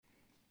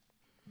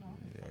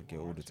get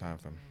all the time,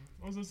 fam.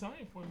 I was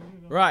excited for you.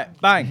 Right,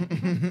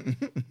 bang.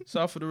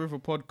 South of the River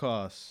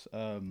podcast.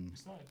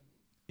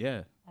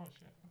 Yeah. Oh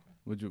shit.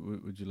 Okay.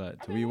 Would you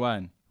like to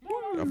rewind?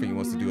 I think he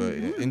wants to do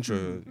an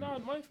intro. No,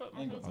 my fault.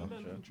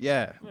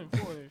 Yeah. You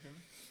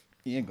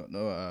You ain't got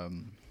no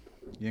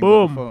you ain't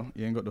Boom.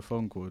 you ain't got the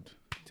phone cord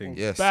thing.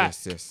 Yes, Back.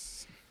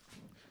 yes.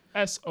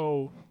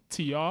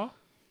 SOTR,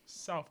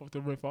 South of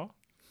the River.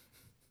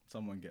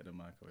 Someone get the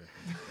mic away.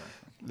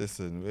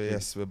 Listen,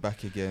 we're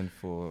back again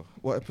for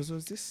what episode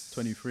is this?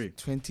 23.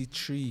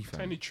 23, fam.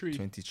 23.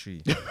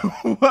 23.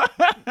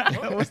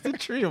 What's the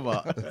tree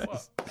about?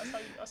 What?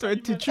 That's how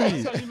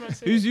 23. that's how you man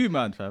say Who's it. you,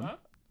 man, fam? Huh?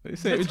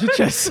 Say it with your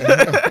chest. You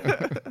gotta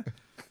talk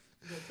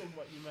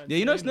about you, man. Yeah,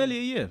 you know it's nearly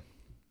a year.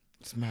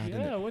 It's mad, Yeah,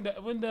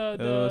 innit? when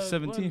the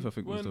 17th, I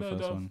think, was when the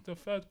first one. The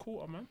third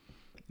quarter, man.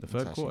 The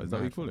third That's quarter, is that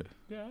what you call it?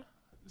 Yeah,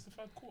 it's the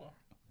third quarter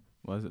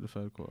Why is it the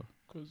third quarter?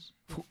 because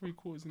we're 3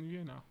 quarters in the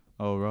year now.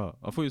 Oh, right.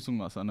 I thought you were talking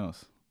about something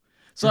else.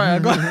 Sorry, I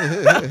got.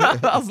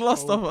 I was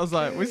lost off. I was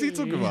like, what's he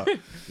talking about?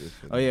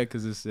 Oh, yeah,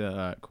 because it's. Yeah,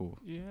 alright, cool.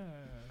 Yeah.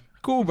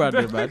 Cool,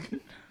 Brandon,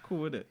 man. Cool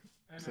with it.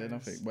 Say Nice.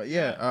 nothing. But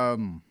yeah,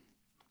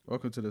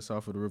 welcome to the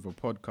South of the River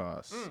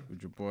podcast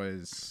with your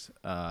boys,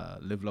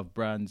 Live Love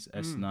Brands,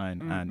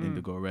 S9, and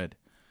Indigo Red.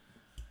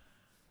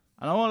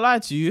 And I won't lie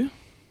to you.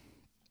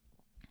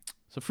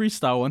 It's a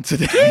freestyle one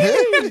today.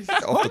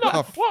 Off the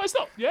cuff. What? It's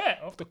not. Yeah,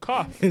 off the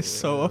cuff. It's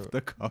so off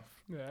the cuff.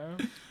 Yeah.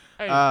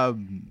 Hey,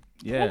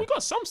 Yeah. well, we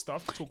got some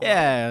stuff to talk about.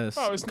 Yeah, it's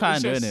Oh, it's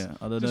kind of, just- innit? I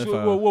don't know Just if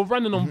we're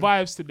running on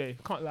vibes today.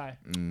 Can't lie.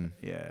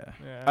 Yeah.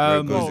 Yeah.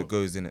 Where it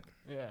goes, innit?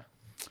 Yeah.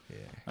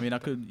 I mean, I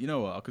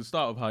could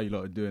start with how you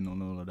lot are doing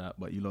on all of that,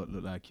 but you lot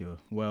look like you're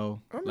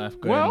well, life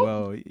going well.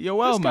 well. You're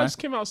well, This guy man. just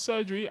came out of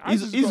surgery.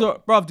 He's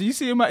bruv, do you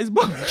see him at his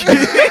barbecue?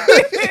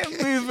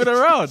 Moving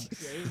around.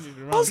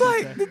 I was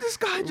like, did this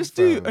guy just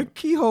do a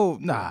keyhole?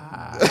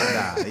 Nah,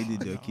 he didn't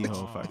do a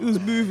keyhole. Fam. He was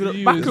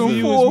moving back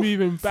and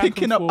forth,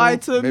 picking up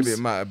items. Maybe it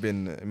might have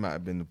been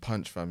the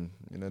punch, fam.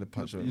 You know, the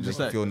punch. You just just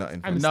like- feel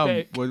nothing. and Fam. the No,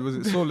 steak. was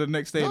it sore the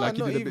next day? Nah, Like he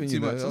not did a even, bit you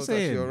too know, much. I I'm was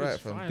actually saying, alright,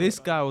 It's fam. fine. this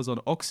guy was on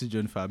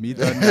oxygen, fam. He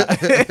done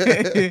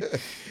that.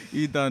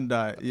 He done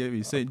that.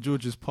 Yeah, St.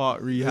 George's Park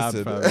rehab,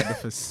 Listen. fam. The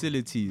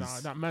facilities. Nah,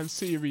 that Man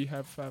City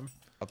rehab, fam.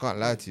 I can't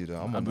lie to you though.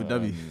 I'm on Abu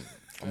Dhabi.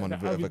 I'm on a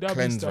That bit of Abu a Dhabi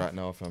cleanse stuff. right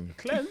now, fam.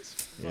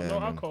 Cleanse? Yeah, no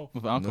man. alcohol.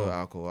 With alcohol. No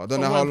alcohol. I don't know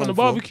From how where? long. From the for.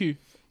 barbecue.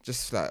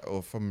 Just like,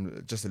 or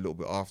from just a little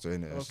bit after,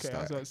 innit? It's Okay, just I was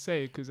like, about to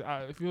say, because if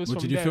it was What,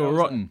 from did you there, I feel was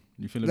rotten?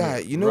 You feel a like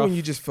bit you know rough? when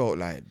you just felt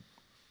like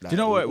Do you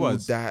know what it all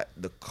was? that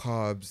the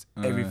carbs,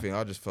 everything.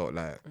 I just felt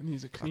like And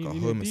he's a like clean, a he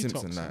need Homer detox.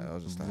 Simpson. Like I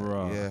was just like,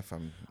 Bruh. yeah,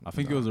 fam. I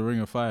think it was a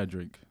Ring of Fire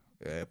drink.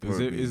 Yeah,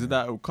 Is it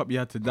that cup you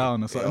had to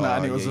down or something? Yeah, like,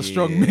 and it was a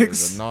strong It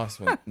mix. was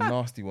a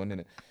nasty one,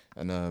 innit?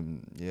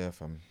 And yeah,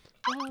 fam.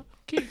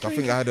 Keep I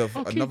think I had I'll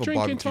keep another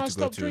drinking till barbecue I to go stop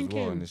to as well,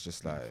 drinking. and it's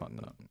just like, Fuck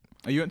that.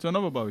 And you went to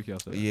another barbecue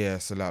after that? yeah.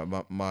 So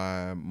like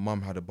my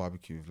mum had a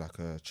barbecue with like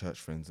her church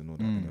friends and all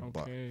that, innit?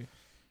 But Okay.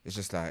 it's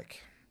just like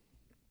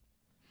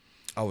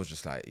I was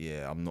just like,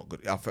 yeah, I'm not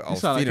good. I You was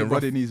sound like your feeling rough.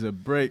 body needs a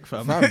break,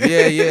 fam. Fam,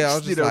 yeah. I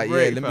was Just just need a like,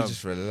 break, yeah, let me fam.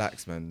 just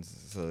relax, man.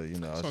 So you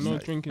know, I was So just no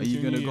like, drinking. Are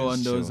you till gonna New go on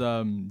Year's.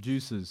 those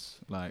juices,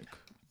 like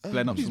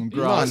blend up some no,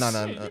 grass?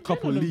 no. You've been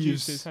couple on them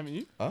leaves. juices, haven't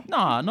you?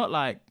 Nah, not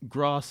like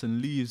grass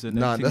and leaves and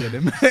Nah, them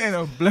thing there. You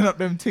know, blend up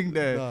them thing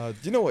there. do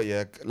you know what?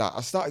 Yeah, like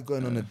I started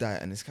going on a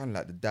diet, and it's kind of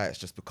like the diet's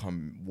just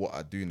become what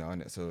I do now,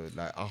 innit? So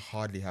like I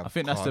hardly have. I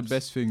think that's the carbs.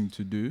 best thing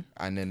to do.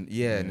 And then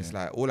and it's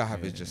like all I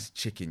have is just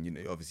chicken. You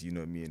know, obviously you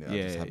know me, and I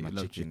Yeah, just have you my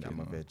love chicken and chicken,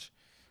 my man. veg,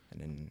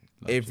 and then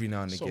Love every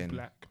now and So again.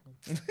 black.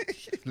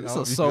 It's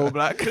not so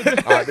black.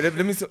 Alright, but let me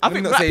I let me think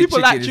not black say people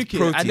chicken, like it's chicken,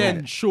 protein, and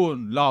then innit?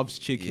 Sean loves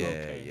chicken.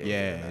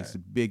 Yeah, it's a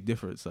big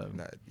difference. Fam.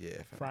 like, yeah,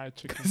 fam. Fried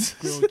chicken,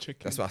 grilled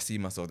chicken. That's why I see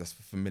myself. That's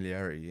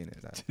familiarity,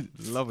 innit? Like,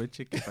 Love a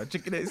chicken. Fam.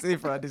 Chicken ain't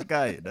safe for this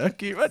guy. You know?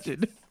 Can you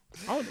imagine?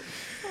 How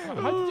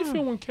did you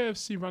feel when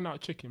KFC ran out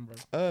of chicken, bro?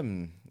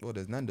 well,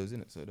 there's Nando's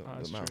in it, so it don't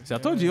that's matter. true. See, I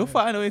told you, you'll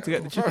find a way to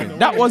get the Find chicken. a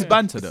That way, was yeah.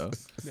 banter, though.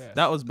 Yeah.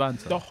 That was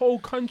banter. The whole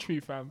country,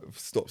 fam.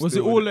 Stop. Was it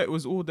still, all? innit? It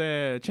was all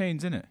their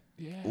chains in it.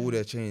 Yeah. All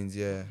their chains?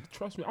 Yeah.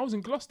 Trust me, I was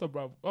in Gloucester,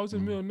 bro. I was in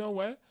the middle of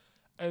nowhere,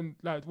 and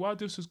like while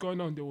this was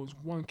going on, there was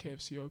one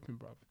KFC open,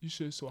 bro. You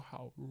should have saw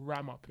how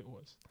ram up it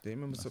was. Do you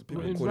remember some It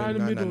people was calling right in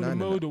the middle of the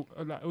 999 and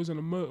motor, like it was on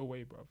a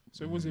motorway, bro.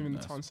 So it wasn't even the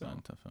That's town centre.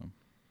 banter, fam.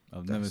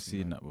 I've never That's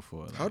seen mad. that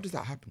before. that? How does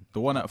that happen? The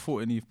one at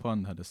Fort Eve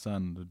Pond had a sign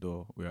on the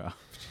door. We're out.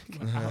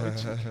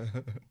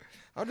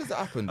 How does that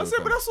happen? I though, said,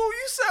 fam? but that's all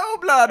you sell,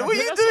 blood. What are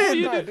you That's all doing?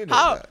 you Nah, do. didn't it?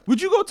 How Like,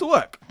 would you go to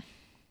work?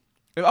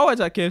 If I went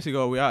to KFC,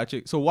 go, we out of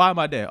chicken. So why am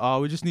I there?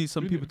 Oh, we just need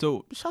some people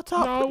to shut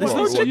up. No, There's what-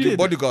 no what, what, chicken.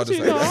 bodyguard or See,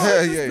 something? no,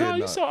 yeah, no, yeah, you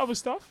nah. sell other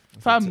stuff.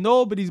 Fam,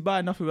 nobody's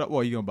buying nothing. What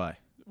are you gonna buy?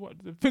 What,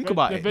 Think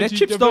about it. Their veggie-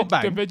 chips don't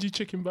The bang. veggie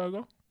chicken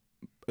burger.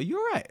 Are you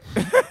alright?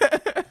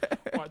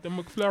 What, the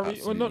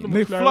McFlurry? Or not the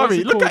McFlurry. McFlurry. what's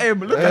it Look at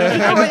called? him. Look at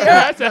him.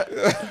 Yeah, that's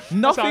it.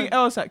 Nothing Sorry.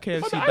 else at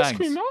KFC Oh, the bangs. ice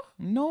cream, no?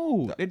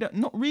 No, they don't,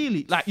 not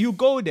really. Like you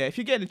go there if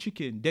you get the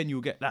chicken, then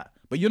you'll get that.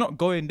 But you're not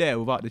going there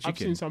without the I've seen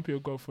chicken. some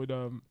people go for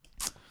the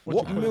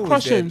What meal is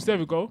Crushings, there? there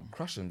we go.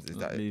 Crushings, is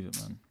that it? Leave it,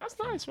 man. That's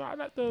nice, right? I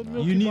like the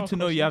milky You need bar to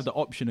know you have Crushings. the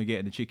option of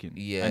getting the chicken.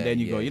 Yeah, And then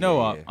you go, yeah, you know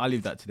yeah, what? yeah. I'll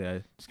leave that to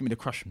there. Just give me the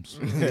crushums.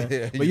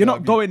 Yeah, But you're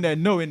not going there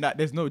knowing that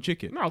there's no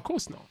chicken. No, of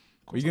course not.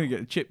 Or you're going to get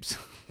the chips.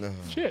 No,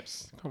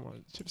 Chips. Come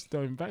on, chips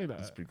don't bang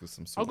let's that. sprinkle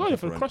some I'll salt go and there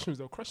for the pepper on Crushings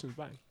though. Crushings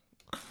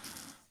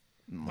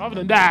bang. Other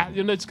than that,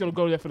 you're not just gonna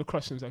go there for the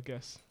Crushings, I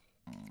guess.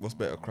 it. What's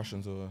better,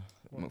 Crushings or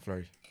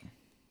McFlurry?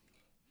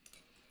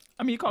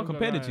 I mean, you can't I'm gonna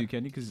compare the lie. two,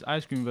 can you? Because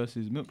ice cream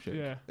versus milkshake.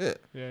 Yeah, Yeah.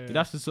 yeah. You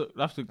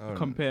have to Oh,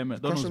 compare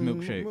McDonald's Crushing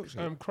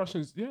milkshake.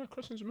 Crushings, yeah,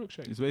 Crushings and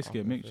milkshake. It's basically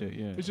a Okay, milkshake,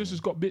 yeah. It's just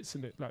it's got bits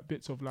in it, like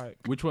bits of like.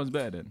 Which one's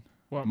better then?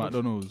 Well,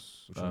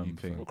 McDonald's Which one you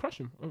thing. Well, crush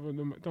them over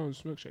the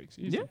McDonald's milkshakes.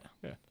 Easy. Yeah.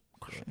 Yeah.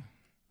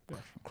 Yeah.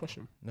 Crush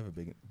them. Never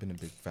been a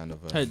big fan of.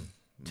 Hey, milkshakes,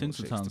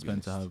 Tinseltown's be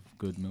meant to honest. have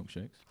good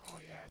milkshakes. Oh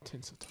yeah,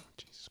 Tinseltown.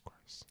 Jesus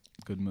Christ.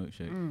 Good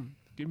milkshake.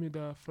 Give me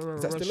the Ferrero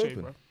Is that still Rocher,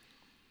 open? bro.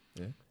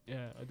 Yeah.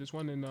 Yeah, there's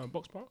one in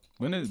Box Park.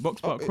 When is Box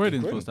Park in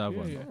Croydon's Croydon? supposed to have Yeah,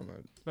 one? yeah. Oh,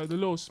 man. Like the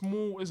little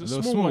small, it's A a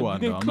little small, small one. one, You though.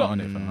 didn't I'm clock. not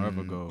on it, fam. I'll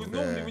ever go. Because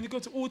normally Yeah. when you go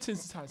to all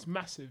Tinseltown, it's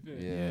massive. Yeah,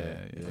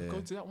 Yeah. I go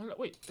to that one. Like,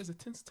 wait, there's a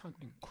Tinseltown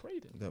in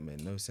Croydon. That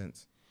made no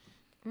sense.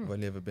 I've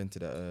only ever been to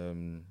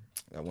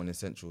that one in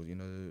Central, you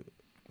know,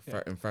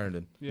 Yeah. in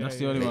Farringdon. Yeah, That's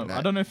the yeah, only yeah. one. Late I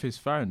night. don't know if it's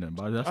Farringdon,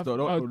 but that's the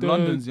the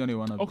London's the only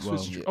one. Oxford,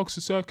 yeah.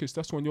 Oxford Circus.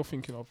 That's the one you're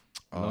thinking of.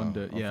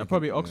 London, I'm yeah, thinking,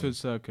 probably Oxford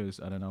Circus,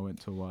 and then I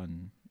went to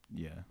one,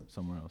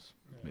 somewhere else,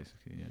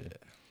 basically, yeah.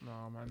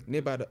 Nah, man.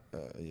 Nearby the,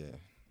 yeah. I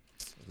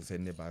was gonna say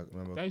nearby.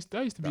 Remember? That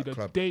used to be that the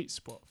club. date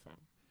spot, fam.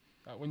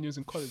 Like when you was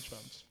in college, fam.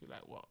 Just be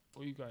like, what?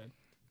 Where you going?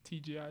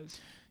 TGI's?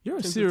 You're a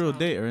Tinseltown. serial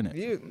dater, innit?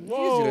 You,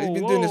 Whoa, you've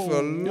been doing this for a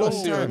whoa, long You're a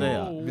whoa, serial time.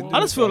 dater. Been doing I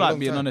this just for feel a like long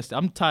being time. honest.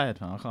 I'm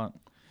tired, man. I can't.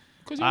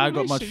 Because I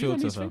got much you don't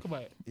need filter, to think fam.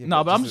 about it. Yeah,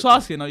 No, but I'm just just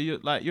asking. Are you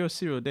you're a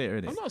serial dater,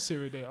 I'm innit? not a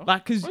serial dater.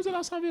 Like, cause When's the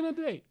last time you been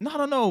on a date? no, I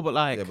don't know, but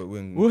like Yeah, but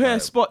when, we'll hear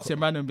like, spots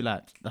and random be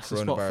like, that's the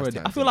spot coronavirus for it.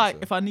 I times, feel innit, like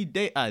so- if I need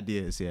date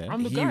ideas, yeah.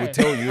 I'm the he guy. would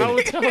tell you. I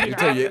would tell you. He'll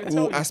tell you I would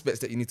all you. aspects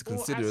that you need to All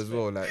consider as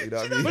well. Like, you know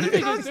what I But mean? the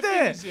thing That's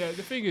is, there.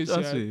 the thing is,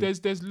 That's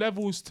it. there's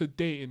levels to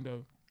dating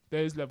though.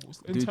 There's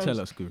levels. In Do terms-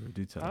 tell us, Guru.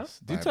 Do tell Huh? us.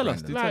 Do Right, tell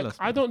us. Brandon. Do tell Like us.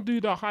 I man. don't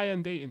do the high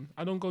end dating.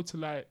 I don't go to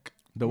like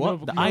The what?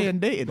 Nova- The iron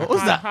dating. What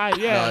was high, that? High,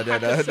 yeah. No,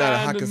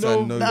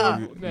 Hakkasan,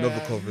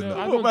 Novikov, no, no.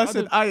 I What don't- man I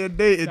said don't- iron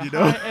dating, the you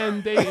know? high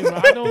end dating.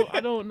 Bro. I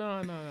don't.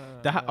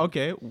 No.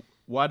 Okay,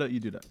 why don't you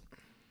do that?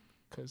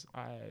 Because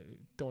I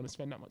don't want to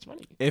spend that much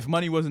money. If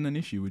money wasn't an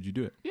issue, would you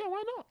do it? Yeah,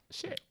 why not?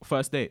 Shit,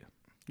 First date.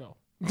 no.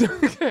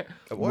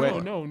 Why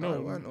Wait. not?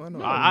 No. Why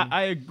not?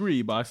 I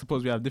agree, but I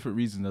suppose we have different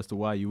reasons as to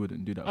why you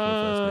wouldn't do that for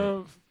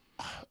a first date.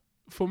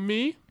 For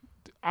me,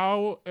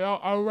 I'll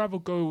rather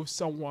go with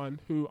someone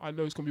who I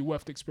know is gonna be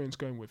worth the experience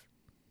going with.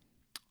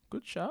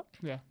 Good shout.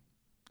 Yeah.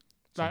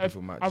 Some Like if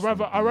people might I'd just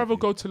rather wanna be I'd rather with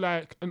go to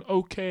like an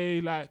okay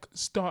like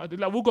start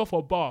like we'll go for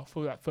a bar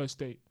for that first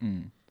date.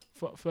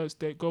 For first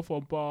date, go for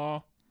a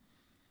bar.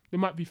 There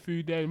might be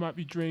food there, there might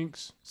be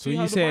drinks. So See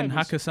how you the saying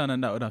vibe is. Hakkasan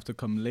and that would have to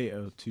come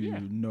later to Yeah.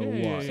 know Yeah, what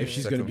yeah, if yeah,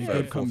 she's yeah. gonna be Second,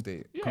 good third, fourth company.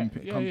 date. Yeah,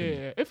 company.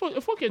 yeah. If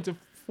we're getting to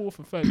fourth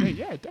and third date,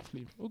 yeah,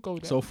 definitely we'll go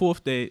there. So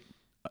fourth date,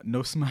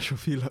 no smash or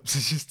feel ups.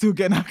 She's still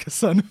getting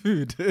Hakkasan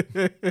food.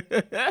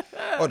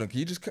 Hold on, can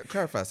you just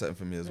clarify something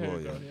for me as Yeah, well?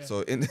 go, Yeah. yeah.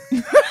 So in The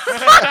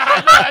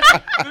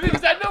thing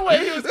is, I know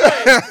where he was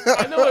going.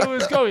 I know where he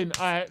was going.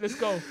 All right, let's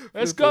go.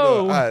 Let's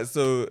go. Alright,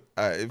 so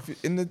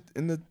if in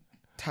the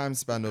time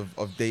span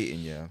of dating,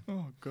 yeah,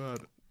 Oh God.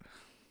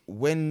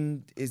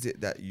 when is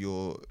it that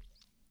you're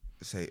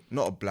say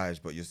not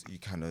obliged, but you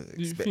kind of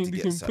You expect think to you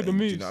get can put something? the Do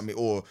you moves? know what I mean?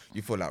 Or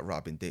you feel like, right,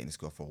 I've been dating this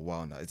girl for a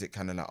while now. Is it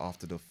kind of like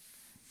after the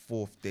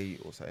fourth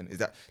date or something? Is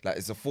that like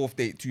is the fourth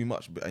date too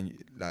much? But and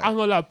like I'm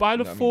gonna like by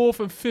the know what I mean? fourth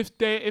and fifth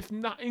date, if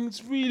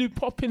nothing's really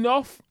popping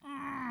off,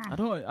 I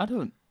don't know. I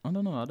don't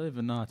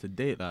even know how to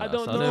date like I that.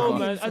 don't so know, even-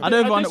 man. I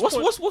don't even. At this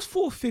point- What's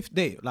fourth, fifth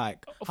date?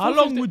 Like, Fourth, how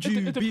long fifth would date, you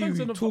it depends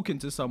be on the- talking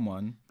to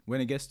someone when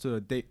it gets to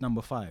date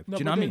number 5? no,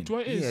 Do you know but what I then, mean? do you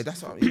know what it is? Yeah,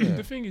 that's what- yeah.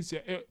 The thing is, yeah,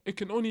 it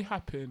can only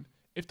happen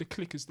if the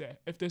click is there.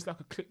 If there's like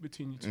a click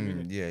between you two,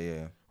 innit?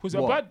 yeah. Was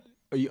What? that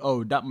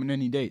bad? That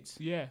many dates?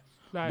 Yeah,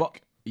 like But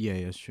yeah,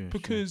 it's true.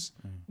 because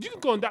you can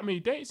go on that many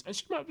dates, and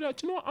she might be like,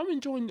 "Do you know what?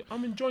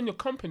 I'm enjoying your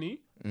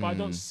company, but I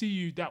don't see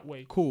you that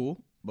way."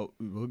 Cool, but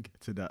we'll get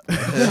to that.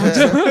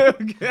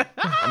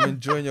 I'm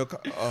enjoying your.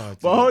 Oh,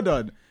 But hold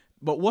on.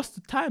 But what's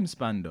the time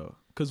span though?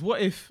 Because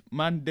what if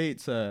man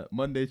dates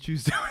Monday,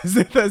 Tuesday,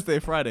 Wednesday, Thursday,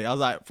 Friday? I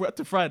was like, for up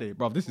to Friday,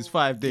 bro. This is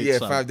 5 dates. Yeah,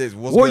 fam. 5 days.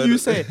 What's What good? you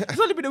say? It's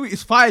only been a week.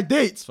 It's 5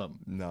 dates, fam.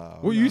 No.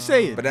 What you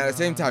saying? But at the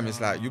same time, it's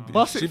like you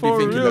Bust should it be for a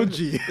thinking. real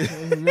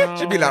Like, G.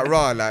 should be like,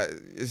 rah, like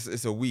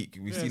it's a week.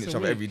 We've seen it's each a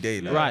other week. every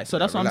day. Like, Right. So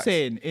that's what I'm relax.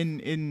 saying.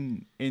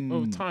 In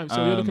Over time,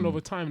 so you're looking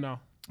over time now.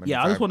 Maybe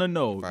Yeah, I just 5 want to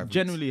know 5 weeks.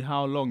 generally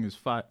how long is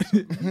 5.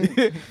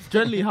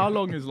 Generally, how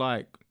long is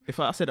like if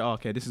I said, oh,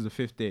 okay, this is the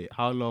 5th date.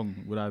 How long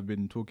would I have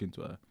been talking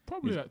to her?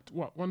 Probably like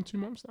what 1-2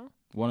 months now.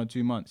 1 or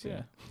 2 months.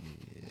 Yeah.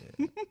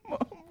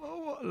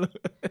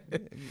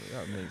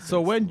 That makes So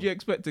sense, when though. do you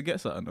expect to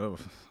get something? Oh,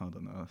 I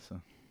don't know.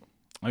 So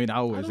I mean, I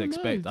always don't know.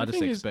 expect. I The just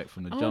thing is, expect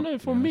from the I jump. don't know. to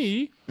For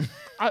be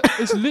honest. me,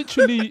 it's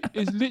literally.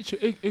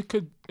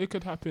 It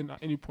could happen at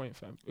any point,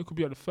 fam. It could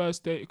be on the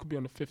first date. It could be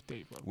on the 5th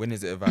date, fam. When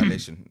is it a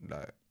violation?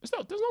 Like,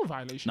 There's no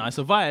violation. No, it's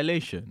a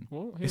violation.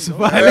 Well, It's here a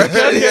you go. violation.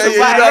 Yeah, It's a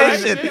yeah,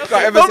 violation. you can't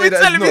ever Don't say be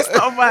that telling me it's it's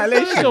not a It's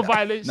violation. no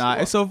violation. Nah,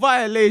 What? it's a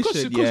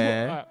violation, Because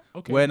yeah.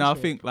 okay, When I sorry.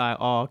 think like,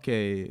 oh,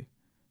 okay,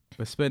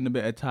 we're spending a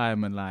bit of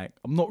time and like,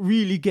 I'm not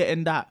really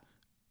getting that.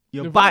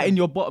 You're The biting vibe.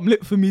 your bottom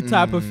lip for me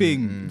type of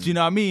thing. Do you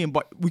know what I mean?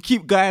 But we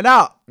keep going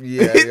out.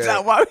 Yeah, It's yeah.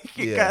 like, why we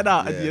keep Yeah, going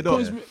out yeah, and you're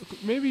not? yeah.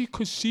 Maybe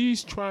because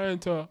she's trying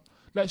to,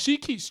 like, she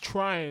keeps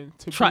trying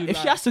to Try be if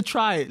like, she has to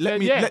try it.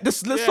 Let's yeah,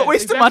 not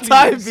wasting my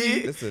exactly. time,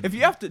 B. Listen. If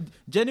you have to,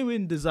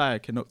 genuine desire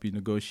cannot be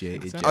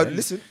negotiated. Exactly. yeah.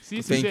 Listen,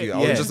 See, thank see, you. yeah. I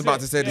was Yeah. just about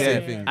to say the Yeah,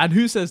 same yeah, thing. And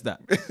who says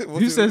that?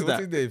 Who says What's that?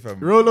 his name, fam?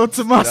 Rollo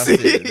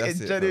Tomasi. That's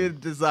it, Genuine fam.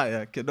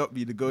 desire cannot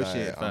be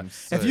negotiated. Nah, I'm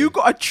fam. If so- you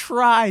gotta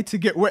try to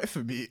get wet for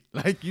me,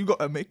 like you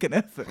gotta make an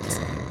effort.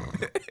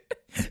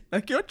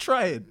 Like you're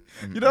trying.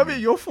 You know what I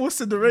mean? You're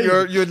forcing the rain.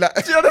 You're like,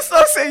 Do you understand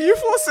what I'm saying? You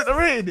forcing the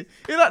rain.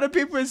 You're like the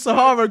people in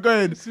Sahara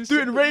going,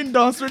 doing rain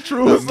dance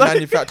rituals. Like,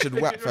 manufactured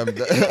whack, fam.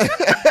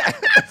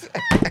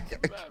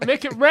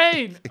 make it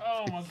rain.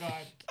 Oh my god.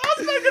 I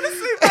was not gonna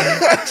say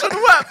manufactured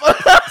wet.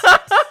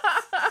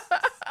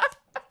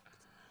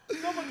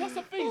 No, but that's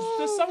the thing.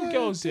 There's some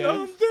girls,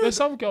 yeah. There's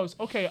some girls.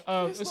 Okay,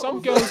 there's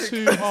some girls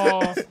who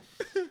are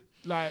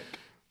like,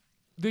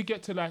 they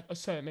get to like a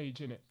certain age,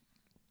 innit?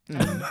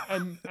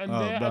 And Oh,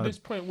 they're at man. this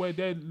point where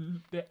they're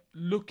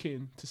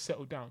looking to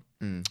settle down.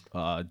 Do you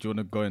want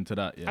to go into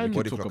that? Yeah, And we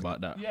body can talk clocking.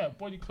 about that. Yeah,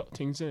 body clock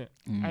things, innit?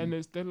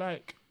 And they're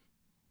like,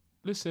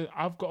 listen,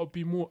 I've got to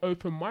be more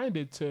open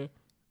minded to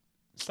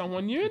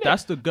someone new, innit?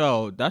 That's the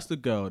girl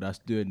that's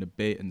doing the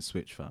bait and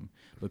switch, fam.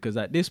 Because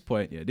at this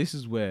point, yeah, this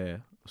is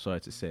where,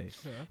 sorry to say,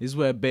 this is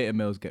where beta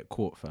males get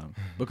caught, fam.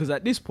 Because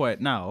at this point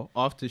now,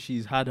 after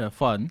she's had her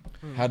fun,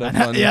 Had a and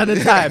fun. had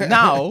the time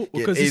now, Get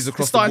because A's it's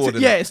across the starting board, to,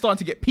 innit? yeah, it's starting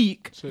to get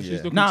peak. So Yeah.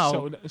 she's looking Now-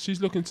 to settle.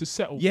 She's looking to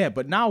settle. Yeah,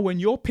 but now when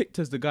you're picked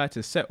as the guy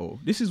to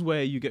settle, this is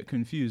where you get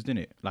confused,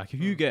 innit? Like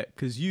if you get,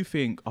 because you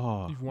think,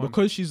 oh, You've won.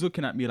 because she's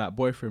looking at me like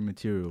boyfriend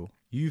material,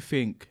 you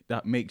think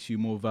that makes you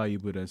more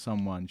valuable than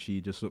someone she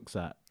just looks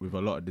at with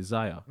a lot of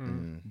desire.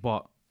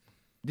 But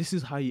this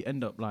is how you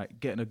end up like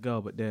getting a girl,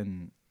 but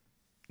then,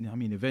 you know what I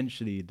mean,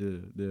 eventually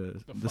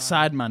the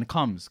side man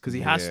comes because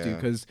he has to, Yeah.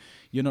 because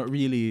you're not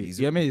really, He's-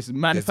 you know what I mean? It's There's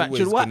manufactured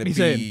always what gonna he's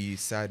saying. be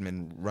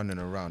sidemen running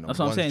around. That's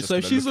what I'm saying. So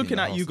if she's looking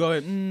at you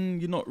going,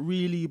 you're not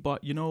really,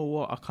 but you know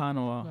what, I kind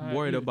of Like,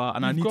 worried you- about,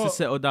 and I you've need to got-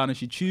 settle down, and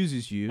she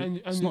chooses you,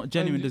 it's not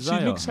genuine and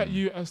desire. She looks at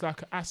you as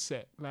like an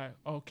asset. Like,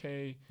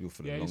 okay, You're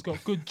for the yeah, long- he's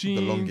got good the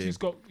long genes.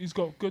 game. He's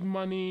got good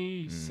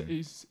money.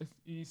 He's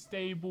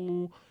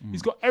stable.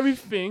 He's got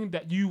everything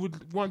that you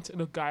would want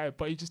in a guy,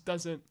 but he just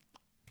doesn't.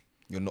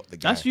 You're not the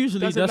guy. That's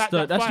usually Doesn't like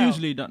that that's file.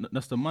 usually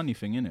that's the money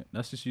thing, innit?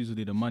 That's just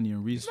usually the money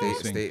and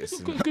resource thing. Status.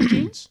 He's got good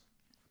genes.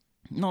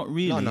 Not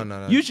really.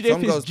 No. Usually,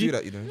 some if girls it's do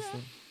that, you know.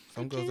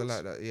 Some girls are genes.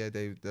 like that. Yeah,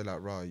 they're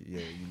like, right,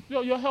 yeah.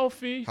 You're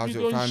healthy. How's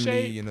you're your in family?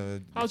 shape. You know,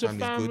 How's your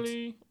family's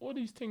family? All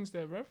these things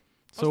there, bro.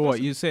 So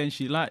what you're saying?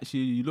 She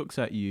looks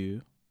at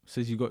you,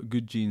 says you got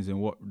good genes in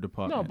what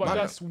department? No, but No,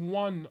 no. that's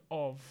one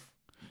of.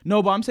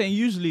 No, but I'm saying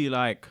usually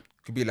like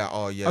Could be like,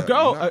 oh yeah. a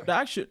girl, you know- the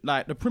action,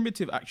 like the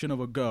primitive action of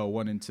a girl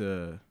wanting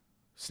to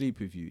sleep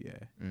with you,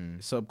 yeah,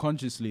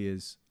 subconsciously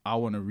is I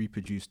want to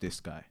reproduce this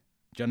guy.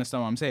 Do you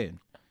understand what I'm saying?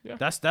 Yeah.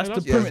 That's Yeah, the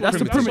that's- primitive. That's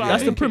the that's primitive. what I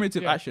That's the think,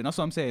 primitive yeah. action. That's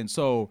what I'm saying.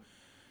 So,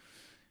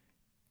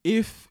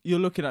 if you're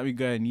looking at me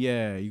going,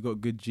 yeah, you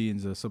got good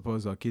genes, I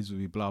suppose our kids will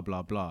be blah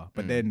blah blah,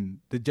 but then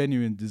the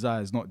genuine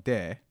desire is not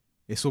there.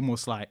 It's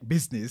almost like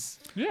business.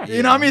 Yeah.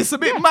 You know what I mean? It's a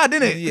bit mad,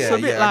 isn't it? Yeah, It's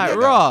a bit yeah, I like get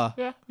that. raw.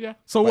 Yeah.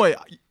 So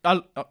what?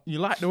 You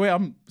like the way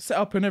I'm set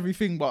up and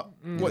everything, but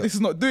what this is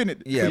not doing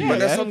it. Yeah, for you, but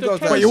there's yeah. some The girls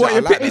chemistry- that But you want I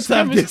your like picnic that.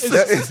 time this.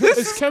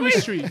 It's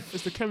chemistry.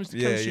 It's the chemistry.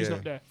 Yeah, Chemistry's yeah.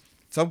 not there.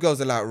 Some girls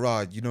are like,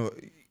 right, you know,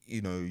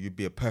 you'd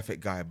be a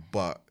perfect guy,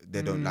 but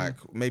they don't like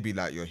maybe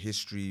like your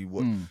history,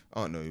 what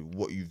I don't know,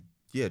 what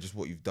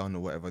you've done or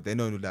whatever. They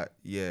know that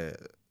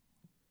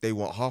they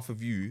want half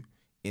of you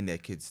in their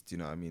kids. Do you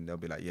know what I mean? They'll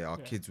be like, our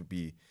kids would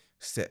be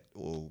set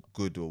or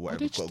good or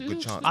whatever, got a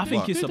good chance. I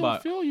think but- it's They don't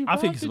about. feel you, I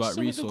bruv. think it's They about just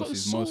think they've got a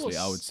resources mostly. I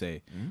source. would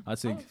say. I I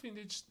think. don't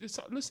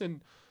think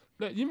listen.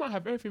 Like, you might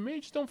have everything, mate. They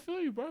just don't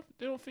feel you, bro.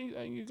 They don't think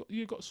that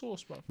you got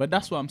sauce, bro. But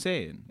that's what I'm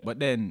saying. But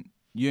then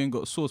you ain't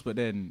got source. But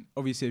then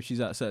obviously, if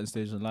she's at a certain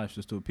stage in life,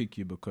 she'll still pick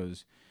you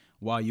because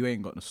while you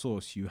ain't got the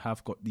source, you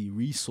have got the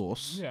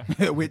resource.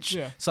 Yeah. Which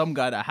Yeah. some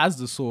guy that has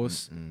the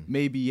source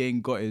maybe he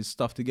ain't got his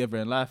stuff together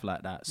in life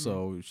like that. Mm.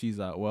 So she's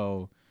like,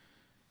 well,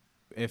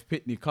 if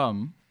Pitney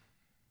come,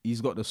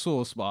 he's got the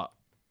source, but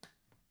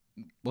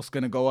what's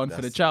gonna go on for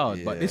the That's- child?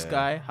 But this yeah.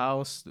 guy,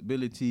 house,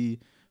 stability,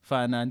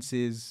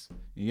 finances,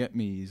 you get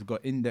me? He's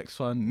got index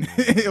fund,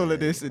 all of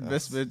this,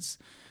 investments.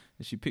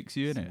 And she picks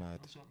you in it. Mad.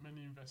 That's not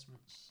many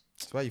investments.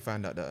 That's why you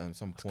find out that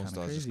some porn kinda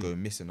stars just crazy. go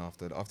missing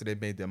after they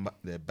made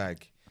their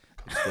bag.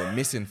 They just go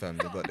missing, fam.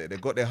 They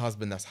got their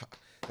husband that's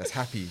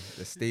happy,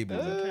 that's stable,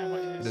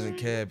 that doesn't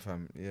care,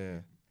 fam. Yeah.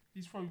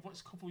 He's probably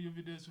watched a couple of your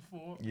videos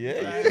before. Yeah,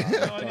 Like, yeah. you know,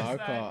 I it's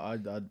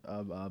like-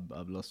 can't.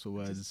 I've lost for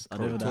words. I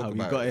Can't don't know talk how we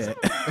about got it.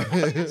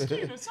 it. It's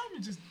true, though. Some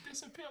just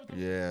disappear.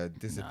 Yeah, Nah,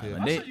 disappear.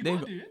 man, That's what you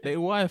gotta do, innit? they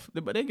wife,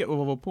 but they get with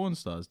other porn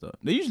stars though.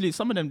 They usually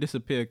some of them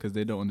disappear because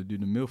they don't want to do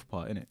the MILF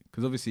part in it.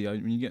 Because obviously,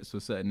 when you get to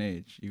a certain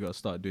age, you gotta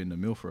start doing the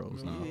MILF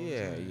roles now.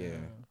 Yeah.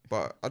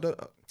 But I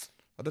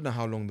don't know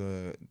how long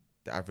the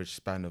average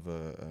span of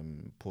a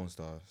porn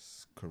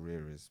star's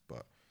career is,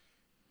 but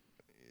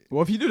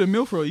Well, if you do the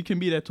MILF role, you can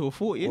be there till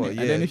 40, innit? well, And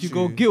then if you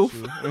go true, GILF,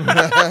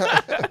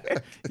 true.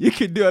 you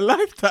can do a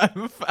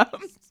lifetime, fam.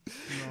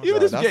 You Nah,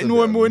 just that's get a more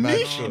bit and more mad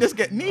niche. stuff. You just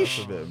get That's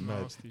niche. a bit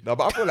mad. Nasty. No,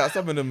 but I feel like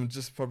some of them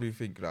just probably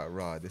think like,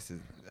 "Rah, this is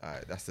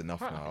that's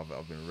enough now.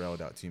 I've been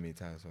railed out too many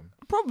times." Fam.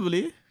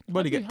 Probably.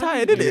 Body How get do you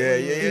tired, do innit?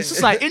 it? Yeah. It's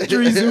just like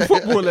injuries in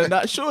football and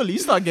that. Surely you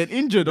start getting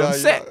injured Nah, on you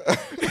set. know,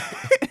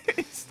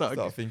 Start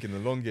start thinking the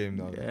long game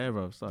now. yeah,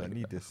 bro. I Start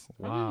need this.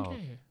 Wow.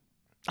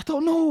 I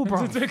don't know,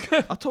 bro.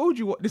 I told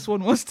you what this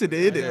one was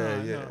today,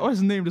 innit? Yeah. I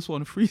was named this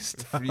one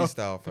freestyle.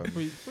 Freestyle, fam.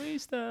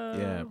 Freestyle.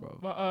 Yeah, bro.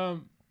 But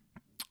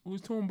we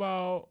was talking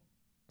about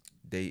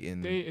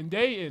Dating.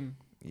 dating,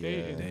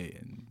 Yeah.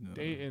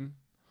 Dating.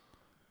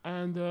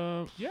 and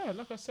yeah,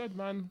 like I said,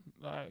 man,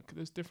 like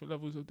there's different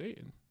levels of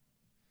dating.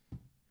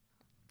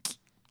 Can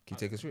you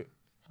take us through it?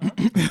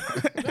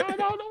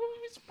 no,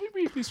 we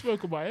briefly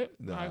spoke about it.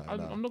 Nah, Like, nah.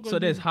 I'm not going. So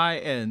there's high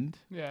end.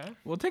 yeah.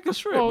 Well, take us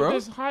through Well, it, bro.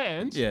 there's high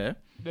end. Yeah.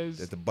 There's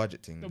There's the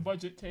budget thing. the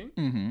budget thing,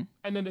 Mm-hmm.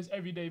 and then there's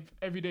everyday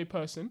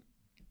person.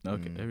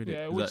 Okay. Every day.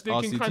 Yeah, Is which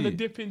that they can kind of RCT?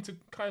 dip into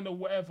kind of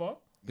whatever.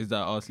 Is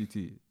that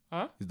RCT?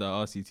 Huh? Is that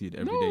RCT? The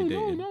everyday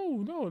dating?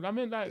 No. I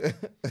mean, like,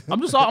 I'm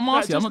Like,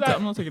 asking. just I'm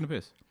like- not taking the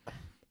piss.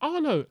 I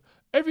don't know.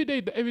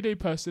 The everyday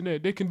person there,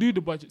 they can do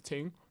the budget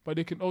thing, but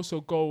they can also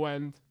go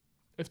and,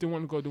 if they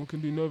want to go, they can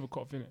do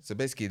Novikov, innit? So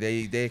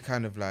basically, they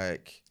kind of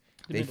like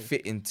The they middle.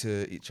 fit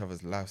into each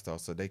other's lifestyle,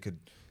 so they could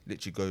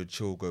literally go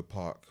chill, go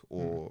park,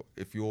 or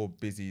if you're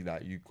busy,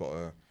 like you've got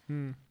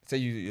to say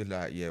you're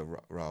like, yeah,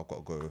 right, I've got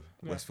to go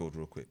Yeah. Westfield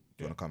real quick.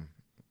 Do you want to come?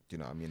 Do you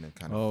know what I mean? And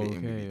kind Oh, of fit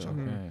in with okay. each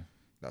other. Okay.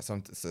 Like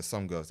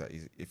some girls that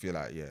if you're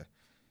like, yeah,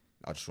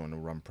 I just want to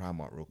run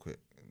Primark real quick,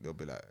 they'll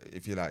be like,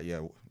 if you're like, yeah,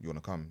 you want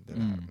to come? They're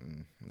like,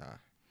 nah.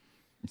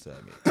 Sorry,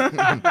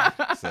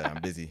 mate. Sorry,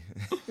 I'm busy.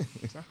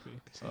 Exactly.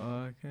 So,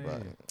 Okay.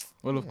 But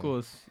Well, of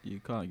course, you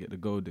can't get the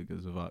gold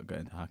diggers without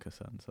going to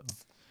Hakkasan. So,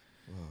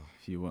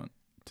 if you want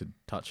to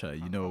touch her,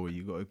 you know where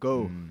you got to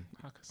go.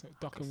 like I said,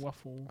 duck and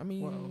waffle. I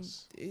mean, what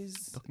else? I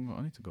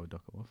need to go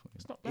duck a waffle.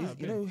 It's not Is,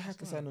 bad. you know, babe. It's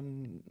Hakkasan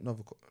and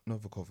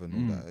Novikov and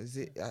all that. Is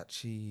it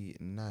actually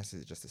nice?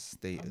 Is it just a not-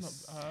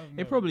 status? I've It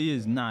never- probably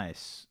is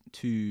nice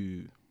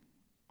to.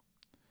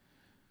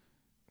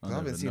 'Cause I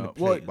haven't don't seen know. the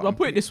plate, Well, but I'll I'm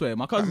put it this way: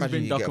 my cousin's imagine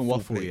been you duck get a and full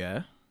waffle, plate.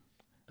 yeah.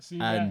 See,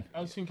 and-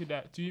 I was thinking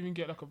that. Do you even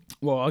get like a?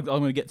 Well, I'm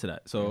gonna get to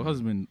that. So, my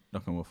cousin's been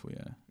duck and waffle,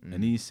 yeah,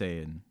 and he's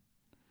saying,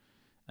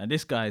 and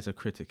this guy is a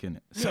critic,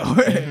 innit? So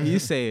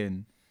he's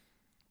saying,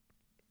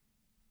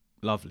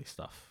 lovely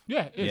stuff.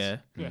 Yeah, it is. Yeah.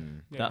 Yeah.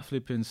 yeah. That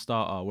flipping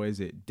starter, where is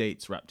it?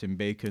 Dates wrapped in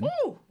bacon.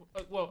 Ooh!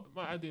 Well,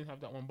 I didn't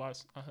have that one,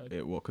 but I heard it.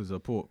 It what? Cause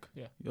of pork.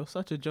 Yeah. You're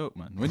such a joke,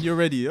 man. When you're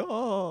ready,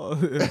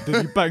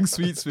 then you bang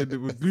sweets with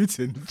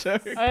gluten.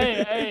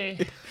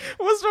 Hey.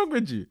 What's wrong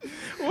with you?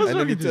 What's And wrong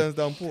then he with you? turns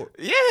down pork.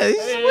 Yeah, it's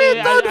Hey, weird,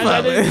 I didn't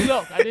man.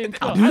 clock. I didn't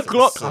clock. I didn't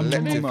clock.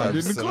 Selective, I fam.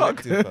 didn't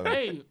clock. Selective, fam.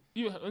 Hey,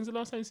 when's the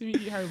last time you see me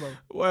eat Haribo?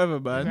 Whatever,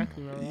 man.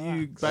 Exactly, man.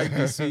 You bang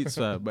the sweets,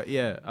 fam. But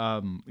yeah,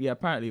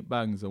 apparently it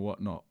bangs and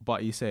whatnot.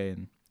 But he's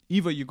saying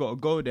either you gotta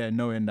go there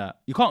knowing that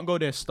you can't go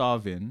there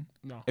starving.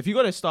 No. If you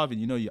go there starving,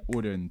 you know you're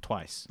ordering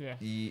twice. Yeah.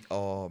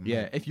 Man.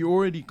 Yeah, if you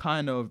already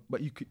kind of, but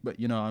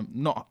you know, I'm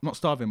not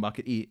starving, but I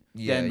could eat.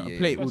 Yeah, then yeah, a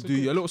plate will That's a do you.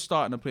 A good- little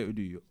start and a plate will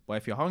do you. But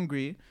if you're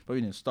hungry,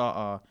 probably need a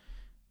starter,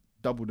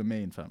 double the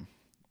main, fam.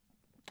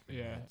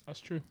 Yeah, that's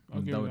true.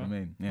 I'll give Double you the that.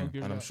 main. Yeah. I'll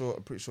give And you I'm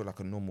that. pretty sure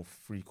like a normal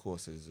 3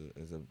 course is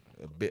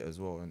a bit as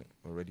well, isn't it,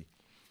 already?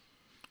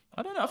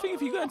 I don't know. I think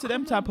if you go into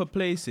them type of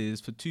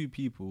places for 2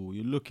 people,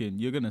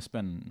 you're gonna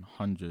spend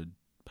 £100.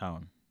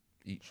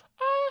 Each.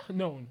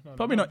 No,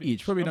 Probably not big.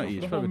 each. Probably No, not for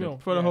each. the whole Probably meal.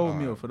 for the Yeah. whole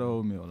meal. For the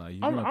whole meal. Like you're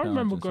gonna I pay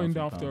remember 100 going something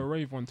down after a pound.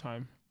 rave one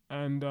time,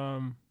 and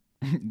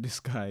This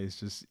guy is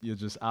just. You're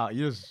just out.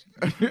 You're just.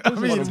 I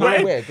Going mean,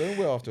 where? Going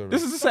where after?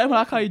 this is the same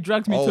like how he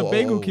dragged me to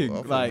Bagel King. I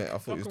Like,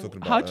 thought you was talking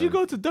about. how'd you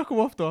go to Duck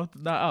after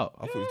that out?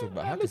 I thought you was talking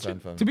about Yeah,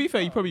 Hakkasan, fam. To be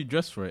fair, you probably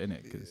dressed for it,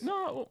 innit? Because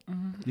no,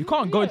 you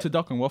can't go yeah. into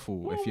Duck and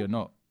Waffle if you're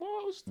not. Well,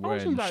 I Wearing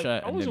wasn't like,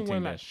 shirt I and wasn't them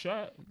wearing thing like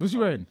shirt. What's you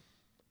wearing?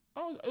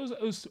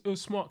 It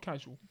was smart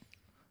casual.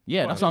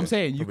 Yeah, that's what I'm okay.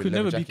 saying. You Probably could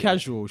leather never be jacket.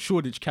 casual,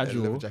 Shoreditch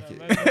casual. Leather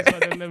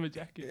jacket. Leather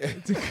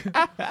jacket. He So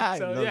loves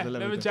yeah, the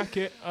leather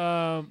jacket.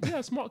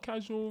 Yeah, smart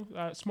casual,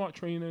 smart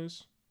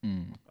trainers.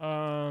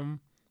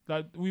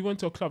 Like we went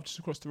to a club just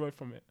across the road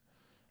from it.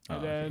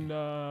 And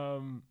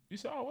then you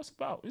said, "Oh, what's it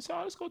about?" You said,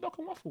 "Oh, let's go Duck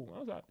and Waffle." I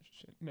was like,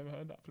 "Shit, never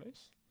heard that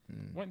place."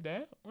 Went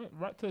there, went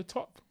right to the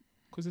top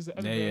because there's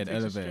an Yeah, elevator. yeah,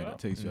 that the takes you elevator straight that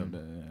up. takes you up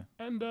there.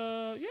 Yeah. And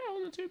yeah, it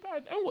wasn't too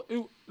bad.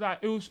 And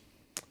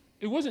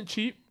it wasn't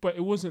cheap, but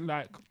it wasn't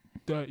like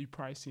dirty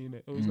pricey in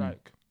it. It was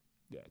like,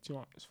 yeah, do you know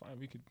what? It's fine.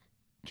 We could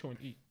chill and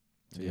eat.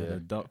 So yeah, the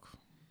duck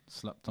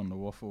slapped on the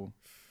waffle.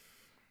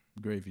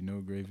 Gravy,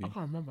 no gravy. I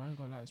can't remember. I ain't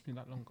gonna lie. It's been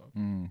that long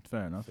ago.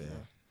 Fair enough. Yeah.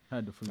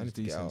 Had the food I was need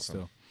to get decent out,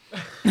 still.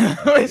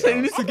 fam. So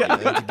you need to get I out.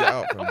 need to get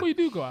out, I fam. thought you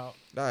do go out.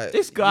 Like,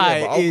 This yeah,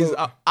 guy but I'll is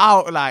go-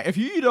 out. Like, if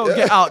you don't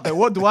get out, then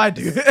what do I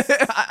do?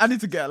 I need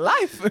to get a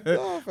life.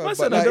 No, fam, I but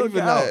said I like, don't even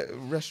get out. like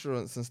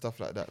restaurants and stuff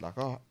like that, like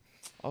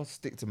I'll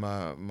stick to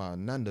my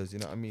Nando's. You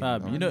know what I mean?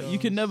 Fam, you know, you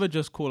can Nando's. never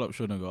just call up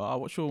Sean and go,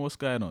 what's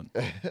going on?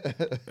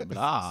 But,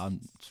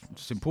 I'm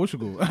just in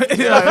Portugal. like,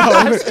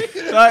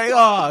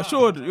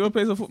 Sean, you want to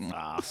play some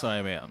football?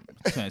 Sorry, mate. I'm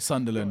playing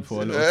Sunderland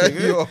for a little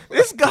thing. Yo.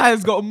 This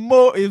guy's got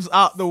motives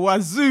out the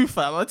wazoo,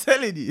 fam. I'm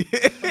telling you.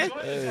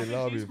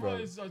 These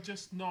boys are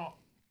just not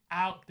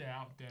out there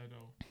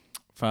though.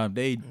 Fam,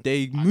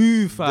 they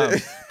move, fam.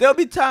 There'll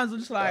be times I'm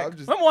just like, I'm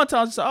just- remember one time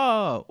I was just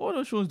like, what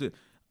are Sean's doing?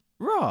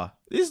 Rah,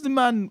 this is the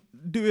man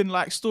doing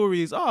like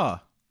stories.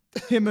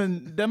 Him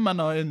and them man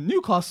are in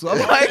Newcastle. I'm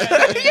like,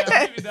 I'll give you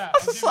that. I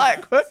was just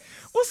like,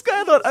 what's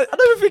going on? I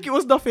don't even think it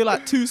was nothing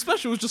like too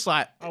special. It was just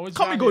like, was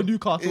can't we go driving.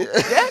 Newcastle?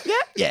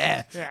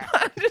 Yeah.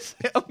 Just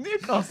hit up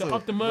Newcastle.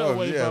 Up the Bro,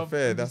 motorway, yeah, bro.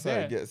 fair. That's how Yeah.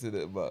 it gets in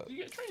it. But You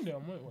get trained there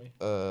on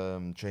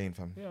motorway. train,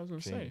 fam. Yeah, I was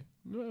gonna Train. say.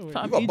 Motorway.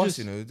 Fam, You got a you bus, just-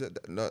 you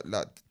know.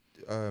 Like,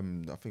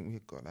 I think we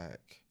got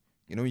like,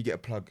 you know, you get a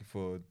plug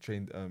for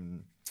train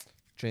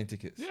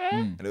tickets. Yeah.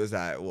 And it was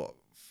like what,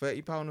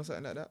 £30 or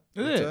something like that.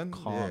 Is it? Return?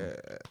 Calm.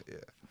 Yeah.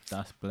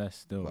 That's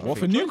blessed still. But I What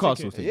for think- Newcastle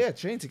Train thing? Yeah,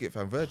 train ticket,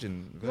 fam.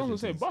 Virgin. I was gonna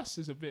say things. bus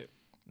is a bit.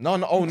 No.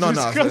 I'm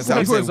saying It's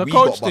a we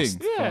coach got bust.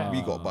 thing. Yeah.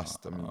 We got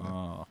bust. I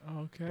mean,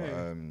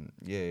 Okay.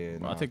 yeah.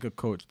 Well, I take a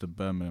coach to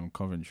Birmingham,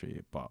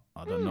 Coventry, but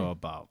I don't know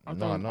about. I no,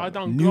 done, no. I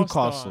done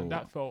Newcastle. Gloucester.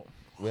 That felt.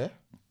 Where?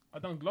 I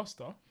done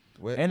Gloucester.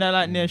 Where? Ain't that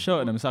like near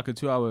Cheltenham? It's like a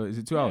 2 hour. Is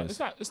it 2 Yeah, hours?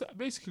 it's like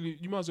basically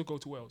you might as well go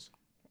to Wales.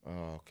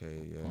 Oh,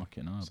 okay, yeah.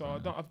 Fucking hell, So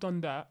bro. I've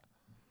done that,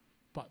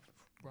 but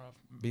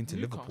bruv, Been to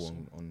Newcastle.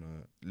 Liverpool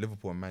on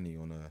Liverpool and Manny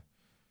on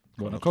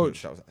a What, a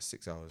coach? That was like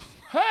 6 hours.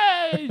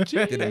 Hey,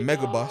 Did a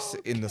mega bus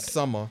in the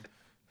summer,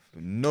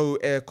 no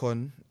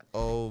aircon.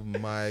 Oh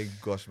my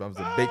gosh, man, was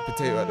a baked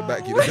potato at the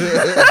back. You know?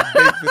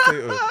 Baked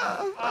potato.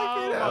 Oh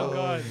my god!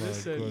 my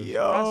Listen, God.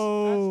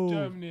 Yo. that's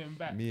Germany and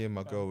back. Me and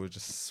my girl were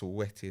just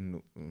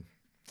sweating.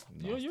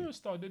 You're Nasty. a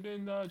star. They're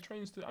doing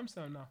trains to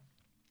Amsterdam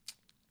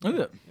now. Is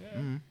it?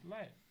 Yeah,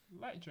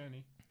 light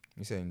journey,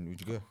 You saying,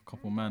 would you go?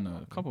 Couple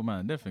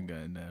man, definitely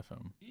getting there,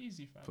 fam.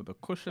 easy fam. For the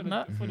cushion, For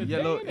that the- for the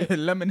yellow day,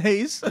 innit? lemon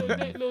haze.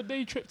 little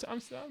day trip to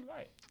Amsterdam,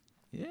 light.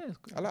 Yeah, it's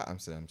good. I like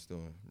Amsterdam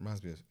still.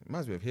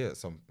 Reminds me of here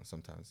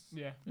sometimes.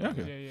 Yeah, Yeah,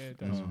 okay. yeah, it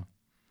does. Oh.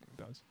 It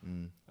does.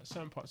 Mm. At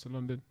certain parts of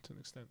London, to an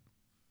extent.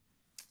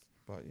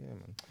 But yeah,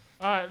 man.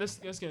 All right, let's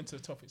get into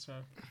the topics,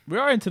 man. We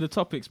are into the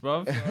topics,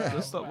 bro.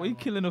 Let's stop. What are you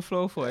killing the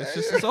flow for?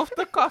 It's off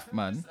the cuff,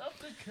 man.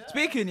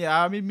 Speaking,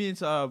 yeah, I mean, me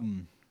to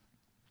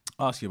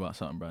ask you about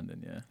something,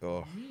 Brandon. Yeah.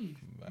 Oh, Me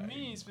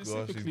gosh,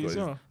 specifically he's as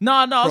got well. No,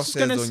 I was just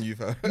crosshairs gonna. on you,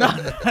 fam.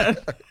 Nah,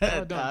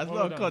 Well done, it's well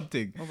not a done. cod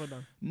thing. Well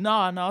done. No,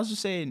 I was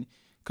just saying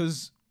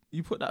because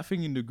you put that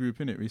thing in the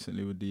group in it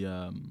recently with the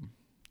a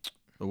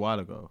while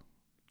ago,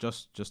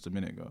 just a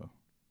minute ago.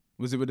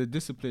 Was it with the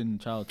disciplined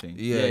child thing?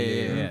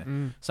 Yeah.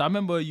 So I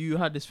remember you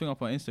had this thing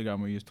up on Instagram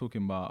where you was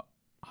talking about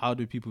how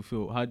do people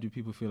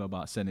feel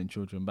about sending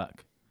children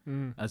back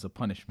as a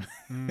punishment.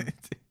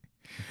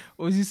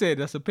 What was you saying?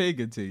 That's a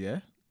pagan thing, yeah?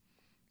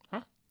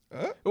 Huh?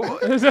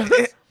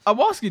 I'm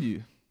asking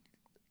you.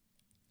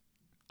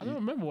 I don't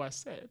remember what I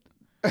said.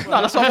 No,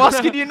 that's what I'm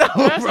asking you now,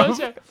 That's what bro. I'm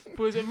saying.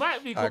 Because it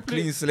might be Clean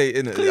complete. slate,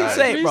 innit? Clean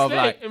slate, Clean bro. slate.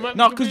 Like, It might be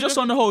no, because completely just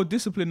on the whole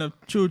discipline of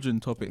children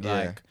topic, Yeah.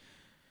 like,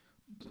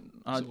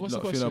 I So what's the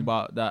don't feel question?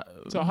 about that.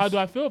 So how do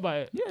I feel about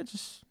it? Yeah,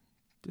 just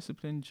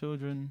discipline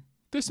children.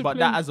 Discipline. But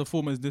that as a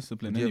form of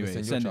discipline, Would you ever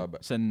anyway. send your child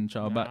back? Send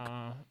child back.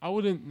 Nah, I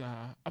wouldn't.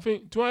 Nah, I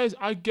think to be honest,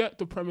 I get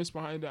the premise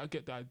behind it. I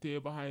get the idea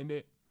behind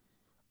it.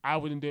 I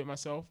wouldn't do it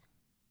myself.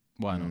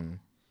 Why not?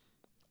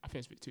 I think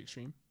it's a bit too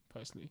extreme,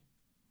 personally.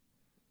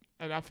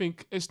 And I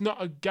think it's not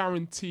a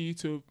guarantee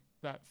to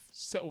like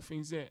settle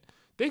things in.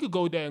 They could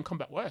go there and come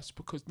back worse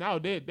because now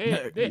they're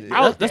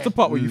out That's the there.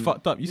 part where you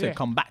fucked up. You Yeah. said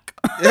come back.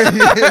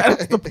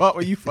 That's the part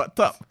where you fucked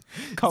up.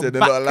 Come So they're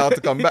back. not allowed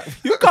to come back.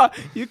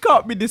 You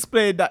can't be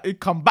displaying that it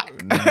come back.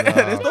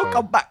 There's no fam.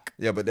 come back.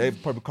 Yeah, but they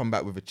probably come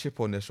back with a chip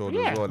on their shoulder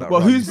Yeah. as well. Like, Well,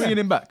 right, who's bringing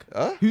him back?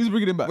 Huh? Who's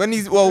bringing him back? when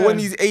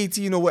he's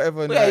 18 or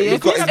whatever, and yeah, like, yeah, he's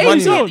got if his he's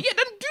money. 18, own. yeah,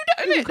 then do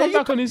that, innit? Come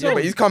back on his Yeah, own.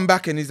 but he's come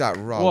back and he's like,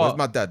 "Raw, What? where's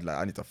my dad? Like,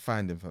 I need to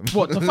find him, fam."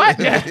 What, to fight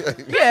me?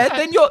 Yeah,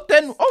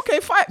 then okay,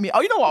 fight me.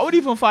 Oh, you know what? I would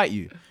even fight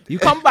you. You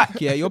come back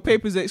here, your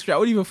papers extra. I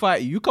would even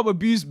fight you. You come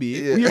abuse me.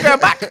 Yeah. You going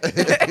back?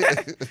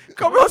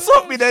 Come and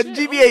assault me then,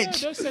 Shit. GBH. Oh, yeah,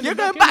 don't You're send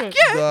going him back, back,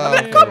 yeah. innit? I'm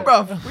like, Nah, come, yeah.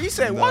 bruv. What you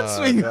say? One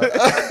swing.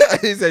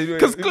 Because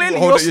Because clearly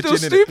you're still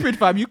stupid,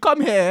 fam. You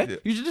come here,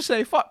 you should just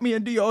say, fuck me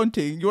and do your own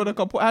thing. You want to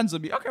come put hands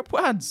on me? Okay,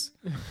 put hands.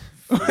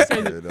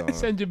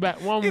 Send you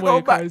back one You way,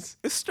 go back. guys.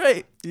 It's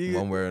straight. You-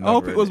 One way or I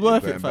hope another, it was innit? You're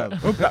worth it, going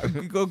fam.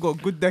 back. You got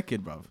a good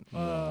decade, bruv.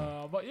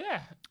 But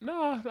yeah,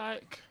 no,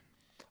 like,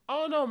 I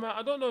don't know, man.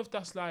 I don't know if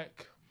that's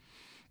like,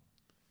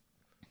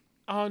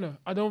 I don't know.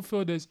 I don't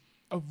feel there's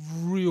a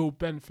real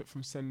benefit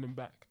from sending them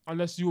back.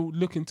 unless you're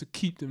looking to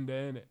keep them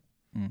there,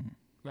 innit?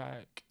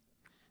 Like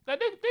they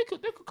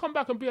could come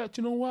back and be like,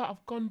 you know what?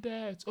 I've gone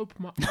there. It's opened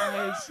my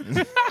eyes.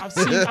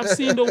 I've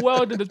seen the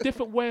world in a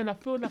different way, and I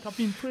feel like I've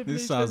been privileged.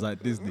 This sounds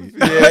like Disney.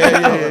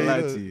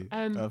 Yeah.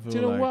 And I do feel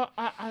you know like- what?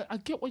 I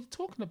get what you're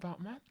talking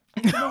about, man.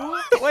 You know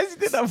what? Why is he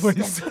doing that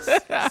voice?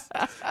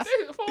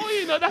 For all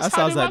you know, that's That how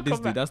sounds they like might come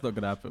Disney. back. That's not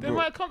gonna happen. They Bro.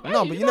 might come.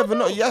 No, but you never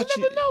know. You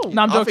actually- never know.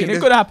 No, I'm I joking. think It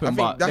there's- could I happen, think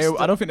but that's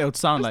I don't think they would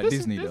sound like Listen,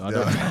 Disney though. I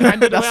listen. don't-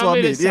 And the That's way what I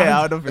made mean. it sound.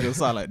 Yeah, I don't think it'll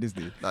sound like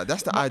Disney. Like,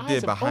 that's the My idea eyes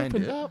have behind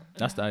opened it. up.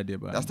 That's the idea,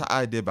 bro. That's the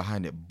idea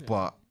behind it. But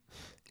What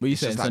you it's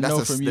saying? just It's like a no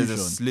that's from you, there's a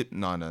Sean. slip.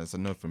 No, it's a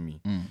no from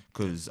me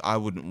because I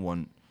wouldn't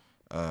want.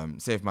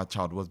 Say if my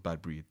child was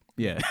bad breed,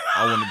 Yeah.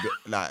 I want to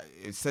be like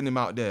send him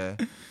out there,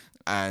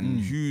 and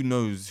who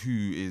knows who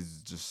is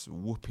just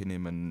whooping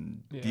him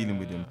and dealing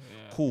with him.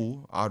 Yeah.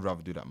 Cool. I'd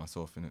rather do that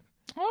myself, innit?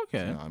 Okay.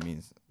 You know what I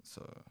mean?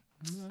 So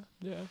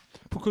Yeah,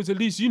 because at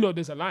least you know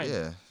there's a line.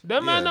 yeah.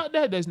 That man yeah. out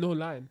there, there's no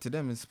line. To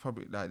them, it's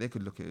probably like they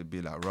could look at it and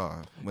be like,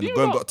 "Rah." When You the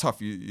going know- got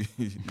tough, you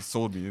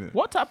sold me, innit?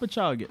 What type of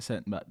child gets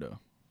sent back though?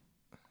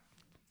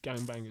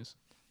 Gangbangers.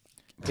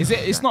 Is it?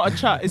 It's not a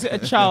child. Is it a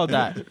child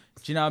that? Do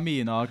you know what I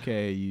mean?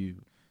 Okay, you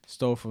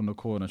stole from the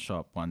corner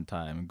shop one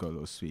time and got a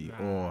little sweet,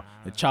 or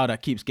the child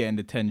that keeps getting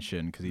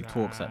detention because he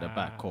talks at the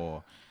back,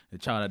 or the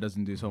child that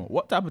doesn't do something.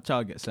 What type of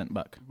child gets sent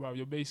back? Wow,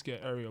 you're basically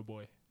an area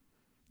boy.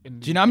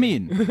 Do you know what I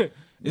mean?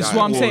 This is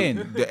what I'm or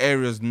saying. The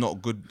area's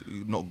not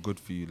good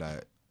for you.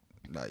 Like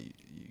you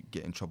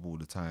get in trouble all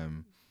the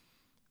time.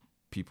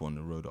 People on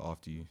the road are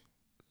after you.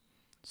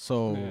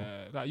 So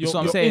Yeah, like that's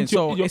what I'm saying.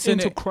 So you're it's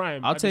into an,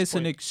 crime. I'd at say this it's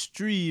an point.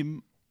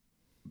 extreme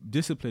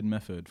discipline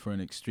method for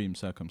an extreme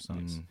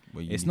circumstance.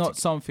 Where you It's need not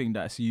to- something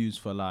that's used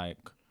for like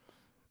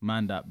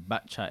man that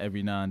back chat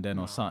every now and then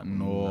or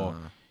something, or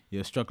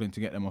you're struggling to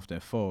get them off their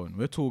phone.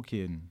 We're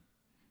talking,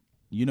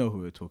 you know who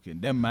we're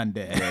talking, them man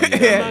there, man them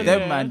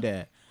there. man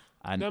there.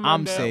 And Them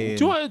I'm man there. saying,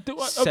 Do you want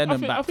to, send I them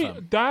think, back, I think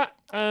fam. that,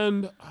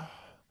 and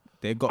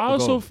they got I to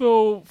also go.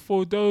 feel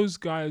for those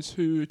guys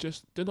who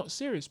just they're not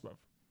serious, bro.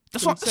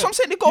 That's what I'm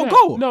saying. They got to Yeah,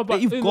 go. no,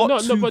 but you've no, got no,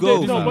 to but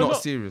go. they- no, fam. but not no-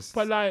 serious.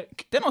 But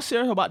like They're not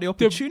serious about the they're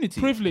opportunity.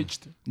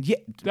 privileged. Yeah,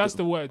 That's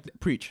the word.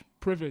 preach.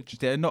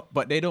 Privileged. They're not,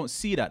 but they don't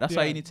see that. That's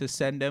why Yeah. you need to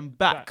send them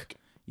back.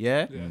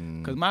 Yeah, Yeah.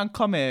 because man,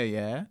 come here.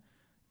 Yeah,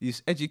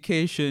 this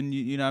education.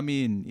 You know what I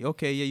mean?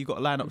 Okay, yeah, you got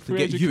to line up to Free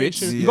get UITs.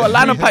 education, You got to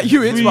line up at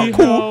UITs, Free but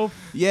cool. health,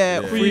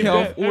 Yeah, free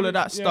health, vet, all of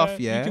that every- stuff.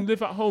 Yeah. You can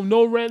live at home,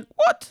 no rent.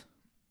 What?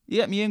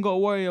 Yeah, me ain't got to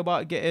worry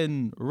about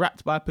getting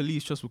wrapped by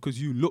police just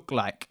because you look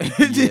like. That's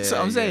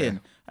what I'm Yeah, saying. yeah.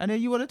 And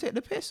then you want to take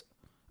the piss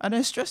and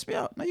then stress me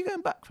out. Now you're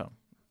going back, fam.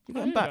 You're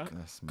going hear back that.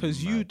 That's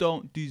because you mad.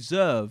 don't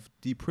deserve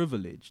the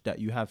privilege that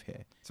you have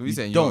here. So you're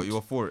saying don't.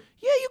 you're for it?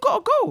 Yeah, you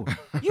gotta go.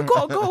 You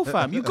gotta go,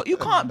 fam. You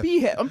can't be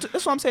here.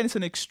 That's what I'm saying. It's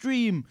an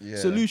extreme Yeah.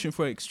 solution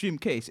for an extreme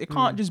case. It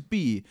can't just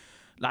be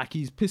like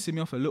he's pissing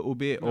me off a little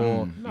bit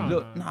or No,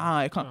 look. no,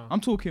 Nah, it can't. no.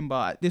 I'm talking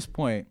about at this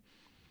point.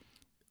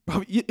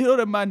 Bro, you know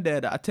the man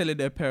there that are telling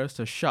their parents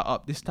to shut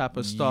up, this type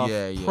of stuff,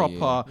 Yeah, yeah,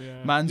 proper.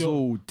 yeah. Man's Yo,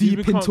 all you deep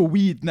become- into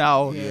weed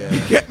now. Yeah.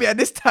 You get me? At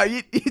this time,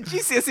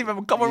 GCSE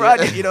even come around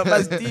it, you know,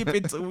 man's deep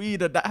into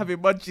weed and that having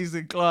munchies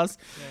in class.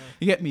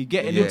 You get me?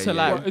 Getting Yeah, into yeah.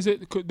 like What, is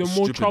it? They're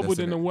more Stupidness, trouble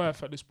than innit? they're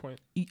worth at this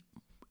point.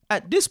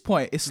 at this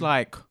point, it's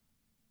like,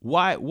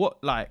 why?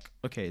 What? Like,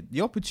 okay,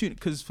 the opportunity.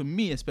 Because for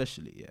me,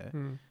 especially, yeah,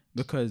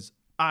 because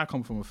I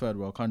come from a third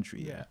world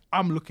country, yeah,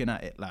 I'm looking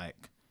at it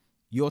like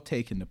you're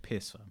taking the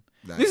piss, fam.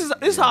 Like, This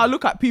is how I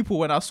look at people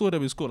when I saw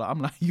them in school. Like, I'm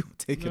like, you're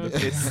taking the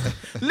piss.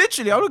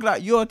 Literally, I look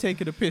like you're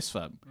taking the piss,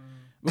 fam.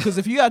 Because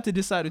if you had to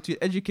decide between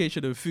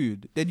education and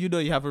food, then you know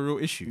you have a real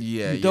issue.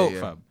 Yeah, you yeah, don't,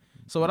 yeah. fam.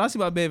 So when I see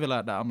my baby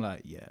like that, I'm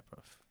like, yeah,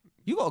 bro,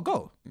 you gotta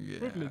go. Yeah.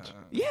 Privilege.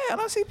 Yeah,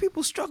 and I see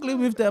people struggling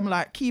with them,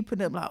 like keeping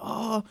them like,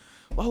 oh,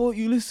 why won't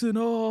you listen?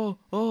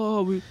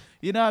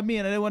 You know what I mean?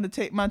 And they want to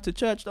take man to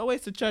church. Don't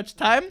waste the church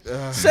time.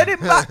 Send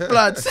him back,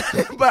 blood.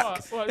 Send him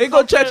back. What, They got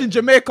can't church pray- in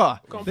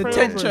Jamaica, can't the pray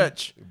tent over him.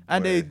 church,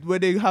 and when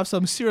they have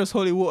some serious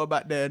holy water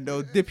back there, and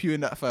they'll dip you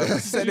in that fire.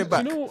 Send him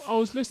back. You know, I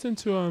was listening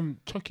to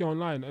Chucky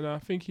online, and I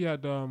think he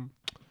had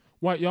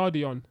White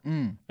Yardie on,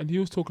 and he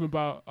was talking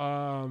about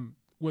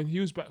when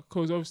he was back,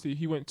 because obviously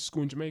he went to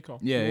school in Jamaica,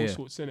 Yeah, all yeah.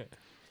 sorts in it,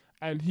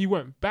 and he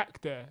went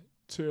back there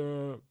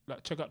to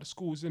like check out the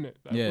schools in it,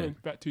 like Yeah.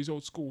 went back to his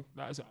old school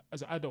like,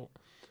 as an adult,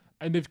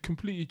 and they've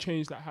completely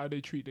changed like how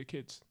they treat their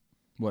kids.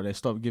 Well, they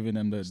stopped giving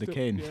them the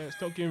cane. Yeah,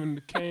 stop giving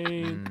the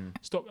cane.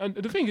 Stop. And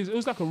the thing is, it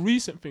was like a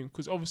recent thing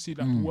because obviously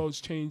like the world's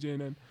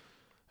changing and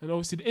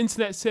obviously the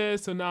internet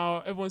says so now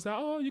everyone's like,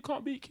 oh, you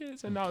can't beat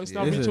kids, and now it's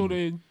now being Listen, told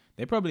in.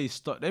 They probably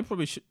stopped. They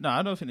probably should. No,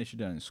 I don't think they should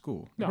do that in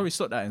school. They No. probably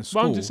stopped that in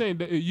school. But I'm just saying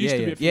that it used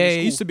to be a thing yeah, in it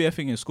school. used to be a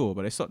thing in school,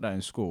 but they stopped that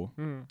in school.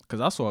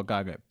 Because I saw a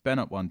guy get bent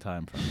up one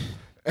time.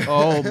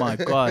 Oh my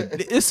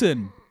god!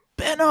 Listen,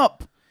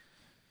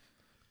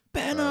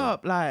 bent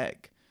up,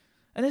 like,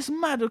 and it's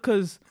mad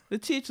because the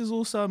teacher's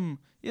all some,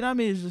 you know what I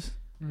mean? It's just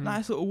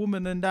nice little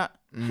woman and that.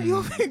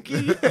 You're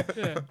thinking,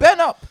 bent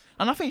up,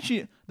 and I think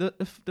she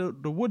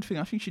the wood thing.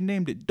 I think she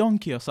named it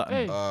donkey or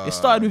something. Hey. It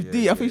started with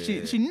yeah, D. I think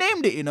yeah, she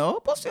named it. You know,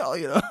 Bossy,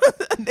 you know,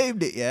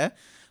 named it. Yeah.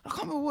 I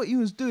can't remember what he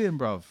was doing,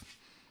 bruv.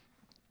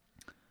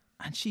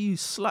 And she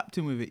slapped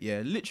him with it,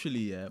 yeah. Literally,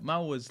 yeah.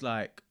 Man was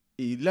like,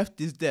 he left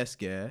his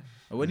desk, yeah.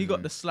 And when he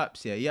got the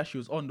slaps, yeah, he actually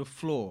was on the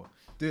floor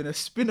doing a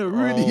spinner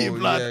Rooney,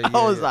 blood.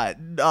 I was like,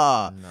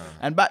 nah.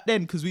 And back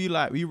then, because we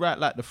write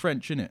like the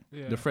French, innit?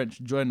 Yeah. The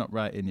French join up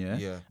writing, yeah?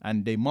 Yeah.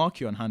 And they mark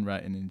you on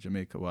handwriting in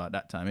Jamaica, well, at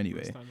that time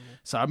anyway.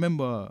 So I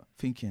remember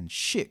thinking,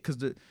 shit, because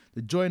the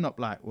join up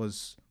like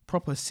was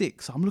proper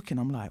sick. So I'm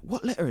like,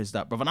 what letter is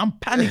that, bruv? And I'm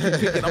panicking,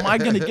 thinking, am I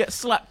going to get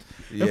slapped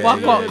if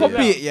I can't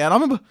copy it, yeah? And I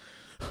remember...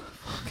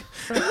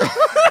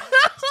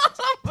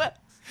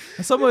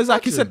 And someone was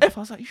like, it's an F.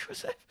 I was like, you sure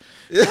it's F?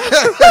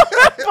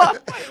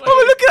 But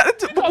we're looking at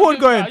the board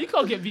going, you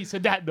can't get beats for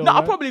that though. no,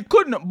 I probably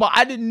couldn't, but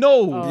I didn't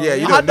know. Yeah,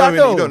 you How'd don't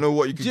know. I You don't know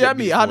what you could Do you know get what I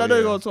mean? beats How'd I for, know?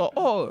 yeah. He goes,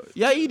 oh,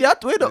 yeah, he did.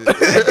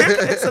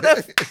 It's an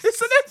F.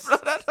 It's an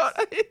F.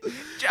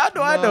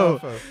 I know.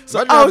 So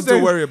I don't have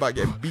to worry about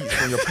getting beats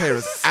from your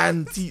parents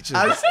and teachers.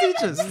 As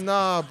teachers.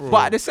 Nah, bro.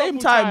 But at the same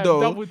time, though,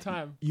 double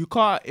time. you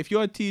can't, if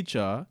you're a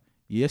teacher,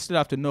 you still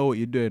have to know what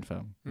you're doing,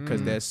 fam.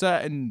 Because there's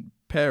certain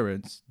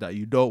parents that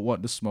you don't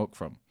want the smoke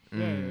from.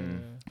 Yeah.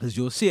 Because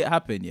you'll see it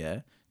happen, yeah.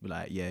 Be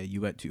like, yeah,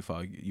 you went too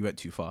far,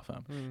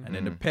 fam. And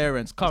then the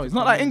parents come. It's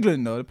not like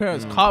England, though. The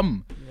parents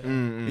come.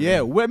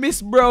 Yeah, where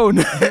Miss Brown?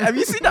 Have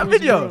you seen that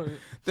video?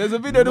 There's a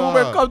video of the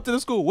woman come to the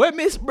school. Where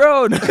Miss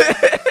Brown?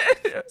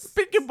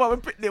 Pick him up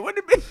and pick it. What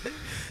do you mean?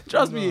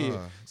 Trust me.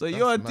 So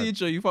you're a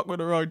teacher, you fuck with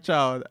the wrong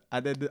child,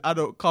 and then the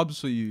adult comes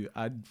for you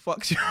and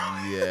fucks you.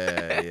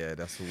 Yeah,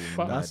 that's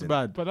all. That's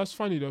bad. But that's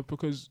funny though,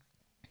 because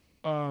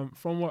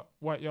from what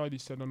White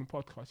Yardie said on the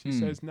podcast, he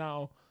says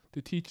now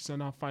the teachers are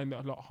now finding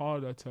it a lot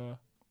harder to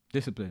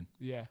discipline.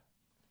 Yeah.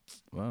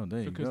 Well,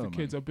 there you go. Because the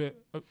kids are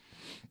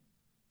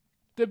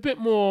they're a bit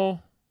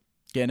more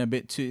getting a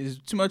bit too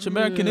much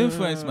American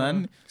influence,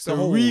 man. So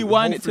so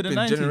rewind it to the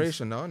 90s.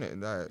 Generation now, isn't it?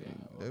 Like,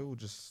 they all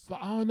just. But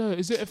I don't know.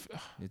 Is it?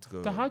 Need to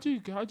go. How do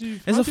you?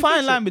 There's a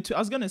fine line between. I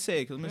was gonna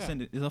say because I'm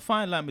saying there's a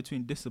fine line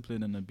between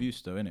discipline and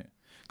abuse, though, innit?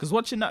 Because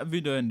watching that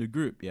video in the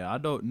group, yeah, I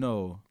don't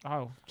know.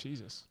 Oh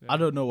Jesus! Yeah. I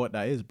don't know what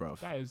that is, bro.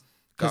 That is.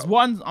 Because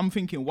one, I'm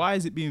thinking, why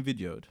is it being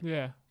videoed?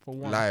 Yeah, for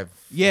one. Live.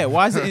 Yeah,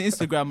 why is it in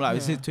Instagram live?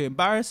 Is it to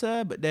embarrass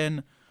her? But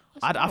then.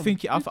 I don't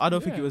think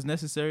it was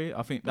necessary.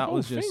 I think that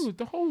was just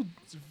the whole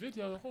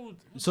video.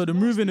 So the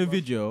move in the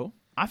video,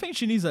 I think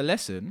she needs a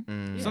lesson.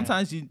 Yeah.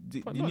 Sometimes you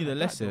need a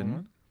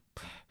lesson.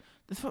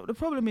 The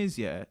problem is,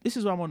 yeah, this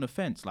is why I'm on the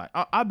fence. Like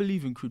I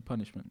believe in crude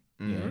punishment.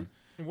 Yeah,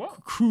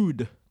 what?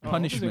 Crude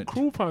punishment.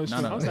 Cruel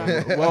punishment. No.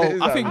 Like,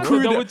 well, I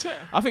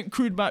think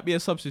crude might be a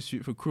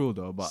substitute for cruel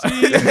though. But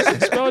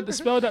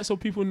spell that so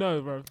people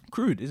know, bro.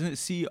 Crude, isn't it?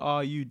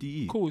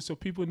 CRUDE? Cool, so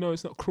people know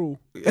it's not cruel.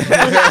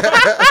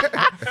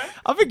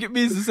 I think it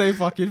means the same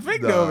fucking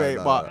thing though, mate.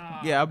 But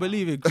yeah, I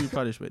believe in crude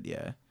punishment.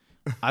 Yeah,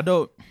 I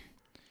don't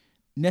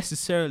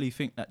necessarily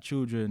think that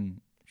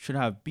children should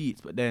have beats,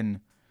 but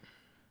then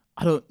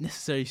I don't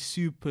necessarily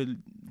super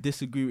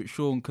disagree with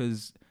Sean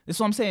because that's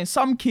what I'm saying.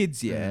 Some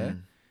kids,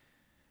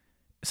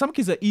 some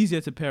kids are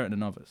easier to parent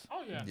than others.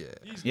 Oh yeah,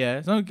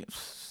 yeah.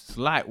 It's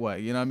light work,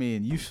 you know what I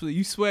mean?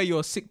 You swear you're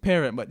a sick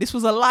parent, but this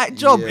was a light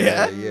job,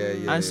 yeah.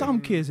 And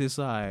some kids, it's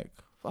like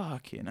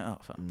fucking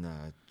hell, fam.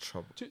 Nah,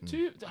 trouble.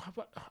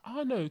 I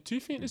don't know. Do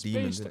you think it's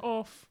based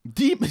off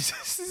demons?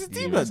 This is a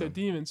demon.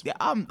 Demons. Yeah,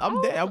 I'm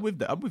there. I'm with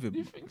that. I'm with him.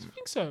 You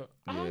think so?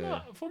 I don't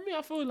know. For me,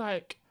 I feel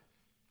like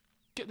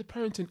get the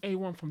parenting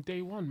A1 from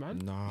day one,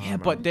 man. Nah, yeah,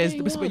 but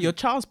but your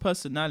child's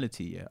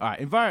personality. Yeah, all right.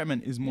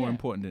 Environment is more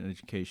important than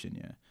education.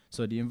 Yeah.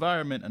 So the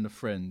environment and the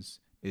friends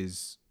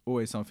is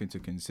always something to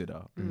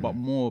consider, but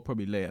more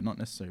probably later, not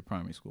necessarily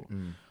primary school.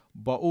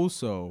 But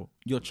also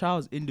your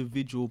child's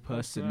individual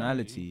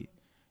personality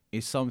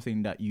is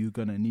something that you're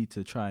gonna need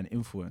to try and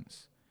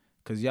influence,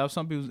 because you have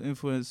some people's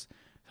influence.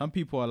 Some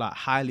people are like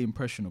highly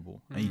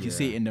impressionable, and you can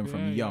see it in them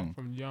from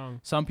young.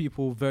 Some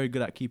people very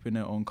good at keeping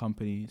their own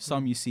company.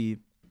 Some you see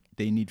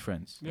they need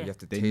friends. You have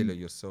to tailor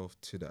yourself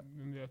to that.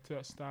 Yeah, to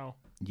that style.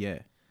 Yeah,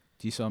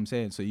 do you see what I'm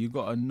saying? So you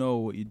gotta know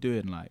what you're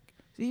doing. Like,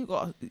 you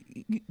got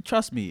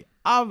trust me.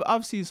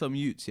 I've seen some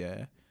youths,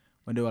 yeah,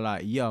 when they were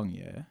like young,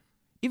 yeah.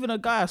 Even a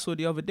guy I saw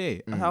the other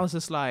day, and I was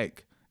just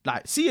like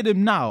seeing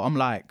him now, I'm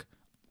like,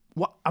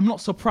 what? I'm not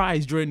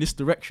surprised during this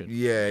direction.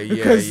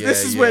 Because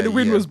this is where the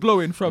wind was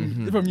blowing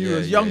from you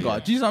as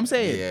younger. Do you know what I'm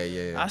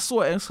saying? Yeah. I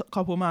saw it in a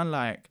couple man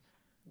like,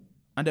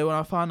 and then when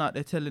I found out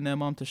they're telling their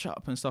mom to shut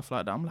up and stuff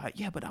like that, I'm like,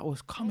 yeah, but that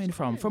was coming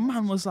from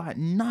man was like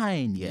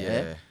 9,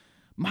 yeah.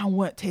 Man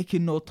weren't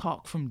taking no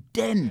talk from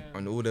den.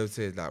 And all they'll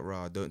say is like,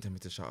 rah, don't tell me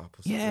to shut up.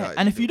 Or yeah, like,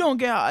 and if you don't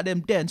get out of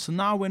them den, so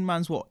now when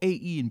man's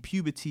 18,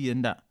 puberty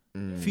and that,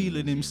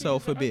 feeling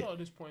himself a bit,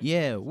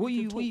 yeah, what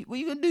you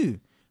gonna do?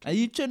 And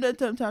you turn that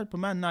type of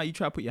man now, you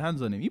try to put your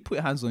hands on him, you put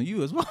your hands on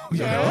you as well, you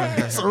know?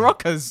 It's a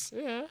rockers.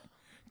 Yeah.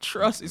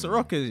 Trust, it's a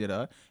rockers, you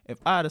know? If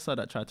I had a son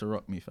that tried to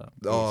rock me, fam,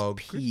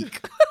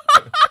 peak.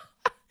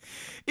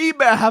 He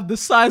better have the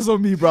size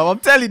on me, bro. I'm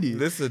telling you.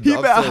 Listen, he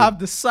better have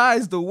the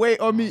size, the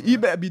weight on me. He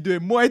better be doing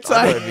Muay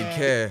Thai. I don't even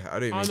care. I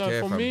don't even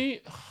care. For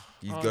me,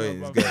 he's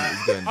going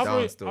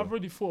down still. I've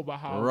already thought about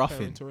how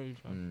Roughing. to raise,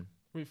 man.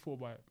 Really thought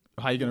about it.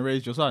 How you gonna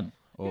raise your son?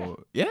 Or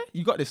yeah,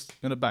 you got this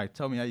in the bag.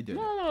 Tell me how you do it.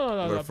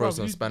 No. Gotta throw bruv,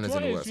 some spanners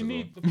in the works You as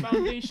need the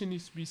foundation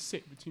needs to be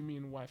sick between me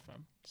and the wife,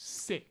 fam.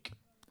 Sick.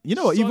 You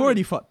know what? You've Solid.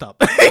 already fucked up.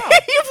 You've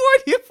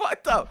already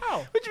fucked up. How?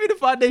 What do you mean the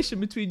foundation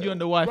between you and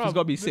the wife Bruv, has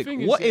got to be the sick?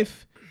 thing is,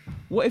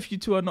 What if you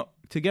two are not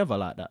together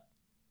like that?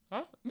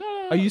 Huh?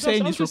 No. Are you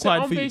saying I'm it's just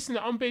required I'm for you?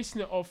 I'm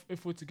basing it off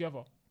if we're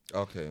together.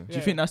 Okay. Do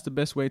you think that's the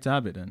best way to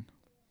have it then?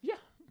 Yeah.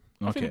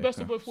 I think the best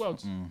of okay. both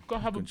worlds.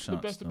 Gotta have Good the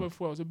shout best still. of both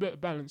worlds. A bit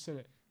of balance in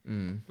it.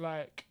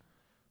 Like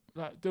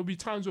there'll be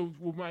times where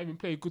we might even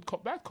play a good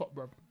cop, bad cop,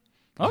 bro.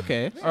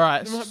 Okay. All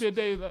right. There might be a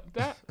day like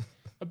that.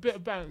 A bit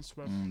of balance,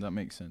 bro. That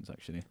makes sense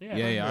actually. Yeah,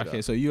 Yeah. I know Okay.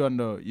 that. So you and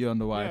the Yeah.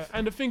 wife.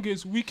 And the thing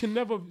is, we can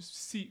never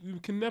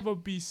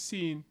be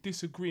seen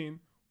disagreeing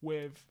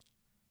with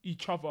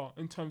each other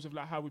in terms of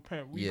like how we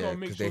parent. We Yeah, gotta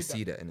make because sure they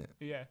see that in it.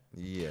 Yeah.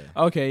 Yeah.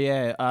 Okay,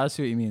 yeah, I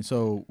see what you mean.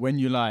 So when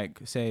you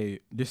like say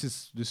this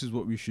is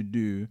what we should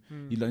do,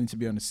 you need to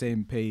be on the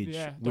same page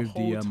Yeah. with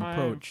the time,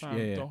 approach. fam,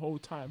 Yeah. The whole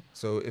time.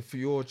 So if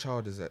your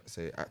child is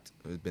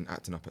has been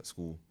acting up at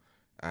school,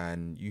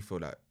 and you feel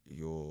like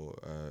your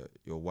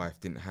wife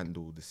didn't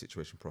handle the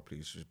situation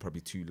properly, she was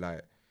probably too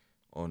light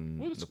on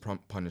the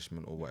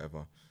punishment or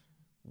whatever,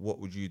 what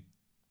would you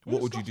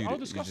do?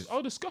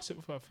 I'll discuss it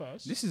with her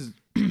first. This is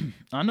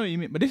I know what you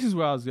mean, but this is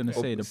where I was gonna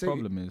say the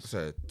problem is.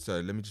 So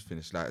let me just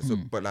finish. Like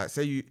but like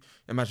say you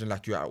imagine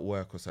like you're at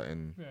work or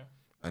something, Yeah.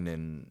 and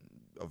then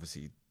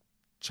obviously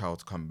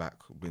child's come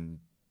back when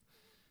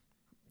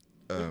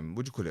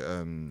what do you call it?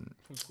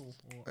 From school.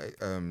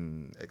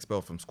 Or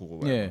Expelled from school or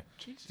whatever. Yeah.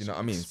 Jesus, You know what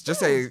I mean?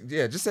 expelled.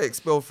 Just say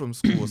expelled from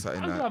school or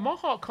something I'm like. like, my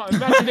heart can't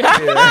imagine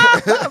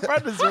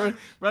it.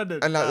 Brandon.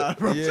 And like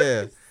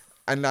yeah.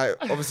 And like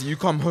obviously you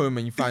come home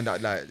and you find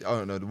out like I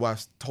don't know, the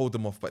wife's told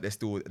them off but they're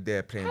still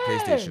there playing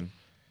PlayStation.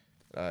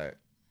 Like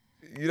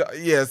you know,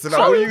 yeah, so like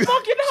what you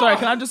Sorry,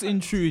 can I just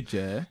intrude?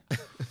 Yeah.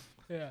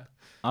 Yeah.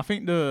 I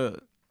think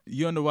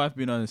you and the wife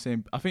being on the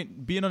same. I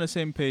think being on the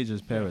same page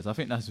as parents. I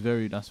think that's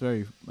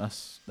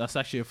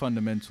actually a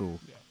fundamental.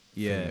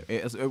 Yeah.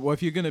 Well,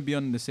 if you're gonna be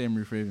on the same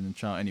roof with the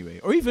child anyway,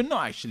 or even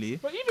not actually,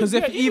 But because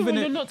even when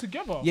you're not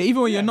together. yeah,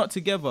 even when you're not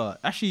together,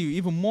 actually,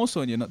 even more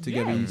so when you're not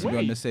together, Yeah, you need to be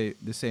on way.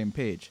 the same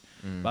page.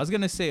 But I was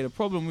gonna say the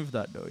problem with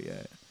that though,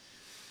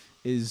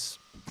 is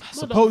I Mother-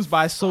 suppose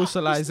by This noise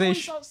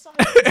socialization. outside.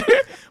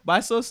 By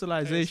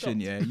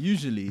socialization, stop.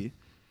 usually,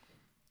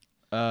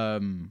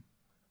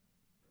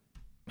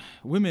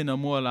 women are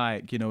more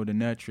like the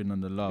nurturing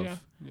and the love,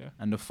 Yeah.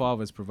 and the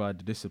fathers provide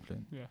the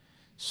discipline. Yeah.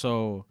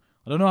 So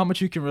I don't know how much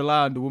you can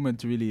rely on the woman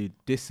to really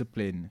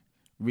discipline.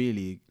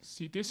 Really,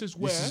 See, this is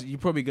where you're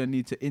probably gonna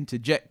need to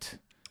interject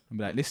and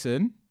be like,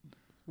 listen.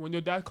 when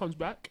your dad comes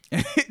back.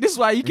 This is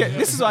why you get.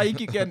 This is why you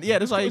keep getting. Yeah,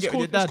 that's why you It's get with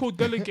your called, dad. it's called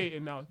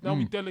delegating now. Now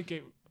we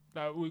delegate.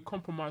 Like we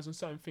compromise on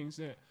certain things.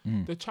 There,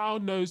 the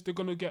child knows they're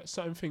gonna get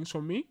certain things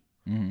from me,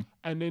 and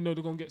they know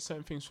they're gonna get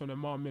certain things from their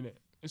mom. In it,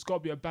 it's got to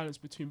be a balance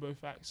between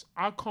both acts.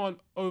 I can't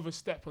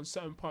overstep on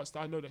certain parts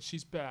that I know that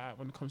she's better at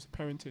when it comes to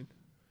parenting.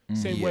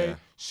 Same way Yeah.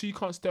 she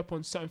can't step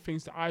on certain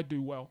things that I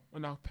do well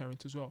when I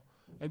parent as well.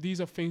 And these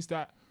are things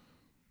that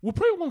we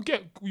won't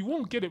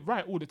get it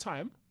right all the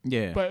time.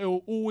 Yeah. But it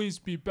will always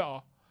be better.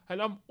 And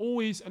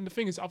the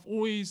thing is, I've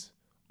always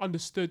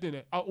understood in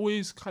it. I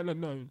always kind of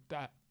known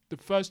that the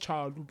first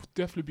child will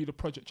definitely be the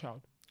project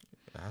child.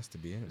 It has to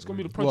be. It's gonna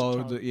be the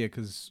project child. yeah,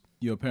 because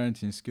your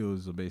parenting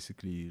skills are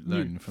basically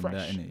learning from that,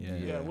 fresh.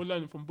 innit? Yeah, we're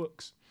learning from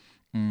books.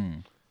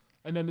 Mm.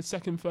 And then the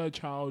second, third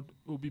child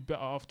will be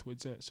better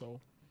afterwards, innit? So,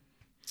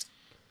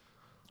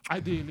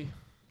 ideally.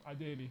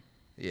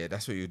 Yeah,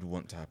 that's what you'd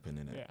want to happen,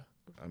 innit? Yeah.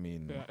 I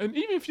mean, Yeah. And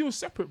even if you're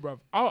separate, bruv,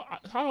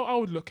 how I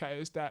would look at it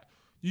is that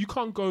you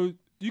can't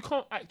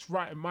act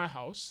right in my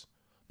house,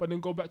 but then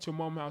go back to your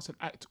mom's house and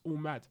act all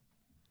mad.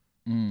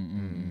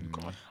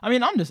 God. I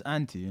mean, I'm just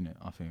anti, innit?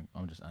 I think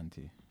I'm just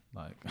anti.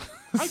 Like,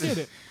 I get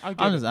it.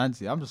 I'm just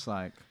anti. I'm just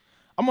like,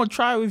 I'm gonna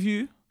try with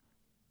you,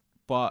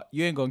 but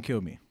you ain't gonna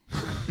kill me.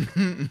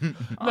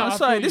 I'm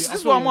sorry. This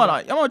is what I'm on.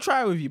 Like, I'm gonna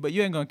try with you, but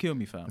you ain't gonna kill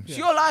me, fam. It's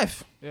your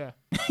life. Yeah.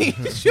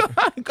 It's your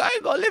life. I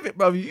ain't gonna live it,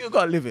 bro. You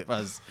gotta live it,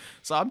 man.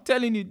 So I'm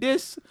telling you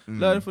this,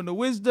 learning from the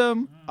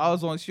wisdom. I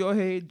was once your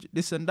age,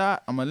 this and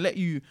that. I'm gonna let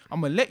you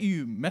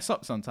mess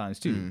up sometimes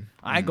too.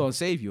 I ain't gonna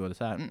save you all the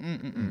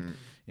time.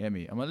 Yeah,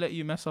 me. I'm gonna let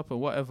you mess up or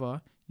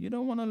whatever. You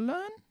don't wanna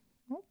learn?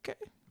 Okay.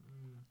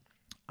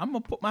 I'm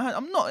gonna put my hand.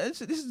 I'm not.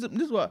 This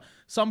is what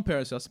some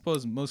parents, I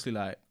suppose, mostly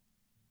like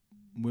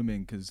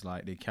women, because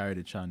like they carry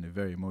the child and they're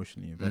very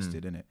emotionally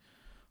invested in it.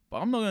 But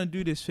I'm not gonna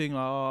do this thing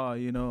like, oh,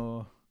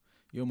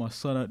 you're my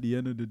son at the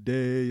end of the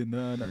day, and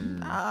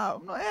nah,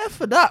 I'm not here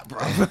for that, bro.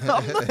 I'm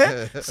not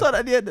here son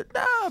at the end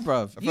of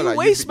bro. I feel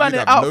waste man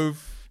it out.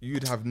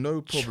 You'd have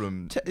no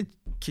problem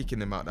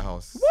kicking him out the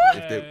house. What?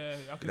 If Yeah,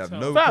 I you'd can have tell.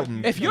 no Fam, problem.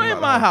 if kicking you're him in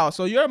out my the house,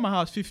 or you're in my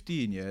house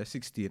 15,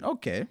 16,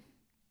 okay.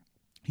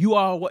 You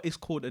are what is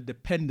called a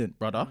dependent,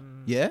 brother.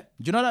 Yeah? Do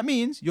you know what that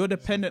means? You're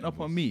dependent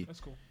upon me. That's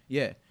cool.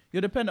 Yeah.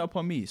 You're dependent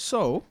upon me.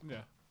 So, Yeah.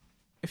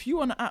 if you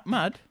want to act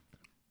mad,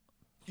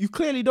 you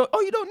clearly don't.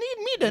 Oh, you don't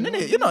need me then,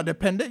 innit? You're not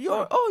dependent.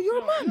 You're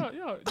a man.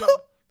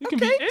 Yeah. You can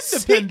be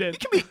See,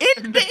 independent. you can be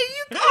in. There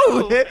you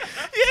go. You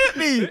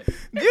hear me?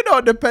 You're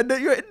not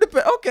dependent. You're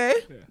independent. Okay.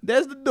 Yeah.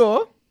 There's the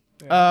door.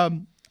 Yeah.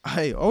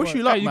 Hey, I wish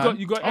you luck, Hey, man.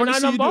 you got I wanna NI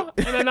see you number?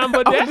 do- NI number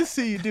I want there? to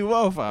see you do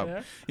well, fam.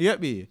 Yeah. You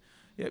get me?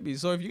 You get me?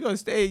 So if you're gonna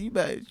stay, you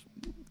better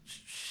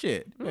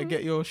shit. You better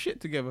get your shit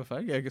together,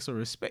 fam. You gotta get some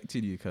respect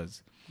in you,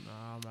 cuz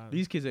Nah, man.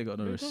 these kids ain't got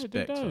no respect.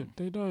 They fam. don't.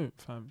 They don't,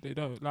 fam. They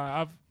don't.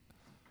 Like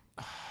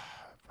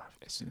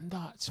it's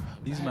nuts, fam.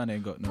 These Like, man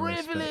ain't got no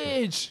respect. fam.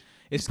 privilege.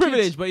 It's Kids-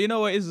 privilege, but you know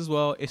what it is as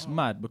well? It's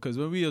mad because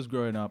when we was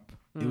growing up,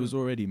 it was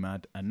already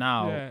mad. And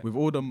now, Yeah. with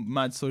all the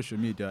mad social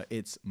media,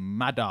 it's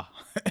madder.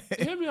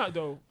 Hear me out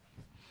though.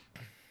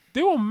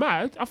 They were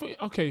mad. I think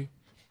okay.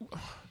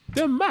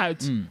 They're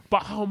mad,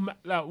 but how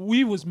like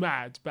we was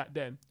mad back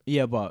then.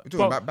 Yeah, but You're talking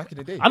But- about back in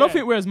the day. I don't Yeah.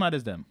 think we're as mad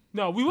as them.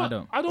 No, we were. I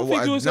don't. I don't Or think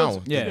what, it was now,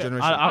 as, the Yeah,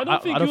 generation. I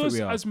don't think I it don't was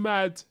think we are. as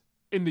mad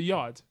in the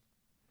yard.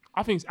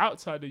 I think it's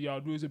outside the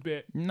yard. We was a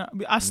bit. No,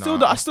 I still,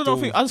 Nah, don't, I still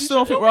don't think. I You still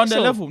don't still think we're on think their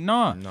so? level.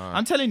 Nah. Nah.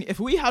 I'm telling you, if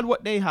we had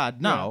what they had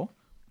now,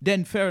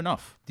 then fair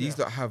enough. These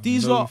that have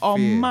These no lot are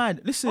fear.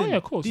 mad. Listen, Oh yeah,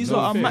 of course. these No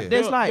lot are fear. mad.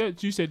 There's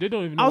like, you said they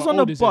don't even. Know I was what on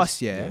a old this bus,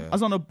 is. yeah. Yeah. I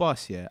was on a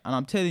bus, yeah, and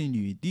I'm telling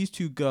you, these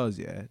two girls,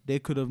 yeah, they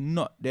could have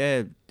not.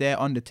 They're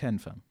under 10,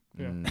 fam.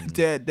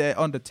 Yeah. They're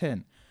under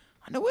 10,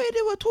 and the way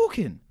they were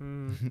talking,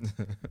 Mm.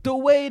 the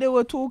way they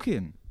were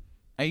talking,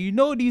 and you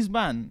know these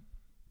man.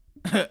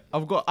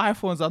 I've got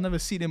iPhones I've never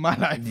seen in my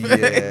life.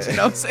 Yeah. You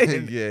know what I'm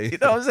saying? Yeah. You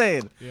know what I'm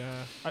saying?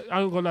 Yeah,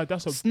 I ain't gonna lie.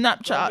 That's a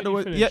Snapchat I'll out let the you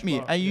way. finish, You get me?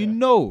 but And you yeah.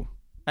 know,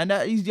 and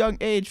at his young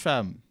age,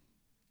 fam.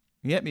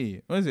 You get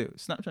me? What is it?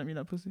 Snapchat me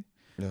that pussy?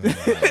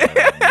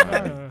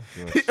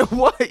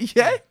 What?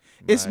 Yeah,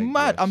 it's My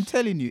mad. gosh. I'm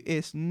telling you,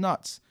 it's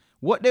nuts.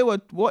 What they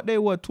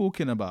were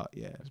talking about,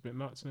 yeah, It's a bit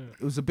nuts, isn't it?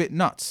 it was a bit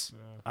nuts.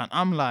 Yeah. And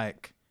I'm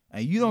like,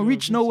 and you don't Yeah,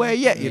 reach it's nowhere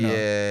insane. yet, you know.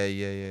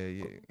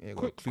 Yeah. Got a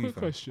Quick clue, fam.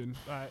 question.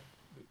 Like,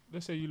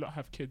 let's say you lot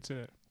have kids,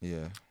 innit?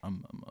 Yeah.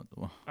 I'm not the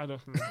one. I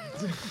don't.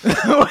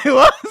 Wait,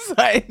 what?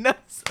 Sorry, no,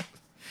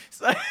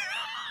 sorry.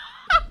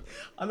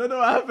 I don't know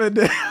what happened.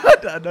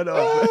 I don't know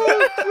what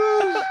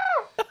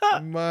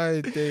happened.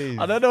 My days.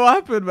 I don't know what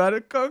happened,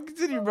 man.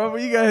 Continue, bro.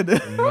 What you going?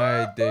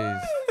 My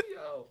days.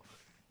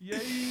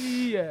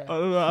 Yeah. I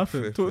don't know what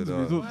happened. Talk to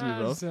me, Flipping talk to me,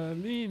 bro.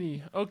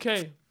 Mazzolini.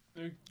 Okay.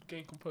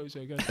 Gain composure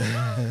again.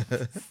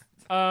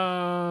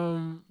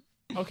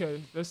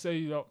 Okay. Let's say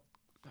you don't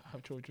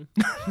have children.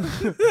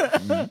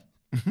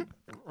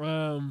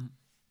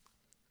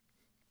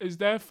 Is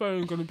their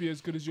phone gonna be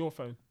as good as your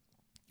phone?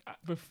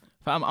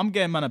 Fam, I'm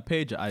getting man a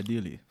pager,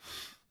 ideally.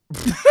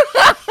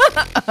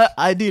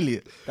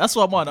 Ideally. That's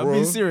what I'm on. I'm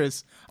being Bro.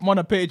 serious. I'm on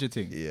a pager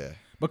thing. Yeah.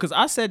 Because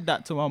I said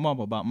that to my mum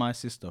about my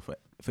sister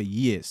for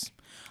years.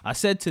 I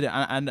said to them,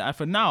 and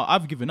for now,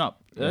 I've given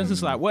up. It's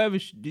just like, whatever,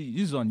 this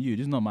is on you.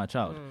 This is not my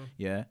child.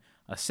 Yeah.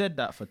 I said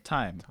that for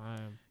time.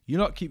 You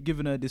not keep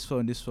giving her this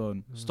phone.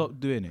 Stop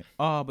doing it.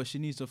 Oh, but she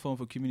needs a phone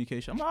for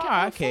communication. I'm like, Get her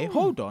a okay, phone.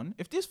 hold on.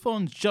 If this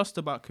phone's just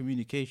about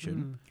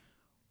communication,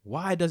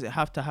 why does it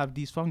have to have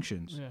these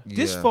functions? Yeah.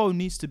 This Yeah. phone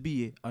needs to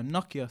be a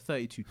Nokia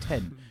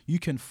 3210. You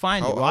can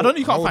find How- it. Well, I don't know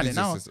you how can't old find is it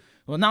now. this?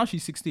 Well, now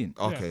she's 16.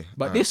 Okay.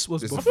 But alright. this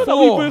was is I before. feel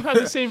like we both have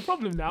the same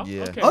problem now.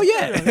 Yeah. Okay. Oh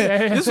yeah,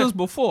 Yeah. this was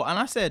before, and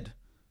I said,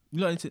 you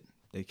know,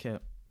 they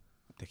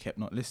kept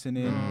not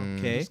listening.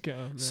 Okay, Just get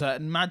on, yeah.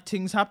 certain mad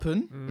things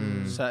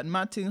happen. Certain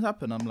mad things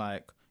happen. I'm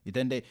like,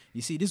 then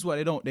you see, this is why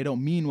they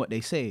don't mean what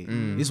they say.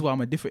 This is why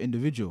I'm a different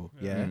individual.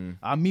 Yeah,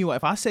 I mean, what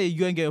if I say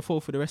you ain't getting a phone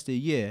for the rest of the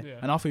year, Yeah.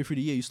 and halfway through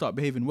the year you start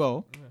behaving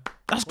well.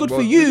 That's good Well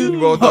for you,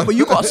 well done. but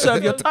you gotta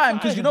serve your time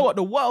because you know what,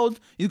 the world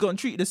is gonna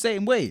treat you the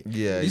same way.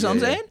 Yeah, you see what I'm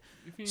yeah, yeah. saying?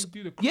 If you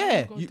do the Yeah,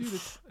 you gotta you- do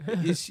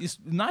the it's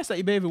nice that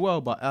you're behaving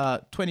well, but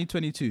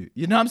 2022,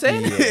 you know what I'm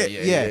saying?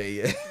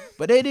 Yeah.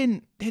 But they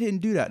didn't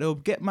do that. They'll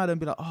get mad and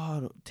be like,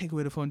 oh, take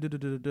away the phone,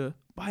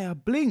 buy a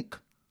blink.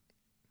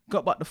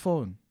 Got back the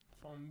phone.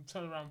 from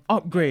turn around.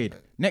 Upgrade.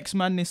 Next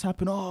man, this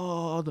happened.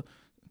 Oh,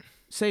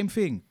 same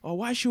thing. Oh,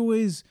 why she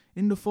always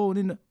in the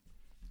phone?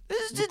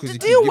 Because Just you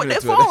keep deal giving with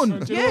it their to her. phone.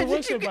 Do you know Yeah, what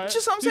works about it?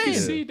 just what I'm You can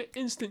saying. see the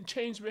instant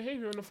change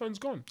behavior and the phone's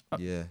gone.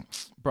 Yeah.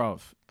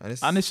 Bruv.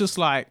 And It's just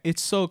like,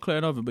 it's so clear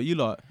and obvious, but you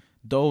lot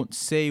don't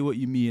say what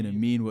you mean and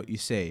mean what you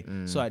say.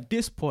 So at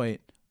this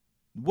point,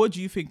 what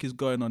do you think is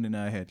going on in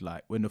her head,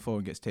 like, when the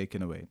phone gets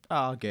taken away?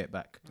 I'll get it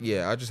back.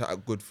 Yeah, I just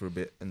had good for a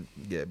bit and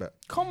get it back.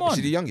 Come Is on.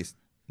 she the youngest?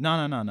 No.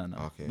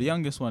 Okay. The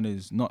youngest one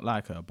is not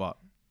like her, but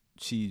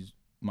she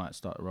might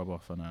start to rub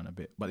off on her in a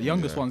bit. But the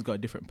youngest Yeah. one's got a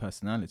different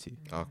personality.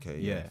 Okay.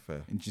 Yeah. Yeah.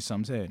 Fair. And just what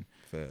I'm saying.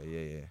 Fair.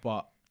 Yeah.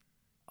 But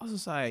I was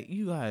just like,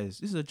 you guys,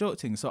 this is a joke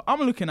thing. So I'm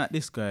looking at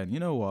this going, you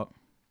know what?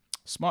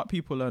 Smart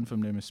people learn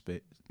from their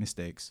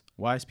mistakes.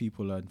 Wise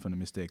people learn from the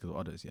mistakes of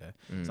others, yeah?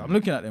 So I'm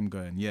looking at them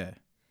going, yeah,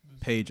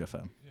 pager,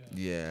 fam.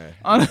 Yeah.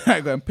 I'm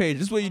like going, page.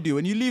 This is what you do.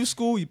 When you leave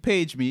school, you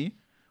page me.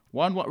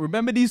 What?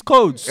 Remember these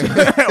codes.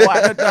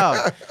 Write it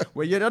down.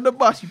 When you're on the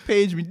bus, you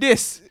page me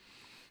this.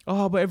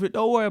 Oh, but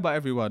don't worry about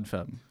everyone,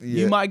 fam.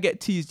 Yeah. You might get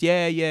teased.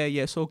 Yeah,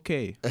 it's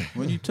okay.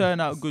 When you turn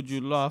out good,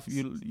 you laugh.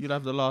 You'll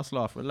have the last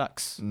laugh.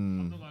 Relax.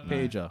 I'm not gonna lie.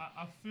 Pager.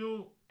 I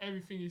feel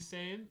everything he's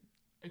saying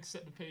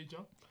except the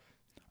pager.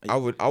 I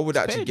would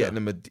actually pager. get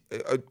them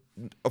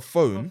a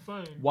phone.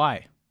 Phone.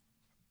 Why?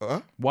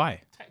 Huh?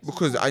 Why? Text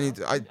Because and I need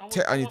call.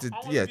 to, I need to,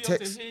 wanna yeah, be able to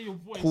text, hear your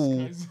voice,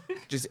 call, cuz.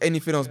 just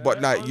anything else.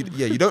 But like,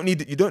 you don't need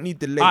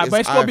the latest Alright, but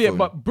it's gotta be a,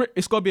 iPhone.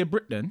 it's gotta be a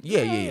brick then.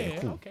 Yeah.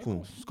 Cool, okay,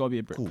 cool. It's gotta be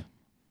a brick. Cool.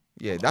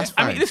 Yeah, that's I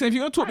fine. mean, listen, if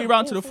you're gonna talk me Alright,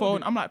 around to the all phone,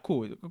 for it. I'm like,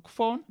 cool,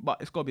 phone, but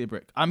it's gotta be a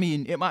brick. I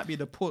mean, it might be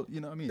the pull, you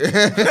know what I mean?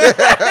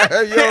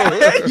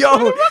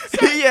 Yo,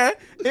 yeah,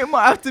 it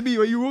might have to be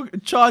when you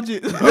charge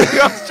it,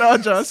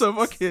 charger, so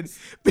fucking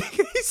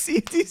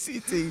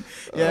CT.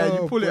 Yeah, you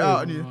Oh, pull it boy.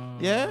 out and you,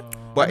 yeah.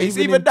 But It's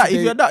even even in that. If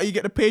today- you're that, you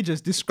get the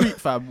pages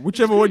discreet, fam.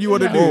 Whichever one you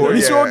want to do. Oh, At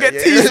least you yeah, won't get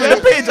yeah. teased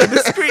with the page and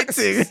discreet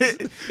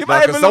thing. You might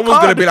Because even look someone's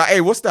hard. gonna be like,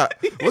 "Hey, what's that?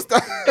 What's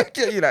that?"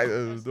 Yeah, you like,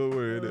 don't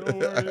worry. Don't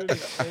worry,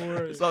 don't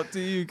worry. It's up to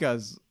you,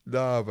 Kaz.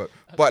 Nah,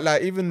 but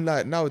like even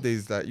like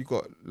nowadays, like you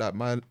got like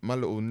my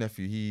little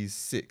nephew, he's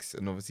 6,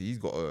 and obviously he's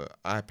got an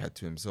iPad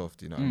to himself.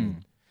 Do you know what I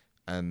mean?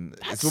 And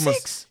it's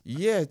almost 6?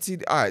 yeah. See,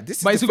 all right,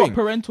 this But is it's the got thing.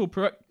 parental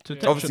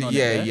protection Obviously, on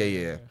yeah.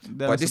 it,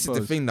 Then I But this is the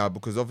suppose. thing now,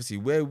 because obviously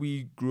where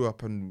we grew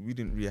up and we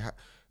didn't really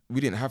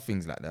we didn't have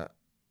things like that.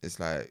 It's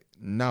like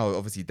now,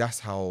 obviously, that's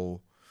how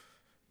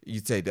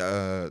you'd say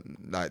that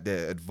like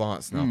they're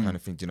advanced now, kind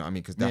of thing. Do you know what I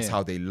mean? Because that's Yeah.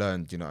 how they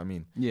learn. Do you know what I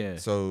mean? Yeah.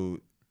 So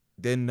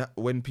then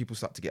when people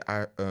start to get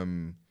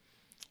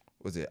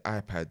was it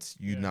iPads,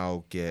 you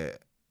now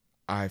get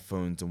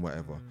iPhones and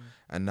whatever.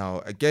 And now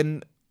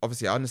again,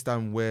 obviously I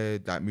understand where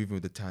like moving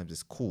with the times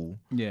is cool,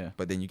 Yeah.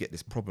 but then you get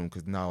this problem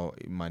because now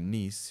my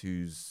niece,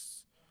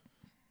 who's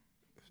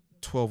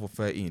 12 or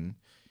 13,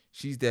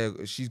 she's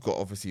got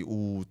obviously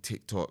all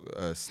TikTok,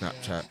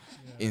 Snapchat,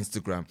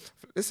 Instagram.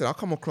 Listen, I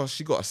come across,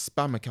 she got a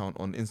spam account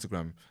on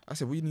Instagram. I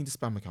said, what do you need a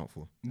spam account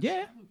for?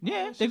 Yeah.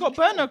 They got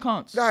burner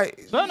accounts.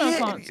 Like, Burner yeah,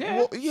 accounts,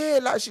 yeah.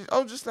 Like I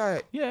was just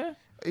like, Yeah.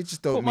 it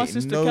just Caught don't my make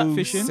sister no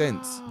catfishing.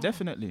 sense.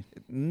 Definitely.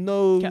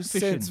 No Catfishing.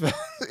 sense, man.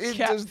 It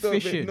just don't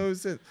make Catfishing. no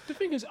sense. The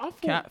thing is, I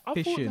thought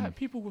Catfishing. like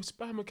people with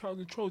spam accounts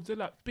and trolls, they're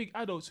like big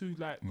adults who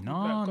like No, like,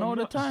 not gone all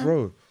the nuts. time.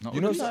 Bro, Not you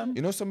all know, the time.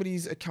 you know some of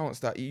these accounts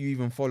that you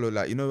even follow,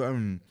 like, you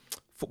know,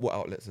 football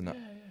outlets and that.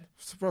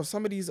 So, bro,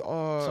 some of these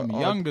are Some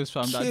are youngers,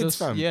 fam, that kids, just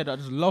fam. that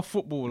just love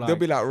football. Like, They'll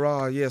be like,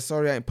 rah, yeah,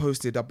 sorry I ain't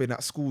posted. I've been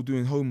at school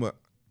doing homework.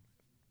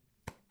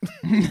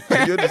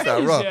 You're just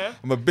like, rah, Yeah.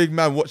 I'm a big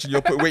man watching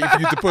your waiting for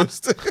you to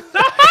post.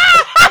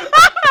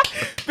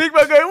 big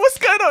man going, what's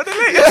going on? The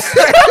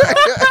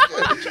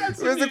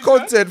latest? Where's the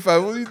content,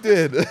 fam? What are you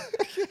doing?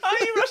 Are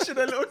you rushing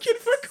a little kid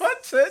for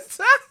content?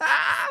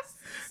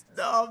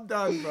 No, I'm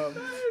done, bro. I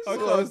That's what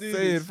can't I'm do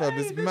saying, this. fam.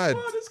 It's mad.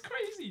 Oh, that's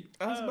crazy.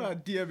 That's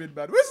mad DMing,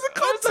 man. Where's the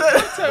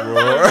content?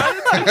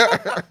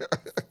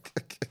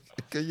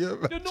 Can you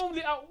imagine? They're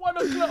normally at 1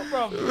 o'clock,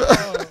 bro.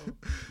 Oh.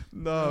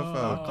 No,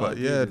 fam. can't But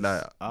do yeah, this.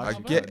 like I I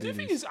can't get do The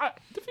thing is,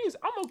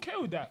 I'm okay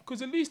with that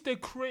because at least they're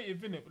creative,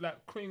 innit?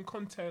 Like creating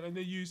content and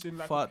they're using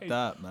like. Fuck a page.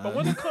 that, man. But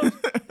when it comes,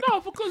 no,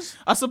 because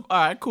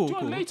Alright, cool, do you know,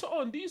 cool. later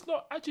on, these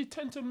lot actually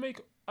tend to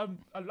make a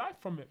life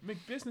from it,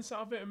 make business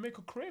out of it, and make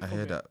a career I from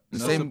hear it. that. I The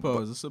same.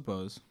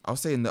 suppose. I was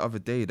saying the other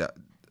day that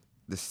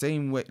the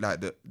same way,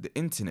 like the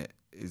internet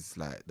is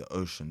like the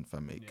ocean,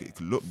 fam. It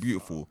can look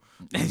beautiful.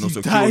 It can You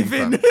also dive kill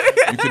you, in. fam.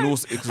 You can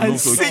also it can And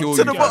also sink kill to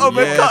you, the fam. bottom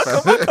and Yeah, can't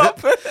fam. come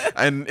back up.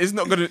 And it's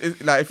not gonna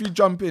like if you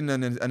jump in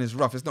and it's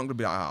rough. It's not gonna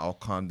be like, I'll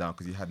calm down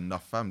because you had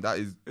enough, fam. That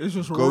is It's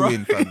just going,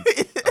 rough. fam.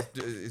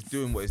 It's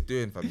doing what it's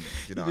doing, fam.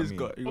 You know what I mean? You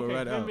got Okay,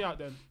 right hear out. me out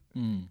then.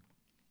 Mm.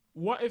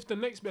 What if the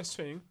next best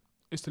thing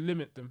is to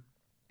limit them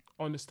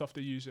on the stuff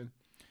they're using?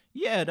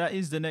 Yeah, that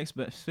is the next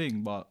best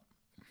thing, but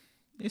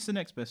it's the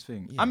next best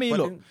thing. Yeah, I mean, but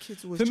look, then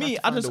kids always for try me,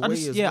 to I find just a way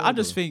as well, I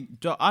just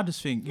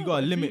though. think you No, got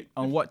to if limit you-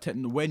 on what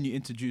when you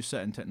introduce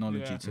certain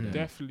technology Yeah, to them.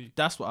 definitely.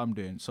 That's what I'm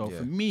doing. So Yeah.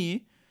 for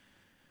me,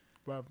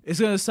 Bruv. it's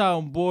gonna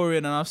sound boring,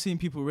 and I've seen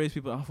people raise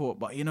people. I thought,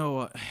 but you know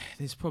what?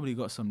 There's probably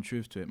got some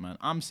truth to it, man.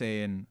 I'm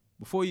saying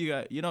before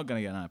you're not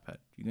gonna get an iPad.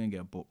 You're gonna get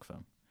a book,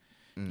 fam.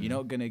 You're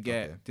not gonna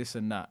get Okay. this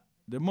and that.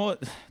 The more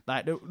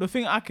like the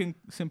thing I can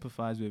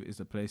sympathize with is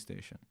the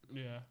PlayStation.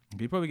 Yeah.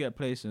 You probably get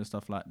PlayStation and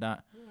stuff like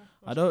that.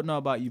 I don't know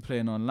about you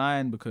playing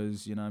online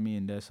because you know what I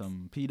mean. There's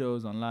some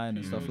pedos online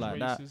and stuff like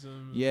that.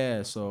 Racism,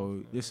 Yeah,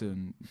 so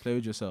listen, play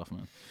with yourself,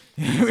 man.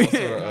 Also,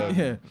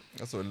 yeah,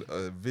 I saw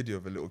a video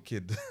of a little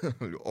kid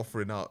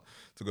offering out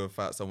to go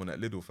fight someone at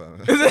Lidl, fam.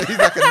 He's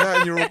like a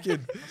 9-year-old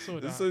kid. I saw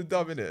that. It's so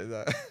dumb, innit? It's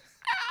like,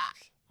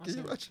 I can you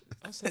said- imagine?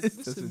 I said, It's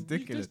just listen, you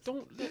ridiculous. just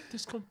don't let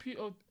this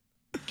computer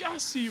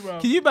gas you, bro.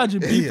 Can you imagine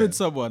beefing Yeah.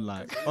 someone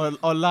like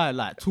online,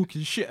 like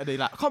talking shit, and they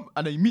like come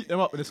and then you meet them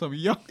up and there's some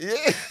young, Yeah.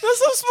 there's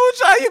some small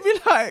child, you'd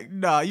be like,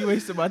 nah, you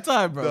wasted my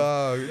time, bro.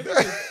 No, You The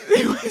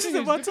thing wasted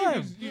is- my the thing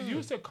time. is,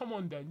 you said, come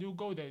on then, you'll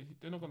go there.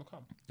 They're not going to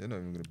come. they're not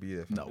even gonna be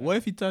there. Fam. No, what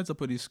if he turns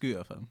up on his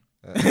scooter, fam?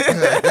 He's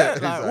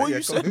Like, like, what yeah,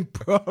 you come on. saying,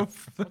 bro? I'll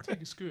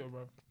take a scooter,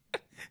 bro.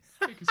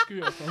 Take a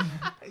scooter, fam.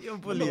 You're I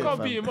bullying,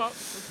 can't beat fam. him up.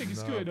 I'll take a Nah,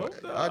 scooter,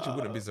 but though. I actually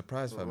wouldn't be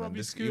surprised, fam. Rob And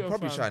his this, he'll scooter,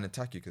 probably fam. try and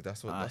attack you because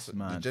that's That's the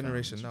mad, fam.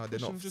 generation Just now. They're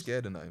push not him, just-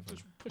 scared of nothing. Fam.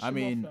 Just push I him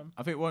mean, off, fam.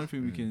 I think one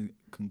thing we can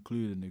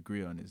conclude and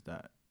agree on is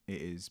that it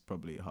is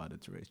probably harder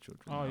to raise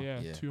children. Oh, now. yeah,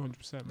 Yeah.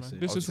 200%, man. That's it.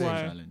 This I'd is say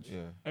why challenge.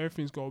 Yeah.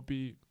 everything's got to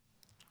be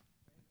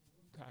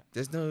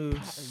There's no.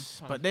 patterns,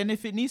 fam. But then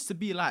if it needs to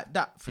be like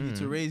that for you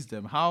to raise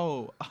them,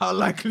 how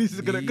likely is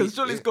it gonna? Because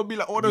surely it's gonna be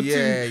like one or two.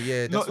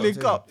 Yeah, that's not what I'm link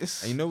saying. up.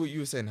 And you know what you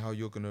were saying, how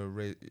you're gonna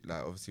raise,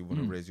 like obviously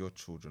want to raise your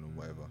children or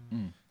whatever.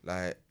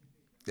 Like,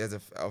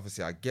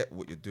 obviously I get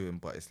what you're doing,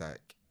 but it's like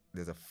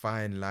there's a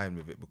fine line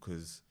with it,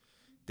 because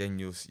then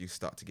you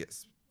start to get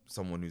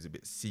someone who's a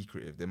bit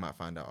secretive. They might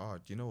find out, oh,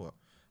 do you know what?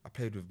 I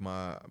played with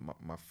my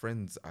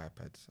friend's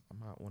iPad.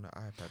 I might want an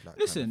iPad. Like,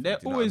 Listen, kind of they're thing. Do you know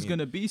what I always mean?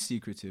 gonna be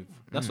secretive.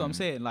 That's what I'm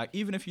saying. Like,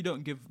 even if you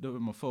don't give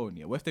them a phone,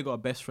 yeah. What if they got a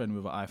best friend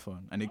with an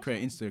iPhone and they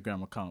create an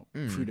Instagram account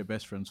through their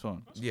best friend's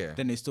phone? Yeah.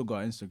 Then they still got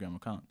an Instagram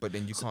account. But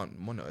then you can't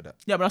monitor that.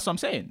 Yeah, but that's what I'm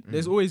saying.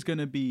 There's always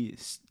gonna be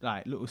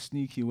like little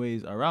sneaky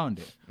ways around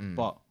it.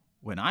 But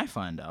when I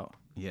find out,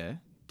 yeah,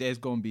 there's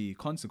gonna be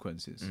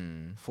consequences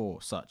for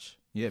such.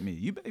 You get me?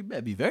 You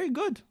better be very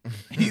good.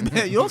 You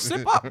don't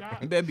slip up.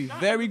 You better be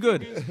very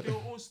good.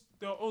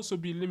 They'll also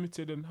be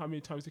limited in how many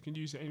times they can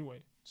use it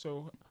anyway.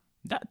 So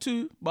That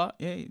too, but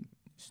yeah, you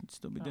should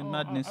still be doing I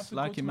have madness, to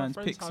go liking to my man's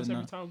friend's pics house and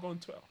every that. time I go on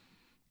Twitter.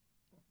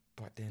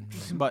 But then,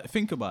 But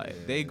think about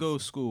it. They go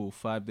school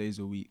 5 days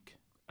a week.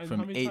 And how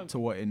From many 8 times- to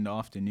what in the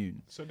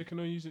afternoon? So they can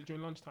only use it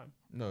during lunchtime.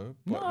 no.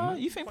 But No,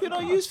 you think we but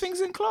don't class. use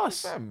things in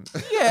class? fam.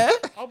 Yeah.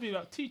 I'll be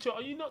like, teacher,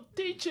 are you not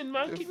teaching,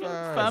 man? Keep your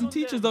Fam. eyes Fam, on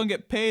teachers them. don't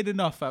get paid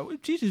enough. Fam.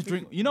 Teachers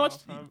drink. You know what?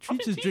 Nah, fam. I think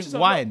Teachers drink teachers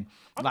are wine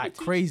I like think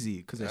teach- crazy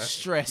because they're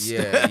stressed.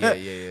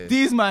 Yeah.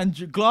 These man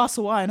glass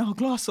of wine. Oh,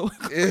 glass of wine.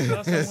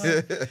 That's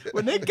the way.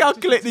 When they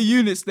calculate the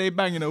units they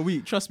bang in a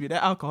week, trust me,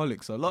 they're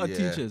alcoholics. So a lot of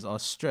Yeah. teachers are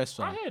stressed.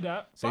 I Fam. hear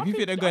that. So but if you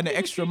think they're going the I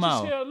extra teachers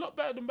mile- here are a lot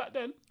better than back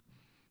then.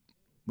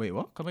 Wait,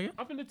 what? Come again?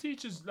 I think the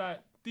teachers like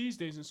these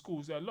days in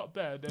schools they're a lot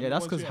better. Than Yeah, the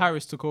that's ones because here.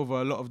 Harris took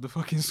over a lot of the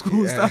fucking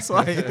schools. That's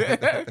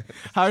why.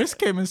 Harris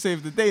came and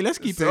saved the day. Let's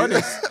keep it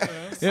honest.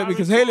 Yeah,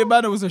 because Haley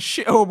Manor was a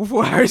shithole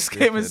before Harris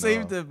came and Flipping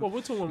saved them. Well, we're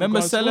talking Remember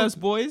regards to- Sellers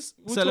Boys?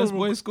 we're Sellers talking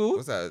Boys School?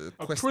 What's that?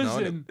 a Quest now, innit?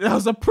 prison. That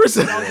was a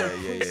prison. That was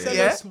a Yeah.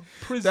 Sellers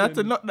prison. They had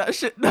to knock that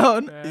shit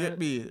down. Yeah. You get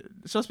me?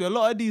 Trust me, a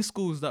lot of these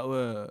schools that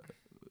were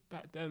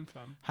back then,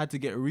 fam. had to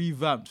get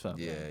revamped, fam.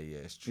 Yeah,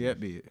 it's true. You get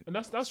me? And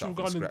that's Start from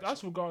regarding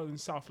scratch.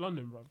 South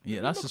London, bro. Yeah,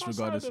 You that's look just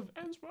outside regardless- of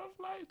ends, bro.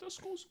 Like the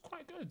schools are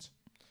quite good.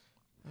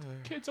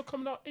 Kids are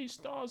coming out 8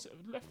 stars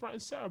left, right,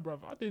 and center, bro.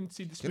 I didn't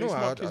see the You know space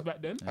what, mark kids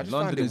back then. I just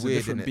London find it is a weird,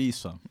 different innit?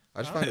 beast, fam.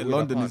 I just find it weird,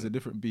 London I is a can't-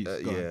 different beast.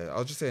 Go on. yeah, I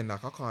was just saying,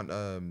 like, I can't.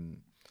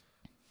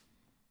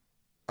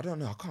 I don't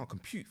know. I can't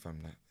compute, fam.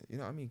 Like, you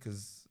know what I mean?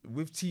 Because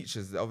with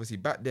teachers, obviously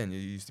back then it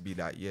used to be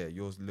like, yeah,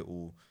 yours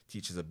little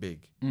teachers are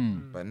big,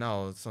 but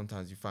now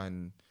sometimes you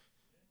find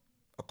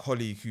a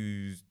colleague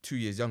who's 2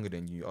 years younger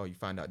than you. Oh, you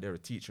find out they're a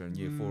teacher in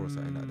year 4 or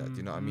something like that. Do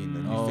you know what I mean?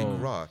 And you Oh.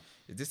 think, rah,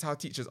 is this how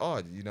teachers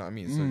are? You know what I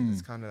mean? So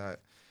it's kind of like,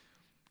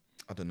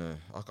 I don't know.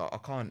 I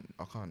can't.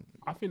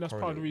 I think that's part of the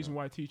correlate reason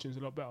why teaching is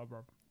a lot better, bro.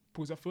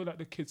 Because I feel like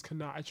the kids can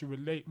now actually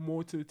relate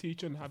more to the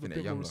teacher and have a think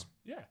bit they're more. younger.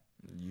 Yeah.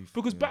 Youth,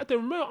 Because yeah. back then,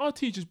 remember our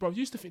teachers, bro,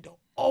 used to think they're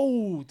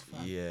old,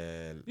 fam.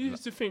 Yeah. You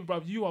used to think, bro,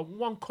 you are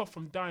one cough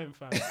from dying,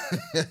 fam.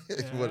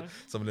 What,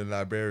 some of the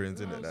librarians,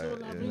 Yeah, innit? some of the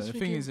Like, librarians. But yeah. the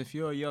thing thinking- is, if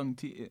you're a young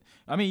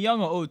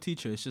young or old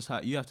teacher, it's just how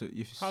you have to,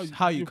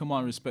 how you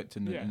command respect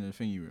in the, Yeah. in the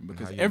thingy room.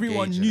 Because how you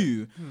everyone engage in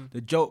knew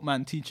the joke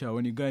man teacher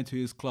when you go into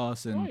his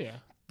class and Oh,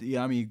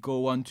 yeah. I mean,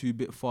 go 1-2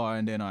 bit far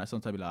and then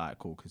sometimes be like, alright,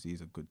 cool, because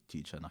he's a good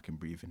teacher and I can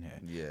breathe in here.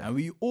 Yeah. And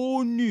we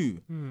all knew.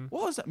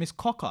 What was that, Miss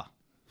Cocker?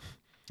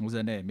 What was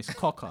her name? Miss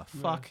Cocker.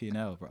 Fucking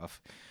hell, bruv.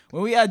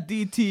 When we had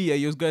DT, yeah,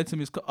 you was going to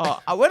Miss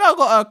Cocker. When I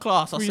got her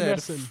class, I Free said,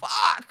 lesson.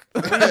 fuck.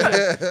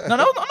 No,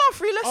 not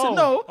free lesson, Oh,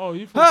 no. oh,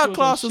 you thought she Her was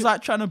class on was shit.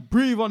 like trying to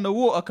breathe on the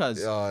water,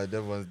 cuz. Oh,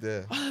 everyone's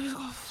there.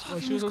 Oh,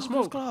 she was on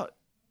smoke.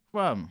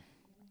 Fam,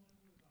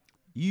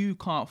 you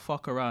can't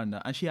fuck around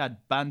that. And she had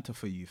banter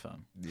for you,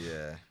 fam.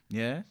 Yeah.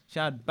 Yeah, she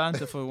had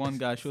banter for one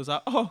guy. She was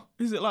like, "Oh,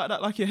 is it like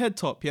that, like your head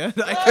top? Yeah,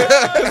 like,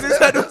 'cause his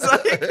head was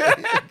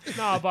like,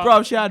 Nah, but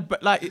bro." She had,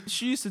 but like,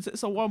 she used to.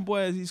 So one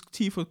boy, his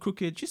teeth were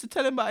crooked. She used to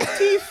tell him about his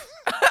teeth.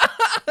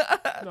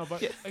 no,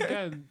 but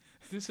again,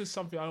 this is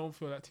something I don't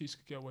feel that teachers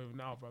could get away with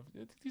now, bro.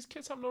 These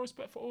kids have no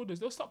respect for orders.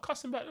 They'll start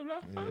cussing back. They're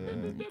like,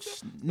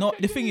 No,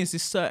 the thing is,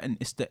 it's certain.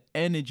 It's the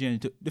energy.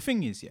 And the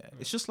thing is, yeah,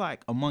 it's just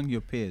like among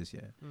your peers,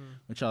 yeah.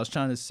 Which I was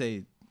trying to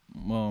say.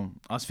 Well,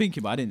 I was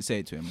thinking, but I didn't say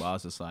it to him. But I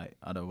was just like,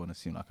 I don't want to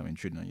seem like I'm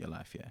intruding on your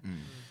life, yeah.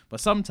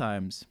 But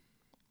sometimes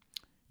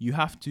you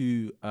have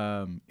to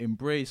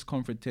embrace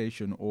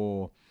confrontation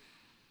or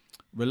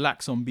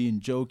relax on being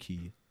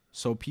jokey,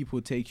 so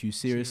people take you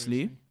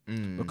seriously.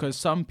 Because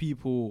some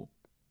people,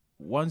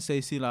 once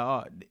they see like,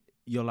 oh,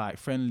 you're like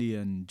friendly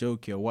and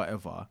jokey or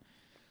whatever,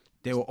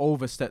 they will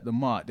overstep the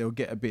mark. They'll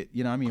get a bit,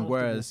 you know what I mean?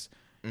 Comfortable. Whereas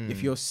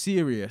if you're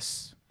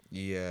serious,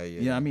 Yeah.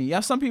 you know what I mean? You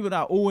have some people that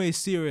are always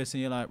serious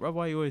and you're like, bro,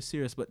 why are you always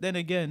serious? But then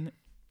again,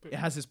 it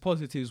has its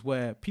positives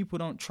where people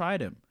don't try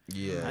them.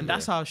 Yeah. And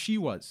that's how she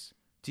was.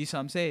 Do you see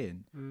what I'm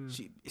saying?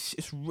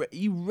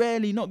 You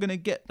rarely not going to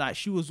get that.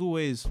 She was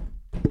always...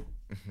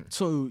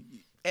 So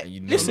And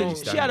you know Listen, you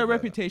she stand had a by that.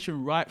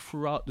 reputation right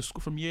throughout the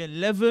school from year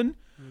 11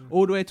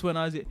 all the way to when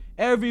I was it.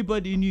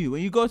 Everybody knew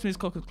when you go to Miss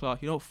Cocker's class,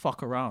 you don't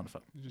fuck around,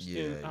 fam. You just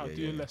Yeah, in, out, yeah,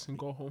 do your yeah. lesson,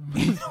 go home.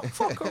 You don't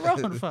fuck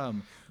around,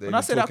 fam. They When I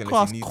only say that talk unless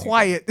class you need to, fam.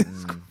 quiet,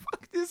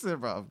 fuck this,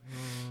 bro.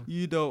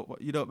 You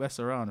don't mess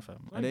around, fam.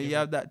 I And then get you it.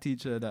 have that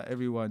teacher that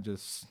everyone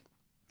just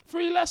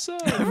Free lesson.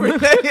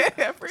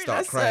 yeah, free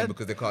Start crying lesson.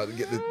 because they can't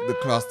get the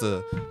class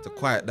to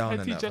quiet down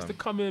And and teacher that. has to Fam.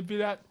 come in and be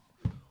like,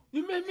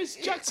 you made Miss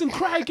Jackson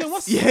cry again.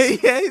 What's Yeah,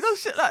 you know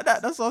shit like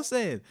that. That's what I'm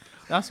saying.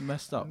 That's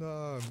messed up.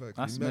 No, man, can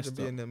That's you imagine messed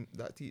being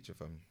that teacher,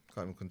 fam?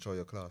 Can't even control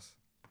your class.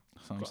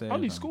 That's what I'm saying. I'll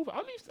leave fam. school.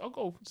 I'll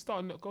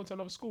go to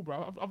another school,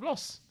 bro. I've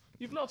lost.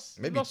 You've lost.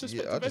 You've Maybe lost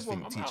respect I to just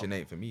everyone. think I'm teaching out.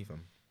 ain't for me,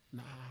 fam.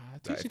 Nah,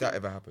 Like, teaching. if that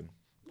ever happened,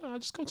 Nah,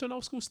 just go to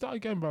another school. Start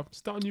again, bro.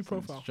 Start a new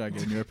profile. Try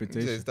getting your yeah,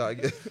 reputation. start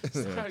again.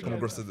 Start Come again.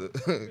 across to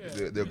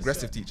the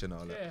aggressive teacher now.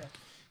 Like. Yeah.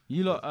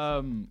 You lot,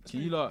 can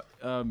you lot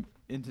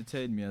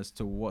entertain me as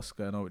to what's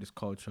going on with this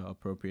cultural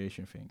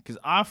appropriation thing? Because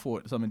I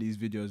thought some of these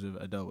videos of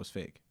Adele was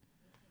fake.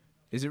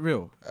 Is it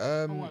real?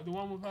 Oh, what, the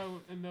one with her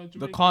in the The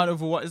Jamaican?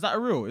 carnival, what is that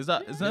real? Is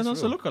that it's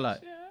also real. lookalike?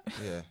 Yeah.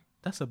 Yeah.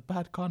 That's a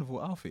bad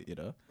carnival outfit, you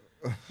know.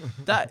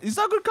 That is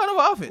that a good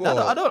carnival outfit? Well,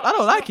 I don't It's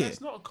like not- it.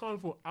 It's not a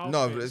carnival outfit.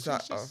 No, but it's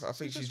She's like I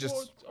think she's just.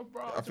 wore a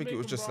bra, I think it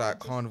was Jamaican just bra, like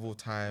carnival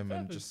time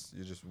and feathers.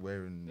 you're just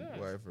wearing Yeah.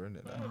 whatever in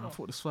it. Like. I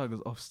thought the swag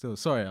was off still.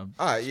 Sorry, I'm.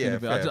 Alright, yeah, I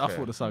fair, fair.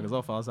 thought the swag was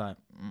off. I was like,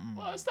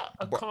 Well, it's not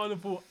a But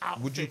carnival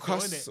outfit. Would you though,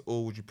 cuss innit?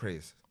 or would you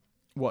praise?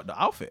 what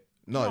the outfit?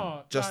 No,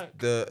 No, just like,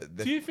 the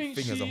Do you think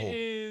thing she as a whole.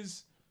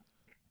 is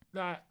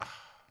like?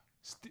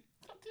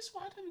 This is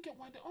why I don't even get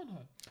why they're on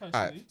her. Personally.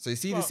 Alright, so you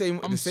see the Well, same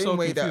I'm the same so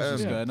way confused that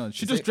what's Yeah. going on.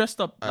 She the just same-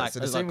 dressed up alright, like so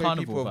the as same like way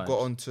carnival people have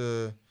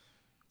vibes.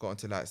 got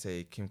onto like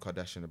say Kim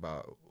Kardashian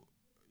about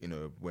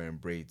wearing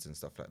braids and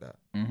stuff like that.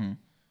 Mm-hmm.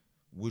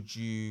 Would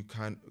you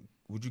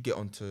get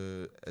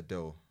onto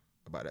Adele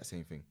about that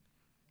same thing?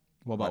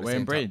 What About about the wearing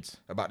same type- braids?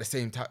 About the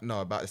same type?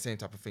 No, about the same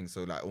type of thing.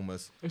 So like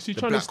almost. Is she the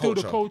trying to black steal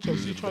the culture. culture?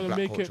 Is she The trying to black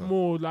make it culture.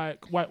 more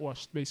like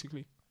whitewashed,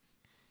 basically?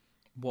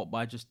 What,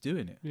 by just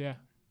doing it? Yeah.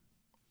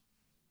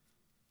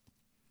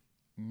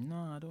 No,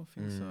 I don't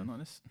think Mm. so. Not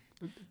this.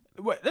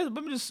 Wait, let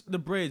me just the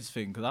braids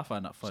thing because I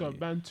find that funny. So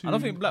Bantu. I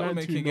don't think black women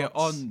Bantu can get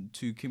knots. on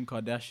to Kim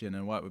Kardashian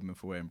and white women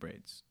for wearing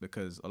braids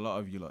because a lot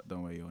of you lot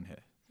don't wear your own hair.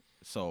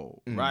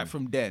 So right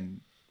from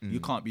then, you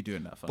can't be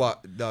doing that. Fam.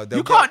 But no,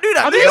 you can't do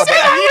that. Do you see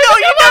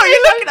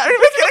that?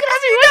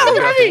 You're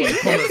looking at me.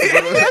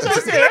 That's what I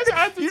said. That's what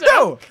I had to You say.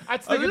 know, I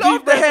had to I take a love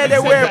deep the breath hair and they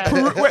say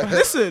wear. that.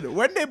 Listen,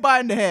 when they buy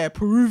in the hair,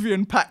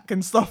 Peruvian pack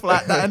and stuff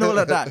like that and all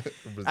of that.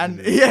 And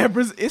yeah,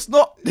 it's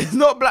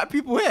not black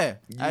people hair.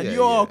 And Yeah,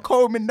 you're yeah.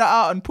 combing that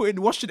out and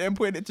washing it and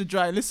putting it to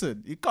dry.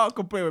 Listen, you can't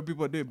compare when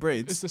people are doing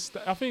braids.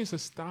 I think it's a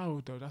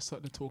style though. That's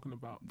what they're talking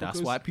about. That's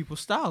Because- why people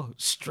style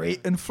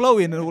straight and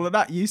flowing and all of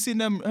that. You seen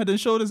them Head and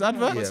Shoulders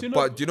advert? Yeah, But you know-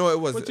 but do you know what it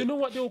was? But do you know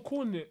what they were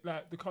calling it?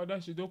 Like the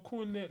Kardashians, they were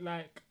calling it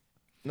like.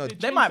 No, They, They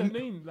changed might- the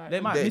name. Like, they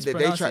might- they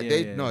mispronounce tried.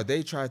 it, yeah.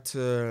 They tried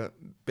to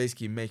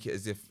basically make it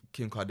as if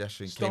Kim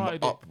Kardashian Started came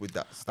it. up with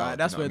that style.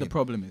 That's you know where what the I mean?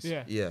 problem is.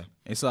 Yeah. Yeah,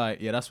 It's like,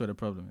 that's where the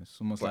problem is.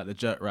 Almost But- like the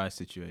jerk rice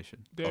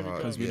situation. There we go.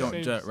 Because we Yeah. don't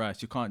Same- jerk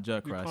rice. You can't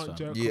jerk You rice, can't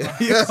fam. jerk Yeah.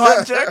 rice. You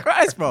can't jerk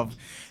rice, bro.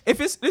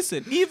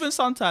 Listen, even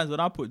sometimes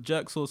when I put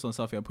jerk sauce on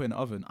something I put in the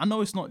oven, I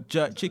know it's not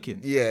jerk chicken.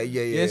 yeah.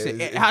 Yes,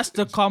 it has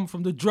to come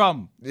from the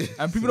drum.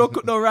 And people don't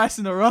cook no rice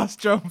in the Ross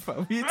drum, fam.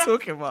 What are you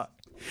talking about?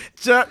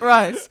 Jerk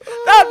rice.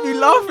 That'd be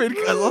laughing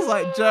because I was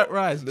like, jerk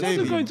rice. What's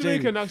Jamie, going to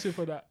make Jamie. an accent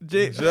for that?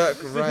 jerk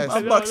rice.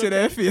 I'm boxing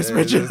their face, Yeah,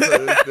 Richard.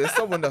 there's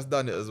someone that's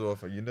done it as well,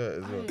 fam. You know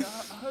it as well. Hey,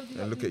 I heard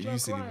you And look do at you jerk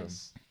silly,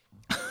 rice.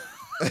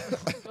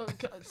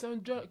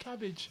 Some jerk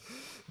cabbage.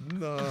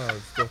 No,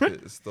 stop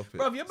it, stop it.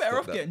 Bro, you're better Stop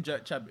off that. getting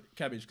jerk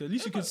cabbage because at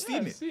least you can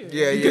steam it. See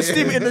Yeah, You yeah. can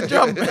steam it in the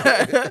drum.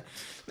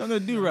 I'm gonna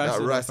do rice.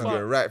 That in rice that, will fam.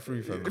 go right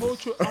through, fam.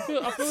 Culture. I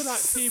feel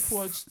like people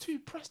are just too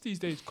pressed these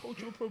days.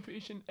 Cultural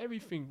appropriation,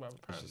 everything, bro. It's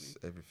Apparently, just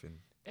everything.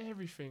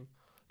 everything.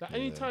 Like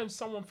anytime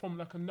someone from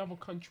like another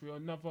country or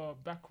another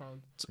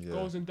background Yeah.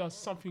 goes and does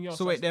something else,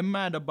 So wait, they're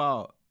mad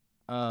about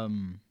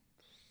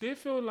they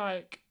feel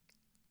like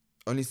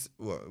Only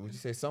what would you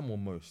say? Some or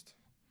most?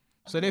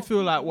 so they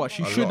feel like what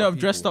she A lot shouldn't of have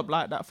dressed people. up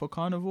like that for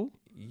carnival.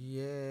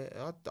 Yeah,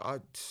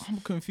 I'm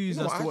confused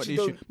You know, as I to what actually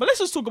they should. don't- But let's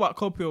just talk about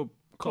cultural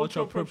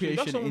Cultural appropriation,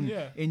 appropriation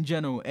that's what- in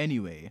general.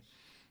 Anyway,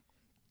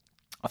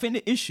 I think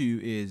the issue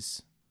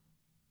is,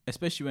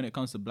 especially when it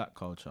comes to black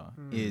culture,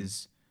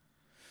 is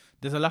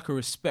there's a lack of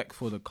respect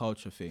for the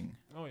culture thing.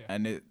 oh yeah,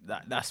 And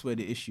that's where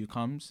the issue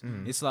comes.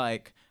 It's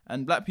like,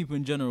 and black people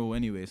in general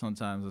anyway,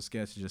 sometimes are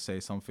scared to just say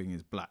something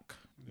is black.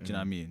 Do you know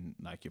what I mean?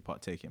 Like you're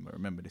partaking, but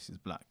remember this is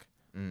black.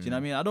 Do you know what I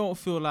mean? I don't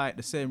feel like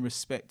the same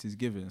respect is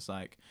given. It's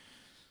like,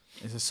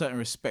 there's a certain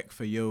respect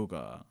for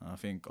yoga. And I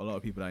think a lot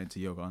of people that are into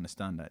yoga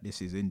understand that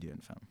this is Indian,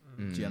 fam.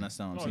 Do you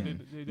understand what no, I'm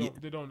saying?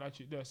 they don't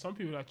actually. There, some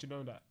people actually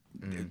know that.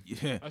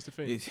 Yeah. That's the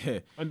thing, Yeah.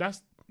 and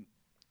that's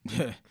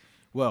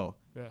Well,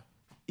 yeah.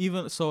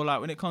 even so,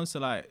 like when it comes to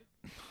like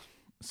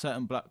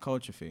certain black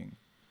culture thing,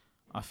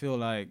 I feel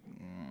like,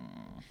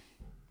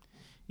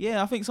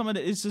 yeah, I think some of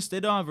it is just they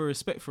don't have a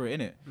respect for it,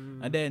 innit?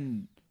 And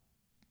then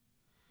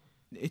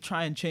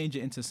try and change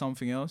it into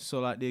something else. So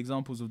like the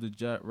examples of the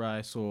jerk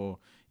rice, or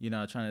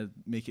trying to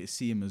make it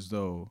seem as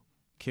though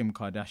Kim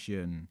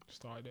Kardashian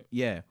Started it.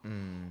 yeah,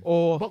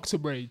 or Boxer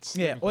braids.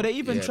 yeah, or they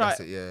even try that's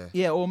it,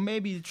 yeah. or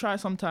maybe try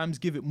sometimes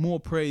give it more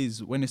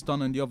praise when it's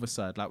done on the other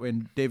side, like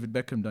when David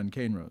Beckham done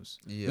cane rows.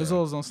 Yeah. It's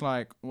almost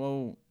like,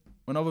 well,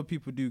 when other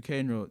people do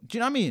cane row, do you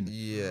know what I mean?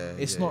 Yeah,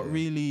 It's yeah, not yeah.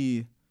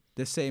 really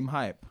the same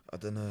hype. I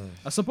don't know.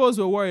 I suppose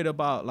we're worried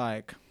about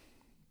like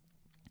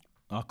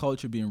our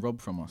culture being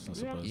robbed from us. I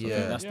suppose. Yeah. I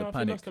think that's I the think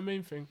panic, that's the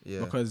main thing. Yeah,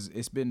 because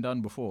it's been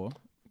done before.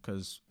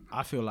 Because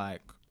I feel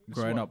like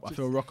growing what, up, I just-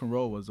 feel rock and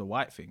roll was a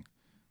white thing,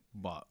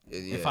 but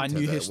Yeah, if I it knew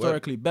turns out it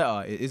historically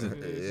better, it isn't.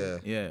 yeah,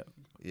 Yeah.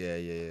 yeah,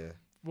 yeah, yeah.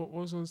 What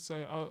was I gonna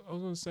say? I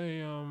was gonna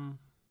say. Oh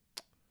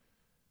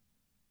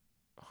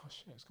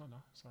shit, it's gone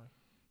now. Sorry.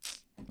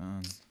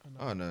 Man.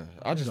 I don't know.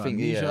 I just got think,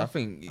 amnesia. I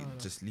think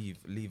just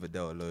leave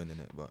Adele alone in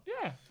it. But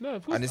Yeah, no.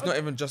 Of course, and it's not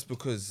even just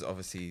because,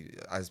 obviously,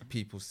 as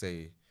people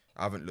say,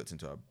 I haven't looked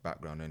into her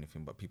background or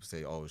anything, but people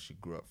say, oh, she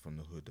grew up from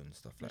the hood and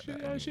stuff like that.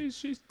 Yeah, anyway.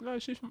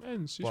 she's from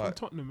Ends. She's from But-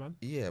 Tottenham, man.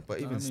 Yeah, but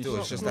I even mean, still, she's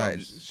it's just not like,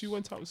 She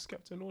went out with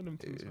Skepta and all them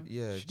things, man.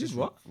 yeah, She just did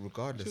what?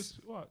 regardless, Just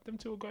what? Them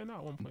two were going out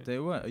at one point. They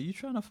weren't. Are you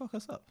trying to fuck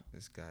us up?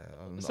 this guy.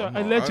 So I'm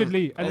not-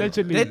 allegedly. They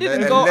didn't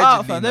Allegedly, go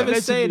out. I no. never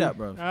say Allegedly. that,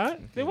 bro. Huh?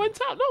 They went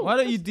out. No. Why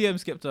don't you DM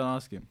Skepta and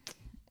ask him?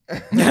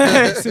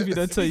 If you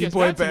don't tell He your gets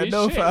boy mad to better me,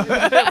 know, shit.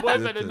 fam. Boy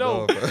better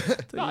know. Tell No, your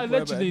boy better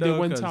allegedly they know,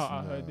 went cuz. out.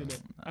 I heard, didn't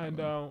it? And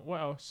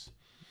what else?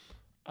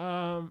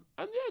 And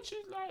yeah, she's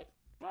like,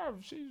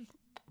 bruv, she's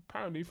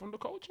apparently from the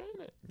culture,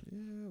 isn't it?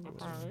 Yeah,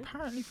 Apparently.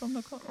 Apparently from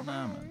the culture.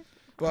 Nah, man.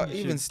 but You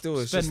even should still,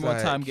 it's spend just more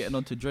like, time getting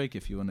onto Drake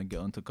if you want to get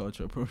onto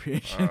culture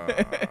appropriation.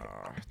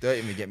 don't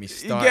even get me you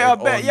started get a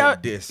on better,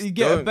 this. you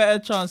get a Don't- better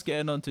chance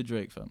getting onto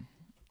Drake, fam.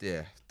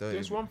 Yeah, don't.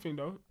 There's even- one thing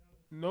though.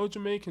 No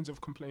Jamaicans have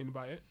complained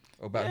about it.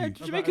 About Yeah, who?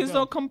 Jamaicans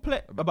Adele. don't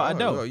complain about Oh,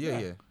 Adele. oh, yeah. I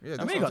That's mean,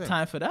 what you I'm got saying.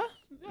 time for that.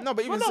 No,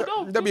 but even Well,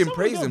 still, no, they're being some of them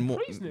praising more,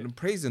 praising it.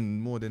 praising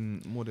more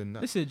than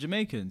that. Listen,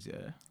 Jamaicans,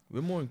 yeah.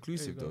 We're more Here you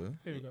inclusive go. though.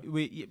 Here we go.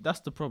 We that's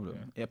the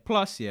problem. Yeah.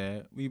 Plus,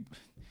 yeah,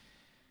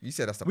 You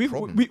said that's the we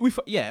problem.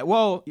 yeah.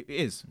 Well, it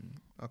is.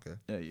 Okay.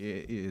 Yeah,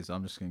 it is.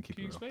 I'm just gonna keep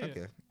Can you it real. explain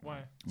Okay. it? Why?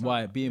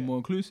 Why being Yeah. more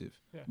inclusive?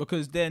 Yeah.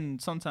 Because then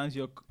sometimes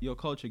your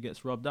culture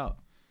gets rubbed out.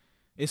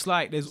 It's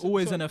like there's So-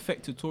 always so- an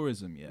effect to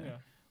tourism. Yeah. Yeah.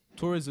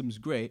 Tourism's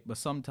great, but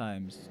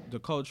sometimes the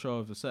culture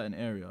of a certain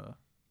area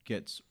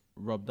gets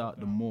rubbed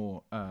out. The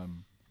more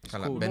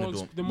Kind of cool. like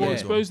Benidorm. The more yeah,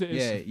 exposed it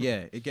is.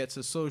 Yeah. It gets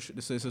a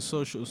social. So it's a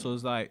social. So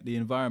it's like the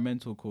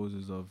environmental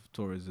causes of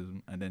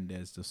tourism, and then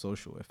there's the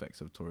social effects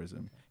of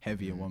tourism.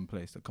 Heavy in one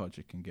place, the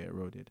culture can get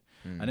eroded.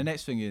 And the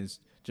next thing is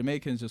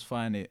Jamaicans just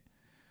find it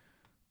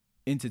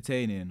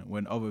entertaining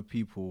when other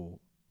people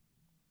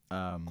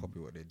Copy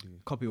what they do.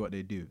 copy what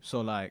they do. So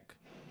like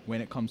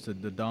when it comes to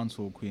the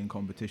dancehall queen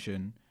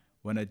competition,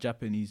 when a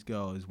Japanese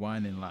girl is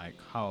whining like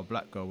how a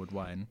black girl would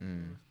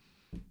whine,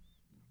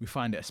 we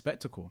find it a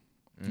spectacle.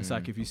 It's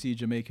like if you see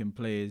Jamaican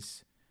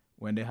players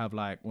when they have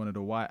like one of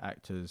the white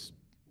actors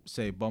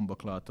say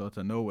Bombaclat out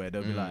of nowhere,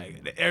 they'll be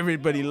like,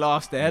 everybody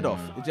laughs their head off.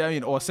 Do you know what I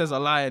mean? Or says a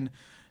line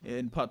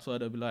in Patois,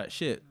 they'll be like,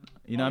 shit.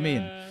 You know what I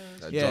mean?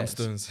 Like Yeah. John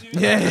Stones.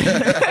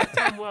 Yeah.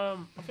 Time,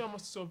 I think I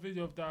must have saw a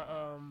video of that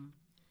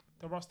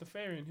the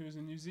Rastafarian who was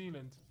in New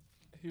Zealand.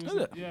 He was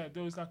Was it? yeah,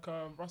 there was like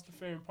a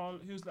Rastafarian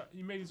he was like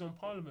he made his own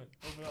parliament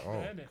over Oh.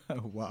 there,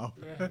 innit? Wow.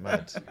 Yeah.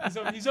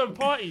 Mad. his own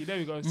party. There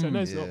we go. So no,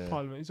 it's Yeah. not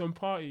parliament. His own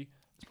party.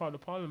 It's part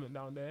of the parliament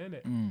down there,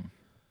 innit?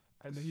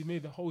 And he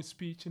made the whole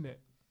speech in it.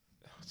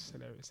 Just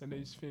hilarious. And they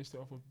just finished it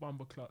off with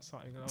Bumbleclot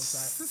something, and I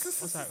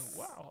was like,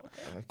 wow.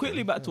 Okay.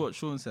 Quickly back to what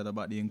Sean said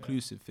about the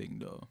inclusive thing,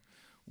 though.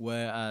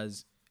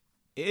 Whereas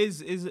it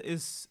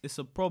is it's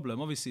a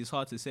problem. Obviously, it's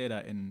hard to say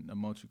that in a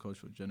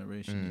multicultural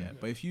generation. Yeah,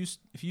 but if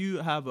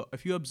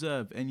you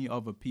observe any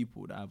other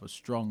people that have a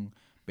strong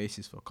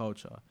basis for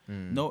culture,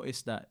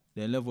 notice that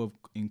their level of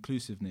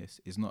inclusiveness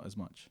is not as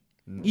much.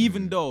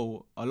 Even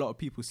though a lot of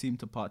people seem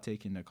to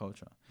partake in their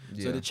culture.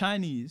 So Yeah. the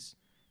Chinese,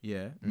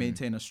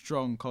 maintain a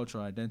strong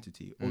cultural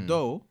identity.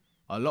 Although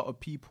a lot of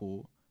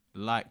people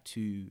like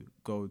to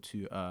go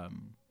to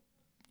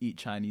eat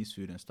Chinese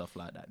food and stuff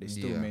like that, they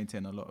still Yeah.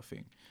 maintain a lot of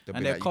things. They'll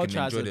And be their like, you can culture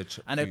has enjoy a,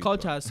 the and their food,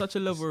 culture but has such a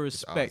level of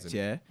it's ours, respect, innit?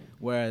 yeah.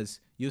 Whereas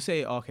you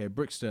say, okay,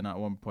 Brixton at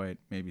one point,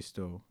 maybe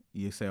still,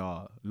 you say,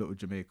 oh, Little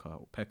Jamaica,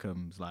 or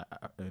Peckham's like,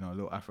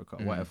 Little Africa,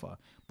 whatever.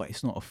 But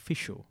it's not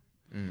official.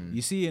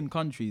 You see in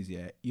countries,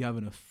 you have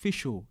an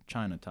official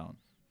Chinatown.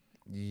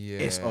 Yeah.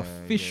 It's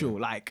official.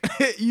 Like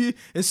you,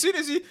 as soon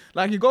as you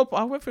go.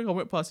 I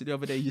went past it the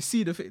other day. You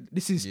see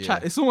this is Yeah.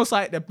 It's almost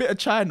like the bit of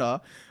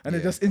China, and they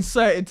Yeah. just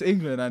insert it into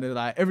England, and they're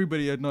like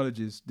everybody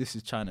acknowledges this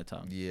is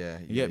Chinatown. Yeah.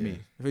 You get me?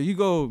 If you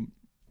go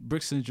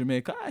Brixton,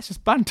 Jamaica, it's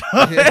just banter.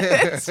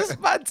 It's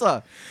just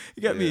banter.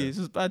 You get me? Yeah. It's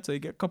just banter. You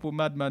get a couple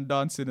madman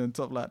dancing and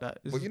stuff like that.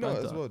 It's Well, just you know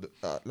banter. as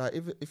well, like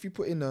if you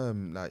put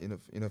in like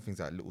things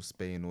like Little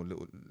Spain or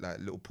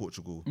Little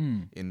Portugal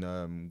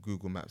in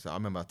Google Maps, I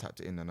remember I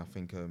typed it in and I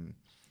think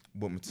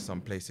brought me to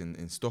some place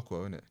in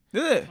Stockwell, innit?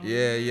 Is it?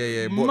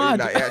 Yeah. Brought me, Mad.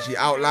 like, it actually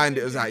outlined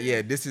it. It was like,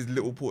 yeah, this is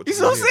Little Portugal. He's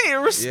not here.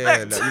 saying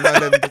respect. Yeah, like,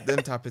 you know them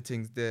type of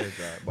things there.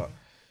 Like, but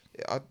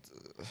yeah,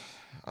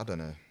 I don't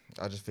know.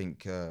 I just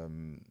think,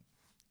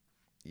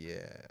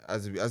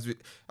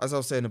 as I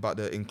was saying about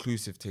the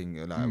inclusive thing,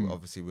 like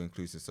obviously we're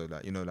inclusive. So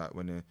like, you know, like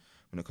when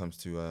it comes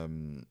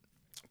to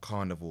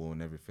carnival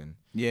and everything,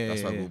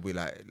 that's why we'll be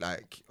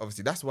like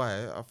obviously that's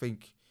why I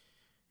think.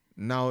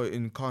 Now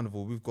in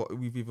carnival,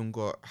 we've even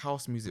got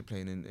house music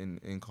playing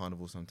in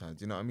carnival sometimes.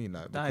 You know what I mean?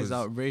 Like, That is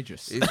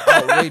outrageous. It's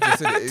outrageous.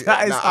 Isn't it?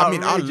 That is I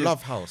mean, I outrageous.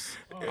 love house.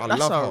 I That's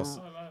love house,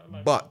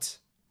 but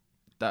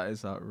That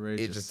is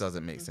outrageous. it just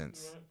doesn't make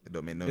sense. It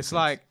don't make no sense. It's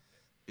like,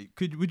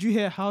 would you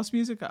hear house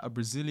music at a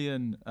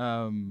Brazilian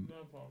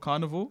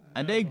carnival?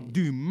 And they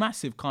do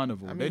massive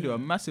carnival. They do a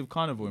massive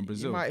carnival in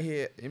Brazil.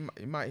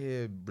 you might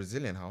hear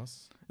Brazilian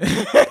house.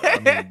 I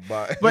mean,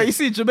 But you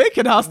see,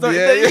 Jamaican house, Yeah,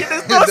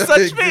 there's no that such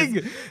exists.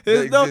 thing.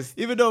 There's no,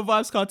 even though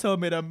Vibes Cartel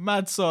made a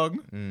mad song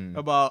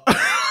about.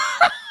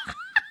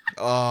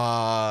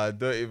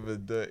 don't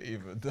even.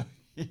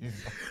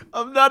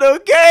 I'm not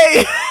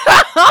okay.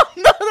 I'm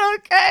not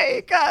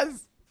okay,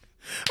 cuz.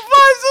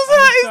 Vibes was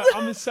hurt.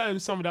 I'm inserting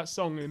some of that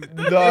song in. Stop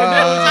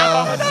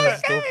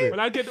it. When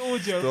I get the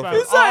audio, Stop fam. it.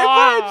 It's like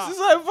Vibes. It's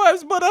like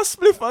Vibes, but I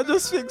spliff. I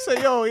just think,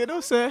 say, yo, you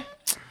know, say,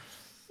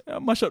 I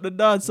mash up the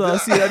dance, I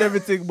see and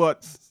everything,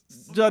 but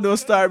John will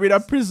start in a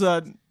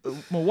prison.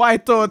 My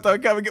white out, I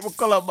can't get my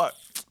color back.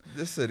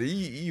 Listen,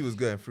 he was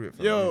going through it.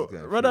 Fam. He Yo, was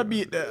going rather through it.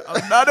 beat that.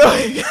 I'm not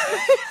okay.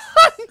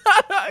 I'm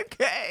not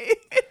okay.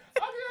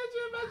 How can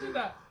you imagine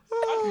that?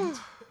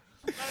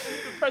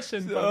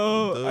 Depression, fam.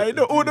 Oh, I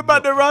know all the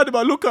man around him.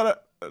 I look at it.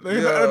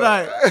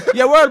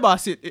 Yeah, world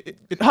boss, it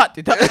hot.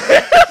 It hot.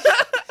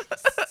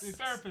 The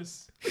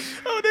therapist.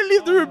 Oh, they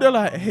leave the room. They're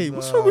like, hey,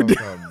 what's wrong with you?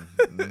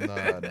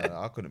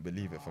 Nah, I couldn't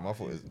believe it, fam. I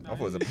thought it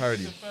was a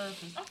parody. The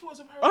therapist. I thought it was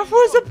a parody. I thought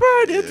it was a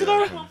parody. Yeah. Did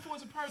I? I thought it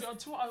was a parody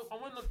until I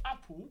went on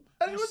Apple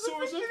and saw it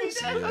was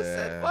official. I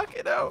said, fuck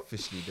it out.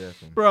 Officially there,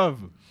 fam. Bruv.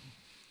 You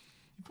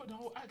put the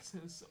whole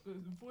accents, the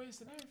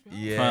voice and everything.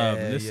 Yeah,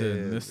 Fam,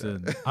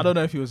 listen. I don't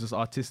know if he was just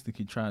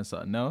artistically trying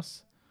something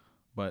else,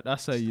 but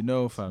that's how you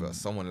know, fam. But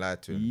someone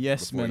lied to him.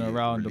 Yes, before men he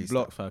around the released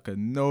block, that. fam, 'cause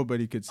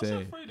nobody could I was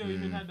say, afraid they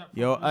even had that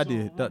yo, problem as Adi,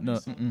 well, that no, one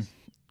of these songs.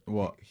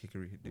 what?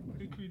 Hickory.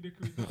 Hickory,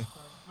 fam.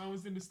 I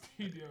was in the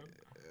studio.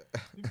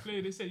 He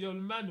played. They said, "Yo,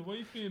 man, why are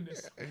you feeling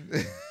this?"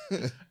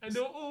 And they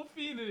were all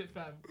feeling it,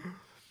 fam.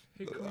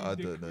 Hickory, I don't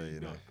know, dickory, you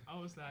know. dock. I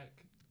was like,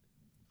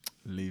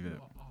 Leave it.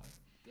 "Oh,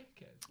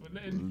 dickhead." We're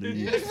letting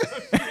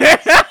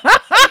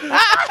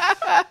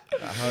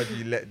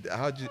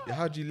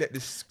How do you let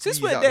this Since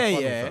squeeze we're out the there,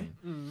 funnel, yeah,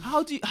 fam?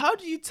 how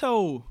do you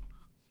tell?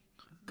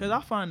 Because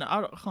I find that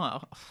I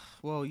can't.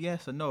 Well,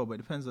 yes and no, but it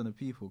depends on the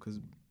people. Because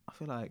I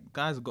feel like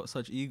guys have got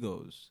such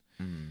egos.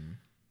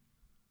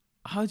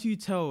 How do you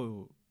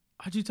tell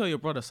your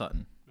brother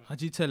something? How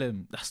do you tell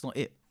him that's not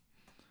it?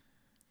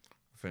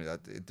 I think that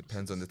it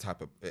depends on the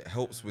type of. It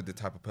helps with the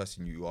type of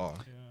person you are.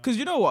 Because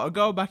you know what, a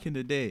girl back in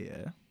the day,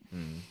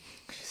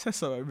 she said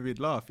something that made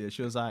me laugh. Yeah,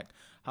 she was like,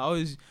 how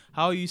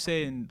are you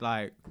saying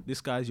like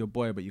this guy's your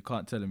boy, but you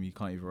can't tell him you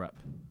can't even rap?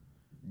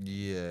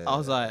 Yeah. I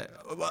was like,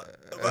 what?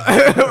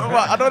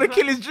 I don't want to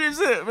kill his dreams.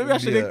 Maybe I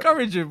should Yeah.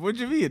 encourage him. What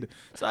do you mean?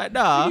 It's like,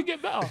 nah. you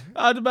get better.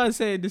 How the man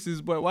saying this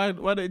is boy? Why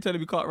don't you tell him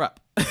he can't rap?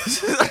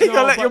 You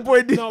gotta let your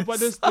boy do. No, but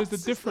there's this. a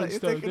It's difference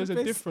like though. you're taking There's the a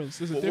piss. difference.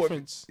 There's a What-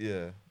 difference.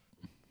 Yeah.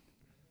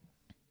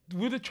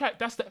 With the track,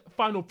 that's the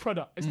final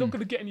product. It's not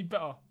gonna get any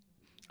better.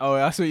 Oh,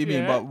 that's what you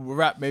mean. Yeah. But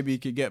rap, maybe he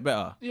could get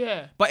better.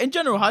 Yeah. But in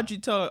general, how'd you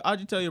tell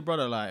your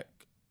brother like?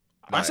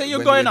 I Like, say you're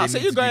when going they out. Say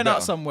need you're to be going out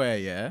better. somewhere,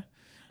 yeah.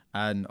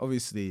 And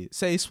obviously,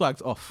 say he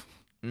swagged off.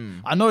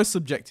 I know it's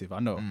subjective. I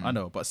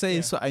know. But say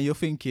it's and you're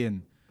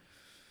thinking,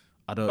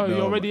 I don't know. Oh,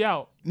 you're already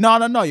out.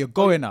 No. You're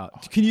going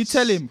out. Can you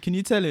tell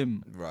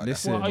him? Right,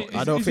 Listen, Well,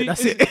 I don't think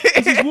that's it.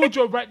 Is his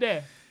wardrobe right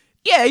there?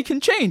 Yeah, he can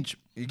change.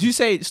 Do you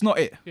say it's not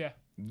it? Yeah.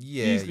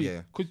 Yeah. Easily.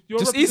 Yeah. 'Cause you're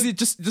Just easy,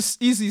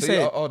 just easy So say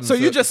you- it. hold on, So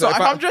you so- just so if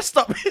if I- I'm dressed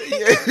up, tell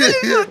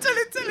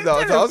him.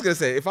 No, so I was gonna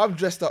say if I'm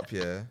dressed up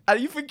here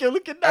And you think you're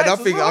looking nice. and I as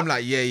think well? I'm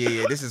like yeah,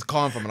 this is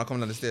calm from, and I come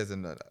down the stairs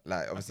and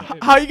like obviously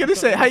How you gonna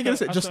say? How you gonna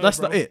say? Just that's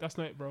bro. not it. That's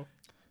not it, bro.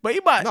 But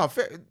you might. no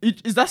fair,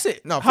 Is that's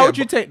it? no. How fair, would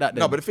you but- take that then?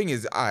 No, but the thing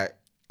is, I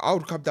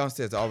would come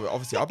downstairs.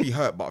 I'll be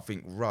hurt, but I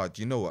think, Rod,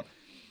 you know what?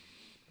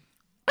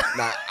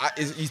 Like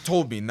he's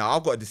told me now.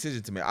 I've got a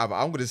decision to make. Either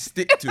I'm gonna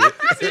stick to it.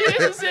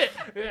 This is it.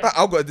 Yeah.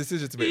 I've got a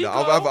decision to make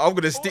now. Ego? I'm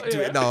gonna stick to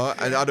Yeah. it now,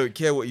 and I don't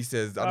care what he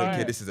says. I don't care.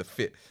 Alright. This is a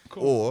fit.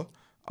 Cool. Or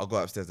I'll go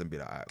upstairs and be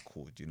like, alright,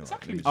 cool. Do you know?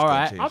 Exactly. Let me just All go and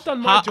right. change. I've done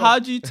my job. How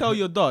do you tell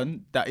your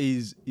don that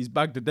he's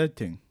bagged the dead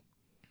thing?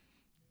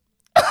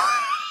 That's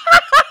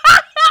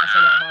a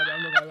lot harder.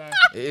 I'm not gonna lie.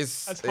 It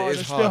is. That's It harder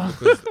is hard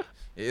still. because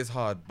it is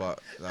hard, but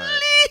like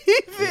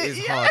it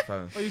is hard,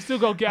 fam. But you still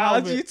gotta get out How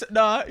of do you? it.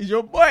 Nah, he's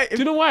your boy. Do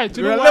you know why?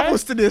 Do you There know are why?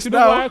 levels to this Do you know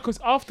now. why? Because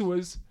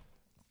afterwards,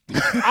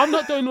 I'm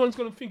not the only one who's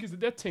gonna think it's a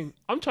dead thing.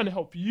 I'm trying to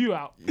help you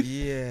out.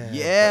 Yeah.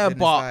 Yeah, then it's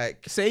but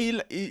like,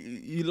 say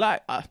you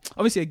like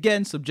obviously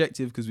again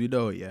subjective because we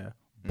know, yeah.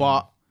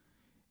 But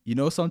You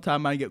know,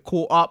 sometimes I get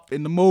caught up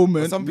in the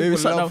moment. Some maybe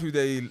people love something- who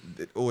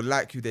they or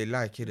like who they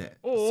like, innit?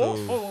 Oh,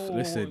 So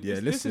Listen, yeah,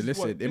 this listen. is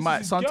what- It this might- is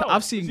his sometime- girl.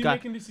 I've seen Is he guy-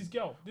 making this his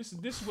girl. This is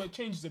where it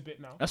changes a bit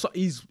now. That's what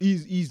he's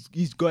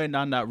going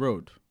down that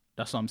road.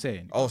 That's what I'm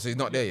saying. oh, so he's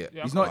not there yet.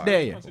 Yeah, He's I not can't- there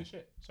I yet. can't say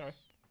shit. Sorry.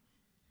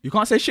 You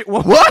can't say shit.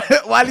 What?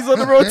 While he's on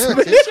the road to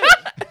me.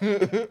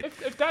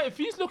 If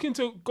he's looking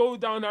to go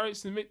down that route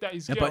to make that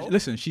his Yeah, girl, but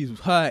listen, she's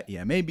hurt.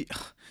 Yeah, maybe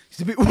she's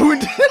a bit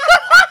wounded.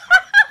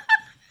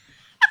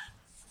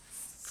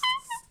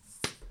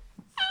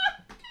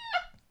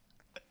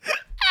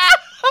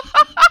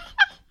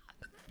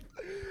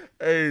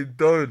 Hey,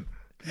 don't.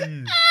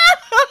 Please.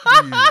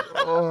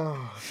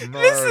 Oh, my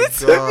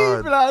Listen to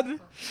me, blood.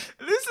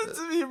 Listen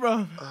to me,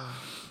 bro.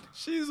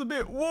 She's a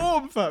bit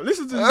warm, fam.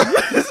 Listen to me.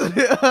 She's a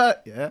bit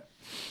hurt, yeah.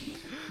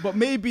 But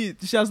maybe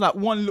she has like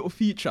one little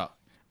feature,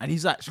 and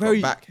he's like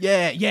very, back.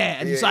 yeah,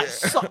 and he's Yeah, like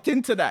yeah. sucked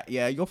into that.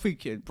 Yeah, you're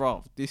thinking,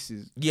 bro, this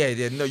is. Yeah,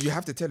 no, you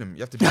have to tell him.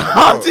 You have to be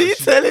How like, do you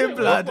she- tell him, Wait,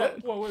 blood?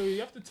 wait, you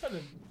have to tell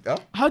him. Huh?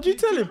 How do you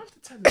tell You him? have to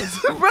tell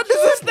him. Bro, this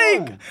is a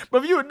snake.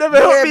 But you would never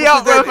help me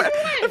out, because bro.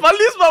 If I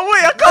lose my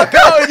way, I can't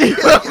count on you.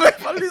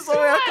 If I lose my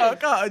way, I can't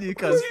count on you,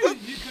 cuz.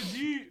 Because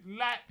you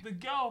like the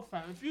girl,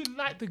 fam. If you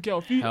like the girl,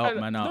 if you Help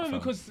man out, not even fam.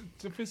 because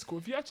to physical.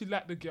 If you actually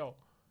like the girl,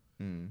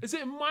 is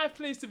it my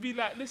place to be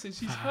like, listen,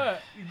 she's hurt.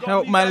 You gotta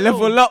Help leave my her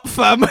level alone. up,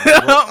 fam.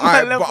 Help my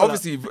Alright, level but up.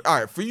 obviously,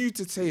 alright, for you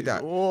to say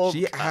that, Oh,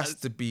 she has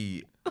to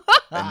be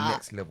a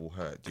next level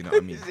hurt. Do you know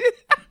what I mean?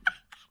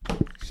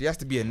 She has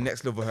to be a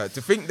next level hurt.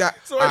 To think that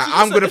So if she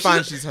I'm just- gonna if she find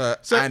just- she's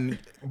hurt, so- and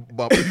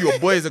but your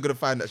boys are gonna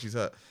find that she's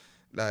hurt.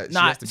 Like, she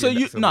Nah, has to be so a you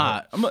next level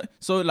hurt. I'm not,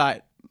 so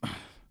like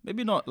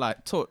maybe not like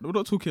we're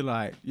not talking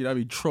like, you know what I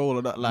mean, troll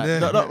or not like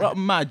not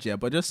mad, yeah,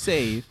 but just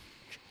say,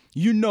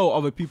 you know,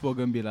 other people are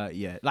gonna be like,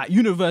 yeah, like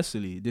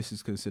universally this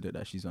is considered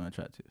that she's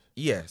unattractive.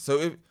 Yeah.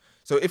 So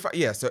if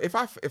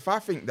I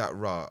think that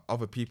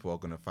other people are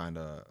gonna find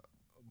her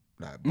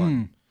like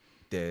bun,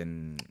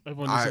 then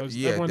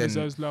Everyone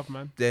deserves love,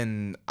 man.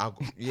 then I've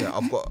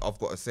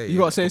got to say You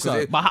gotta say because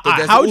something. it- But because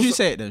there's how would you also-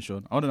 say it then,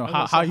 Sean? I don't know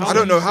I how you don't say I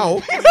don't it. know how.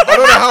 I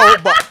don't know how,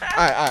 but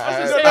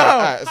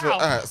alright, How?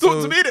 alright,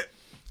 Talk to me then.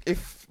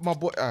 If my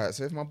boy,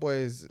 so if my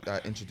boys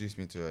introduced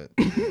me to it,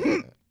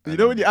 You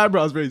know when your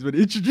eyebrows raised when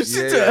they introduce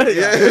you to yeah, her?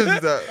 yeah,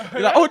 that-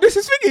 You're like, oh, this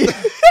is Figgy. You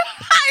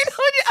know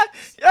when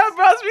your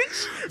eyebrows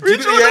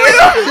reach all the Yeah.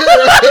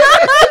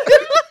 way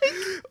up.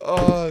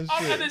 Oh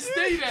I'm shit. gonna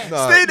stay there.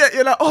 Nah. Stay there.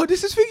 You're like, oh,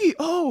 this is Figgy.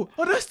 Oh,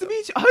 nice to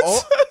meet you.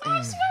 Oh,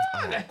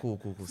 alright, cool.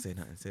 Say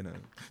nothing.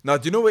 Now,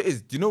 do you know what it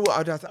is? Do you know what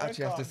I'd have to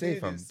actually have to say,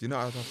 fam? Do you know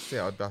what I'd have to say?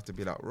 I'd have to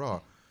be like, raw.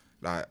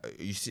 Like, are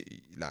you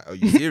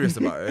serious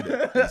about it?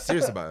 Are you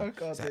serious about it?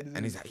 It's like-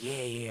 and he's like,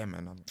 yeah,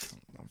 man.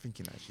 I'm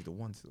thinking that she's the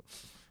one.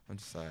 I'm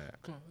just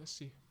like, Come on, let's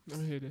see. Let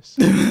me hear this.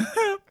 yeah.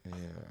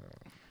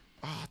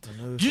 I don't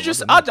know. You fam,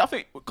 just, I don't know. I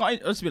think, can't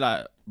you just be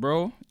like,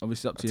 bro,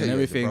 obviously up to you I'll and tell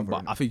you as a everything,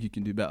 brother, but innit? I think you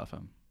can do better,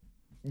 fam.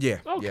 Yeah.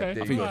 Okay. Yeah, I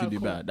there think you you go. can do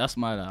cool. better. That's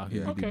my I think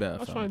you can Okay, do better,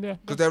 that's fam. fine. Yeah.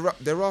 Because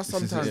there are is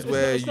sometimes it.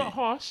 where It's you, not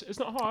harsh. It's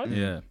not hard.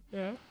 Yeah.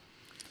 Yeah.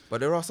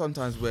 but there are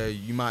sometimes where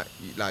you might,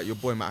 like, your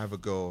boy might have a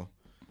girl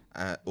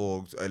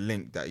or a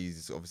link that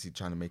he's obviously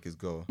trying to make his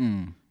girl,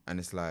 and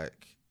it's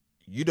like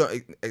you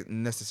don't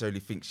necessarily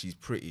think she's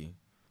pretty,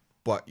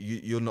 but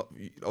you're not.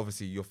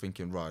 Obviously, you're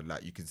thinking, right?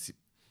 Like you can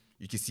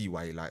see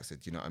why he likes it.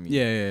 Do you know what I mean?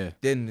 Yeah.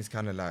 Then it's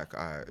kind of like,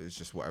 it's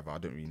just whatever. I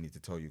don't really need to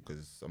tell you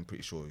because I'm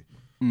pretty sure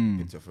you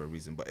picked her for a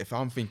reason. But if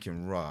I'm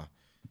thinking, rah,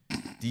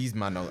 these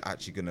men are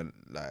actually gonna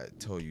like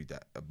tell you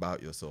that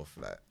about yourself,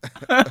 like,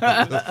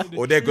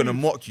 or they're gonna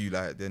mock you,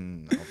 like,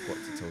 then I've got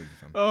to tell you,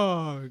 fam.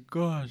 Oh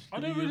gosh.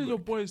 Are they really your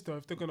boys though?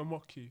 If they're gonna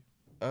mock you,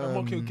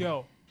 mock your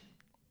girl.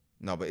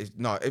 No, but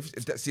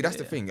see, that's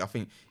the thing. I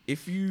think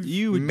if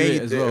You would do made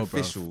it as it well, bruv.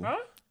 official, Huh?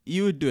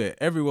 You would do it.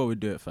 Everyone would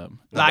do it, fam.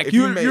 No, Like but if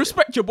you, you made you it-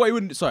 respect your boy. You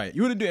wouldn't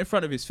do it in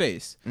front of his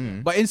face,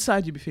 but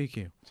inside you'd be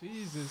thinking,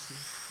 Jesus.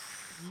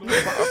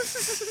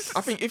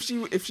 I think if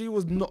she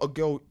was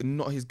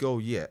not his girl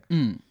yet,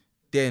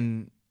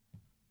 then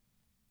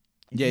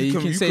yeah, you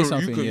can say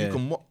something. You Yeah,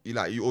 can mock,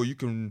 or you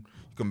can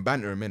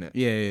banter him in it.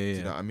 yeah.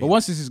 you know what I mean? But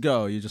once it's his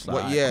girl, you're just like,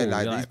 Well, alright, yeah, cool.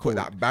 like You're he's cool. put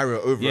that barrier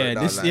over Yeah, it.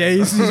 now, this, like,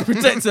 he's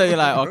protector. You're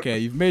like, okay,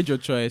 you've made your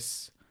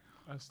choice.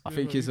 I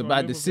think You it's a gotta bad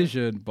live with it.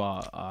 decision,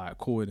 but alright,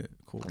 cool with it.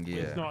 Cool. Yeah.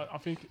 It's not. I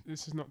think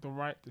this is not the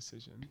right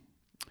decision.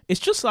 It's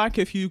just like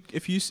if you,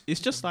 it's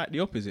just like the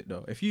opposite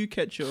though. If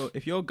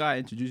your guy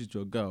introduces you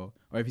to a girl,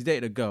 or if he's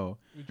dating a girl,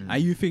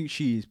 and you think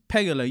she's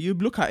pegging, you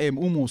look at him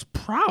almost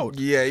proud.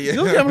 Yeah. You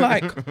look at him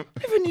like, I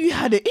even knew you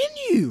had it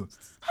in you.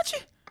 How'd you?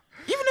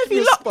 Even if you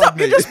You're locked spud, up,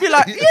 you mate. just be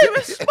like, yeah,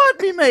 man, spud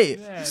me, mate.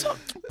 Yeah. So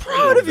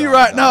proud of you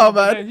right now,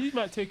 man. Then he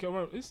might take it.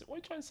 What are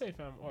you trying to say,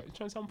 fam? What, you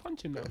trying to say I'm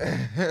punching now?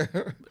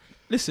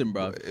 Listen,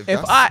 bro. If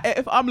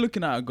If I'm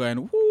looking at it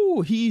going,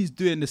 whoo, he's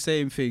doing the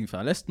same thing,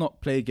 fam. Let's not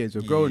play games.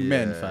 We're grown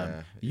men,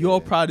 fam. You're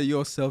proud of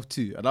yourself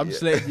too, and I'm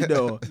just letting you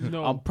know,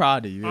 No, I'm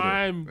proud of you.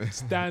 I'm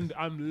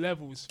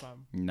levels,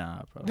 fam.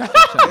 Nah, bro.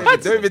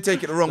 Don't even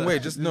take it the wrong way.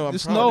 Just know I'm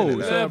Just proud know, of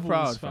it, say like. I'm proud,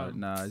 Levels, fam. fam.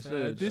 Nah,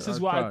 This I'm is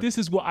what proud. this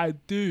is what I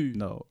do.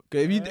 No,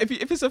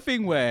 if it's a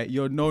thing where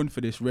you're known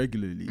for this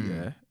regularly,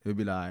 yeah, it'll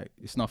be like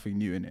it's nothing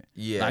new in it.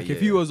 Yeah, like if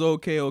yeah. you was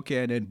okay,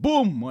 and then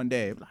boom, one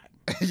day, like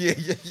yeah.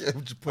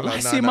 Just pull out I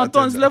nine see out my of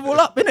 10, dons like. level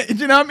up in it. Do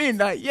you know what I mean?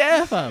 Like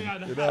yeah, fam.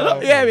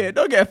 Yeah, man,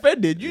 don't get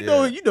offended. You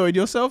know it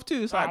yourself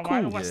too. It's like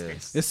cool. What's Yeah.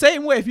 this? The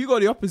same way if you go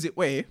the opposite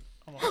way,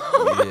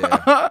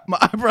 Yeah. my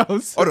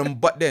eyebrows. Hold on,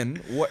 but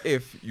then what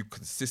if you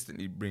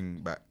consistently bring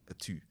back a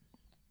 2?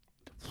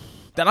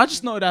 Then I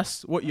just know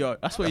that's what you're.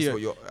 That's what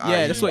you're. ah,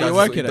 Yeah, he that's what does you're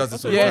this, working he at. does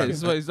this all Yeah, the this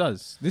is time. what he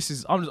does. This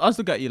is. I just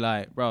look at you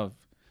like, bro.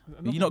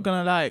 You're not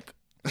gonna like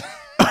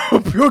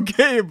up your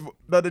game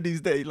none of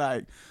these days.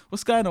 Like,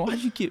 what's going on? Why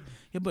do you keep?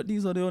 Yeah, but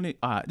these are the only.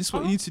 Alright, this is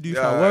what you need to do.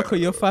 Fam. Work on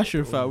your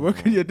fashion, fam.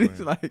 Work on your this.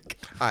 Like,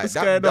 Alright, what's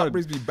going that on?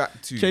 brings me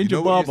back to Change you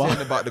your know what barber.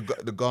 you're saying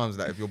about the guns.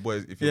 Like if you're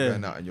Yeah.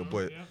 going out and your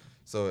boy.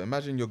 So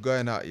imagine you're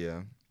going out,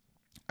 yeah,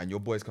 and your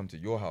boys come to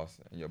your house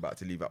and you're about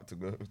to leave out to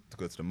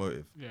go to the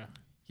motive. Yeah.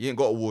 He ain't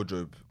got a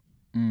wardrobe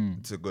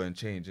to go and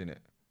change in it,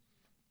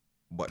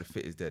 but the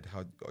fit is dead.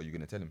 How are you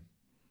gonna tell him?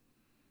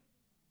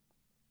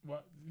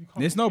 What, you can't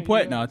There's no change,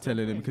 point yeah, now there's no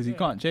telling him point, because he yeah.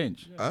 can't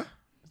change. Yeah. Huh?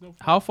 There's no point.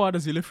 How far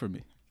does he live from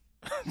me?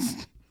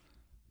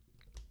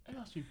 It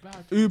must be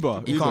bad.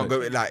 Uber. You can't go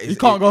like You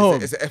can't go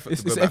home. It's an effort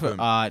It's to go back effort.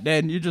 home.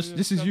 Then you just.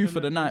 This is you for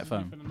the night, This is you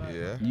fam. for the night,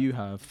 Yeah. fam. You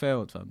have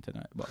failed, fam,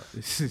 tonight. But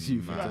this is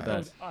you for Man. That tonight.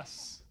 was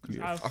us.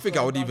 Yeah. I think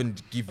I would even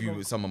give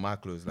you some of my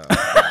clothes. Like,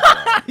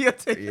 You're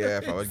taking. yeah,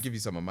 if I would give you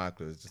some of my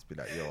clothes, just be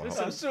like, yo,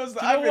 Listen, how- Shows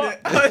that I'm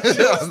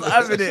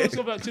in it. it.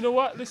 Do you know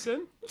what?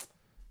 Listen,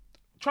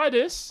 try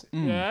this.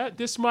 Yeah,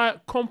 this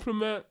might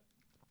complement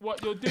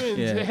what you're doing.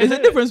 Yeah. There's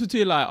a difference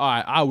between like, all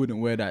right, I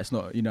wouldn't wear that. It's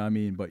not, you know what I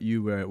mean? But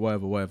you wear it,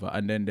 whatever.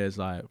 And then there's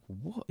like,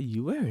 what are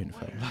you wearing,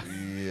 fam? Like,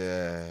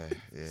 yeah,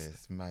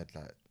 it's mad,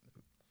 like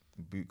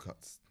boot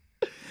cuts.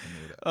 and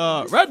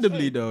all that.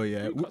 randomly though,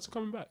 yeah. Cuts are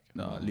coming back.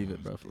 No, leave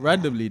it, bro.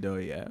 Randomly though,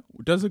 yeah.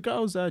 Does a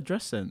girl's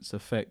dress sense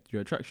affect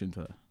your attraction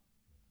to her?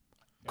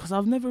 Because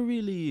I've never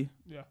really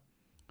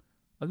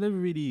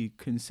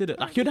considered.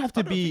 Like, you'd have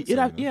to I don't be. think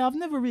so, you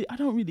know. I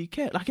don't really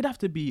care. Like, it'd have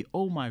to be.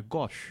 Oh my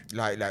gosh.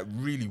 Like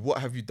really, what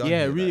have you done?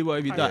 Yeah, here? really. Like, What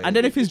have you I- done? yeah, And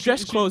then if if it's she-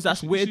 dress if she- clothes,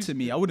 that's if weird she's- to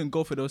me. I wouldn't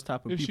go for those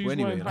type of If she's people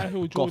anyway. wearing high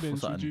heel like, goth or Jordans, would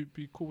something. you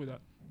be cool with that?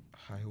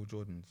 high heel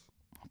Jordans.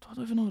 I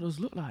don't even know what those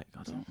look like.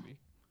 I don't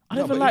No,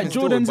 even but like even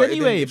still, Jordans but then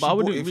anyway, if but she I bought-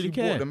 wouldn't if really she bought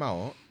care. them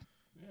out,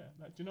 Yeah,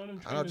 like, do you know them?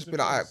 and I'll just be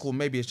like, alright, cool.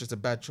 Maybe it's just a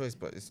bad choice,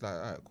 but it's like,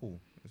 alright,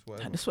 cool. It's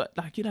whatever. That's what.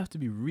 Like, you'd have to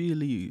be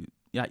really.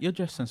 Yeah, your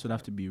dress sense would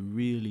have to be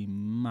really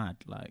mad.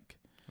 Like,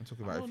 I'm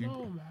talking I about don't if you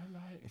know, man.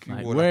 Like, if you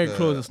like wore wearing like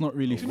clothes that's not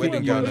really a fitting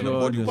wedding your gown and a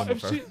body clothes. but warmer,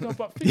 if fam. she, no,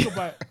 but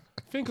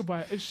think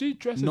about it. If she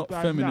dresses Not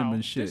bad feminine now,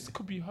 and shit. this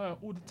could be her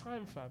all the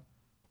time, fam.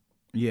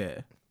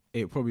 Yeah,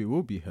 it probably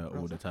will be her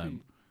all the Exactly.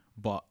 time.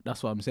 But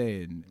that's what I'm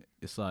saying.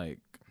 It's like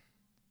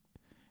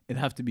it'd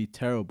have to be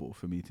terrible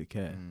for me to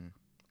care. Mm.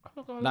 I'm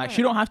not gonna Like, lie.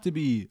 she don't have to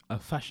be a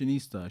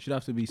fashionista. She'd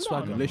have to be No,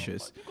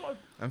 swagalicious. but you gotta-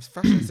 And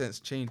fashion sense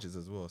changes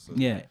as well. So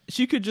Yeah,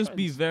 she could just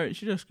be Trends. very.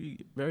 She just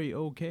be very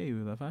okay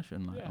with her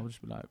fashion. Like, Yeah. I would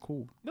just be like,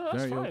 cool, No, that's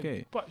very fine.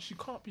 okay. But she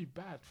can't be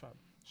bad, fam.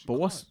 She But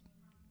what's, can't.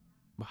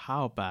 but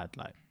how bad?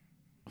 Like,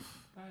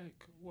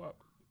 like what?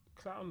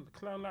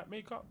 Clown like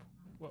makeup?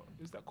 What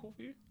is that cool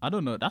for you? I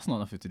don't know. That's not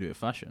nothing to do with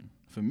fashion.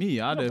 For me,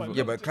 I'd No, have. but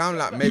yeah, but clown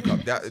like makeup.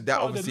 That part of the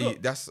obviously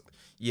look. that's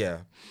yeah.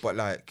 But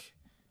like,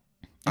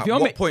 If at you're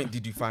what ma- point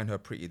did you find her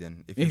pretty?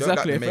 Then if you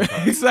Exactly, don't like the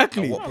makeup,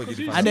 exactly. At what No, point 'cause did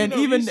you you find And her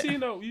then even-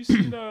 you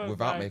seen her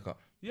without like, makeup?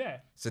 Yeah.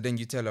 So then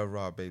you tell her,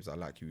 "Rah, babes, I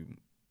like you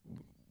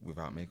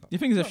without makeup." The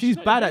thing is, if No, she's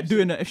she's bad not at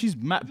doing it, if she's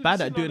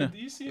bad at doing it,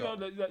 You see her,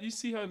 like, you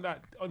see her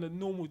like on a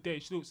normal day.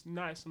 She looks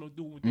nice on a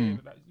normal day.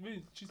 Mm. Like,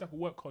 really, she's like a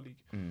work colleague.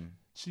 Mm.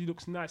 She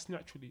looks nice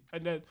naturally.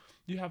 And then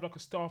you have like a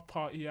staff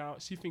party out.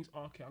 She thinks,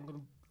 oh, okay, I'm gonna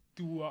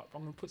do up.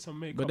 I'm gonna put some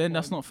makeup. but then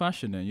that's on. not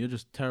fashion. Then you're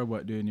just terrible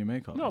at doing your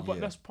makeup. No, but Yeah.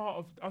 that's part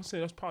of. I'm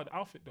saying that's part of the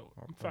outfit though.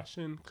 Okay.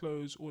 Fashion,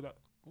 clothes, all that.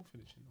 We'll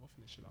finish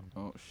it up.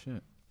 Oh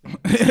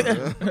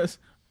shit. That's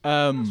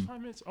um. 5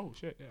 minutes. Oh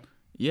shit, yeah.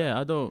 Yeah,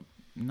 I don't.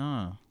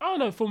 Nah. I don't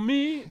know. For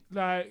me,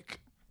 like,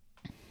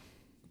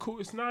 cool.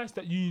 It's nice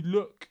that you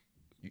look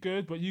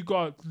good, but you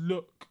gotta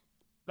look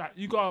like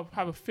you gotta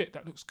have a fit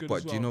that looks good. But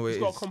as do well. you know what It's it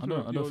gotta is? I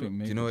complement don't your think look.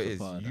 makeup's you know what a it is?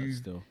 part of that You-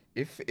 still.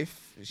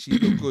 If she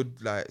look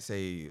good, like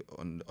say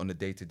on a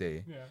day to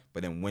day, Yeah,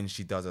 but then when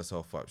she does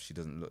herself up, she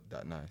doesn't look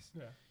that nice.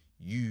 yeah.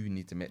 You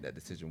need to make that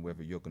decision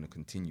whether you're gonna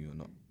continue or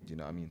not. Do you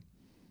know what I mean?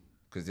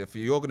 Because if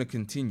you're gonna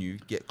continue,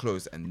 get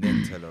close and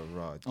then tell her,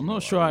 "Rah." do you I'm know not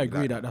what, sure I really agree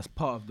like that that's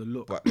part of the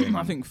look. But,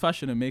 I think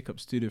fashion and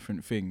makeup's two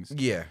different things.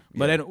 Yeah,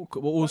 But yeah. then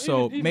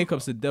also even-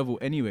 makeup's the devil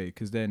anyway,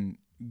 because then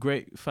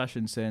great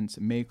fashion sense,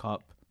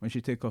 makeup, when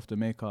she take off the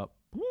makeup,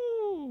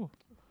 woo,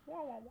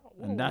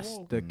 and that's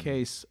the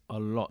case a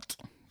lot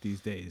these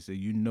days. So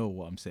you know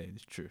what I'm saying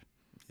is true.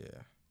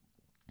 yeah.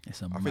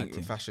 It's a I mad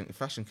think thing.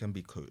 fashion can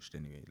be coached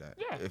anyway. Like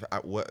Yeah. if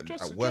at worst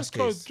Dress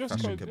case, code,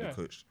 fashion can yeah. be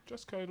coached.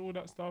 Dress code, all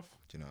that stuff.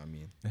 Do you know what I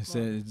mean?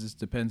 It just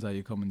depends how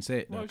you come and say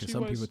it. Well, Because she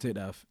some wears- people take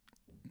that.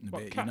 A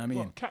bit, you know what I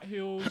mean? Cat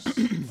heels.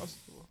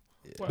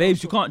 What Babes,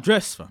 else? you can't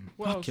dress, fam.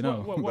 What else? Fucking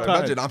hell. What- But what-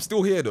 imagine, I'm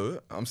still here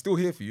though. I'm still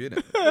here for you,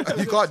 innit?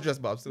 You can't dress,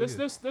 but I'm still here.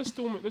 Let's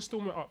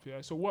storm it up,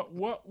 yeah. So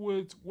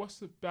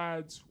what's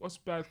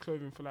bad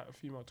clothing for like a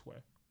female to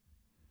wear?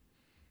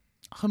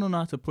 I don't know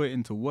how to put it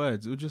into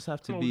words. It would just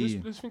have to No,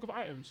 be. let's think of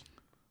items.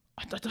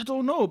 I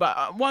don't know,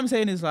 but what I'm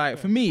saying is like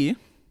for me,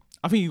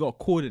 I think you got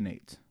to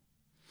coordinate.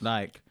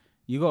 Like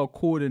you got to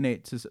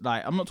coordinate to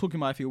like. I'm not talking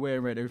about if you're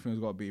wearing red, everything's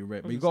got to be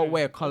red, but you got to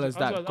wear colors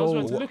that I was go.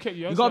 about to look at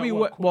you. I You was gotta like, be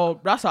what,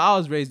 well. That's how I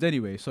was raised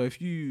anyway. So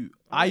if you,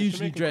 I it's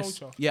usually Jamaican dress.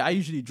 culture. Yeah, I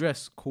usually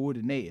dress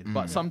coordinated,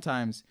 but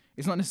sometimes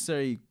it's not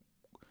necessarily.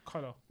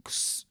 Colour.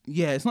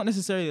 Yeah, it's not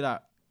necessarily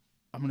that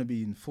I'm gonna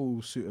be in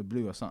full suit of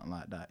blue or something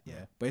like that.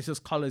 Yeah, but it's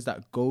just colors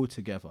that go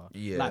together.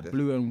 Yeah, like that's-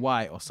 blue and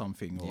white or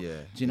something. Or, Yeah,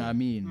 do you know what I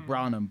mean?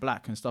 Brown and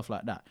black and stuff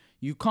like that.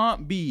 You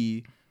can't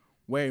be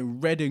wearing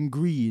red and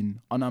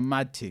green on a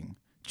mad thing.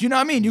 Do you know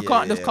what I mean? You Yeah,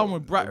 can't just yeah, come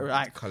with bright the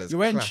like colours you're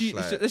wearing clash, cheap.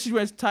 like- This is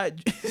wearing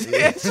tight.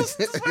 Yeah, it's just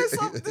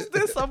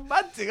there's some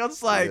mad thing. I'm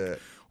just like, Yeah.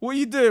 what are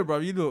you doing, bro?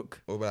 You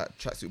look. What about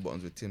tracksuit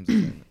bottoms with Tim's?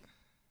 Again?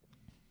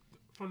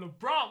 From the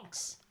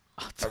Bronx.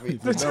 I mean,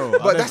 No, I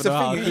but don't that's the know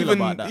how I thing. feel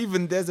about that.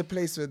 Even there's a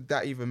place where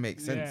that even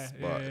makes Yeah, sense.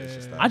 yeah, But yeah, it's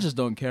just yeah. like I just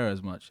don't care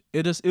as much.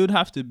 It would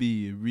have to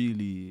be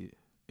really.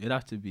 It'd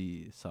have to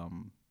be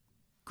some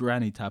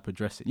granny type of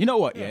dressing. You know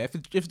what? Yeah, if the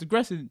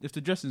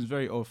dressing is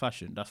very old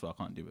fashioned, that's what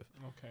I can't do with.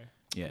 Okay.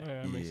 Yeah,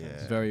 That makes Yeah.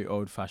 sense. it's very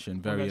old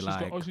fashioned, very she's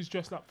got- like she's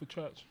dressed up for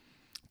church.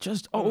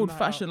 just on a old night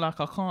fashioned. Like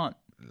I can't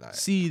like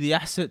see the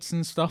assets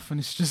and stuff, and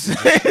it's just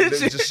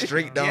just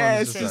straight down. Yeah,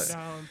 it's it's just just-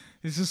 like, Down.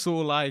 it's just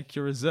all like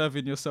you're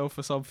reserving yourself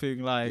for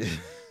something. Like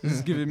this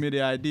is giving me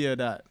the idea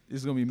that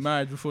it's gonna be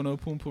married before no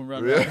pum pum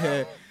run right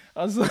here.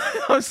 I was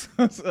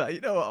like,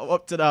 you know what? I'm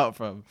opted out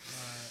from.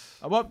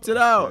 I'm opted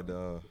out.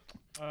 but,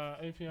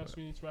 Anything else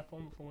we need to wrap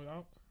on before we're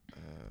out?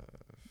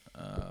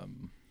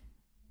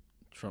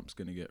 Trump's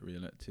gonna get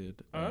re-elected.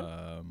 Big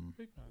man.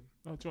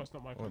 No, Joe, it's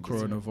not my point.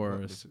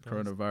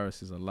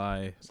 Coronavirus is a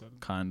lie. It's,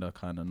 Kinda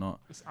not.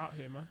 it's out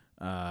here, man.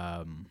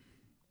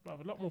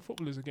 But a lot more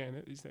footballers are getting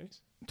it these days.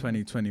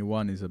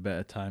 2021 is a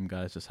better time,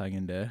 guys. Just hang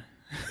in there.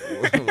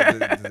 does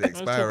it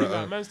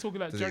expire? Man's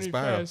talking like does it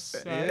January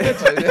expire?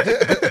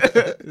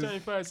 1st. January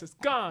 1st, it's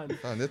gone.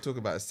 Fam, they're talking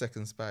about a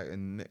second spike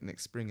in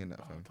next spring and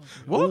that, fam.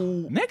 What?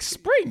 Next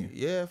spring?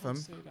 Yeah, fam.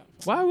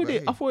 Why would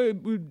it? But I thought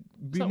it would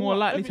be So more what,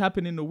 likely every- to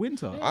happen in the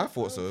winter. I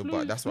thought so, Flu-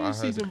 but that's what flu I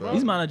heard. season, bro. bro.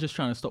 These men are just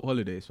trying to stop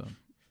holidays, fam.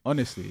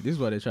 Honestly, this is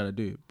what they're trying to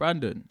do.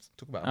 Brandon,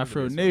 Talk about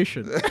Afro holidays,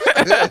 fam.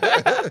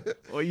 Nation.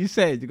 What you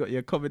said? You got your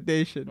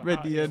accommodation We're out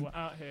ready here, and. we're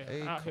out here.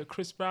 Hey, We're out here.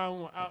 Chris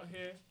Brown, we're out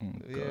here.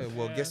 Yeah,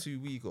 well, Yeah. guess who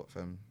we got,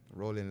 fam?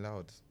 Rolling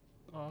Loud.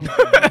 Oh,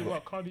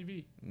 what, Cardi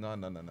B? No.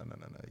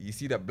 You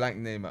see that blank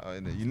name out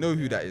in it. You know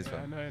who that is, Yeah, I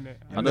fam. know, innit?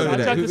 I know I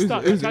that. tried to Who's-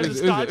 start. who's- I tried to who's-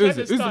 start. I tried who's-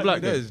 to who's the start.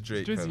 black That guy? is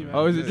Drake, Drizzy, fam. man.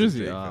 Oh, is it That Drizzy?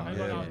 Drake, Ah, I fam. ain't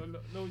Yeah, gonna yeah. lie,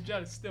 a little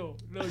jealous still.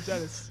 A little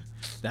jealous.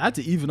 They had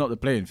to even up the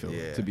playing field.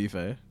 Yeah. To be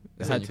fair, they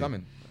Listen, had you to.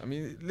 coming? I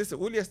mean, listen.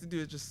 All he has to do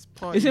is just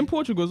party. It's in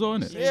Portugal, as well,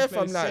 isn't it? Yeah, Same fam.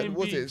 place, Like, same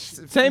what's it?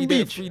 beach. Same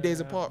beach. 3 days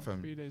apart,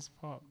 fam. 3 days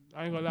apart.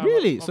 I ain't gonna lie.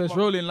 Really? my- So it's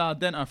my- Rolling Loud,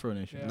 then Afro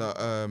Nation, Yeah.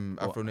 No,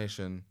 Afro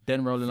Nation.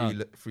 then Rolling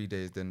Loud. 3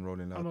 days, then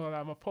Rolling I'm Loud. not gonna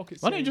lie. My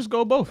pocket's. Why don't you saying- just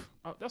go both?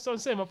 That's what I'm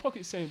saying. My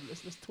pocket's saying,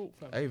 let's talk,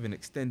 fam. I even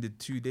extended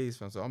 2 days,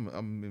 fam. So I'm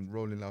in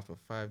Rolling Loud for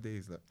 5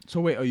 days. Like, So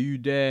wait, are you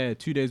there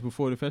 2 days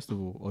before the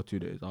festival or 2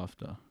 days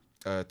after?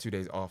 2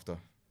 days after.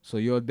 So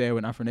you're there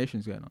when Afro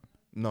Nation's going on?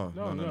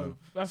 No.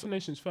 Afro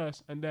Nation's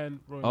first, and then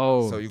Rolling.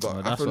 Oh, So you got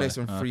that's Afro why.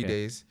 Nation 3 Okay.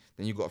 days,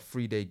 then you got a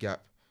 3 day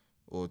gap,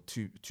 or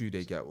two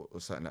day gap, or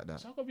something like that.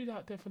 So I gotta be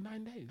out there for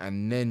 9 days.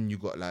 And then you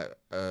got like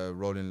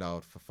Rolling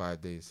Loud for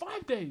 5 days.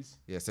 5 days.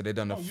 Yeah, so they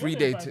done a Oh, you're 3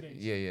 there day. 5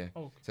 days? Yeah.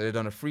 Oh, So they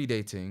done a 3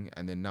 day thing,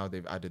 and then now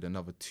they've added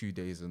another 2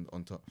 days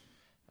on top.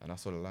 And I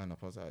saw the lineup.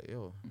 I was like,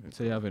 yo,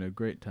 So you're having a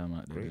great time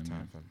out there. great then, time,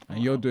 man. fam.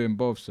 And you're doing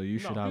both, so you No,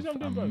 should because have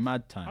I'm a doing both.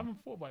 mad I time.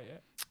 haven't thought about it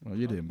yet. Oh,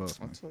 you're doing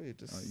both. I Man. told you,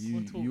 just You,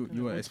 We'll talk, you, innit?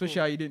 you, We'll especially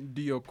talk. how you didn't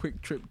do your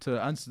quick trip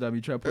to Amsterdam.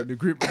 You tried to put in the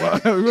group. We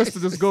must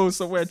have just go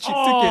somewhere cheap tickets,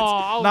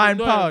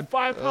 £9.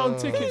 £5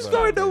 tickets. Who's fam.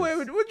 going nowhere?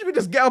 What do you mean?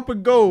 Just get up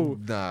and go.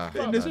 nah.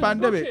 In this nah.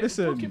 pandemic,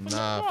 listen. Book it for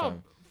Nah, the club.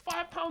 fam.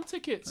 £5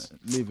 tickets.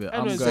 Leave it.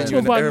 Anyways, I'm Send so you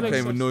in Talk an about airplane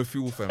next with no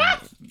fuel, fam.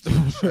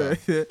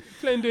 going.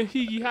 Playing the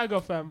Higgy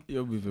Hagger, fam.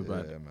 You'll be the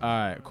bad. Yeah, man. All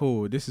right,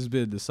 cool. This has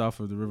been the South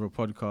of the River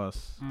podcast.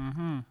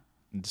 Mm-hmm.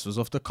 This was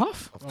off the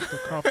cuff. Off the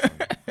cuff.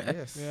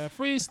 Yes. Yeah,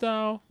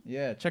 freestyle.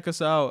 Yeah, check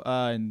us out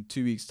in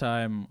 2 weeks'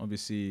 time.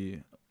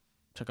 Obviously,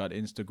 check out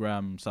the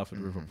Instagram, South of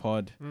the River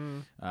Pod,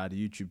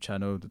 the YouTube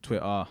channel, the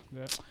Twitter.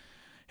 Yeah.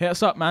 Hit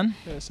us up, man.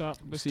 Hit us up.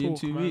 Let's See you in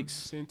talk, 2 man. weeks.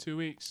 See you in 2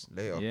 weeks.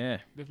 Later. Yeah.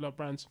 Live Love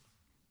Brands.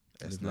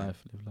 That's Live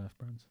nice. life,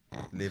 brands.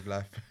 Live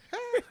life.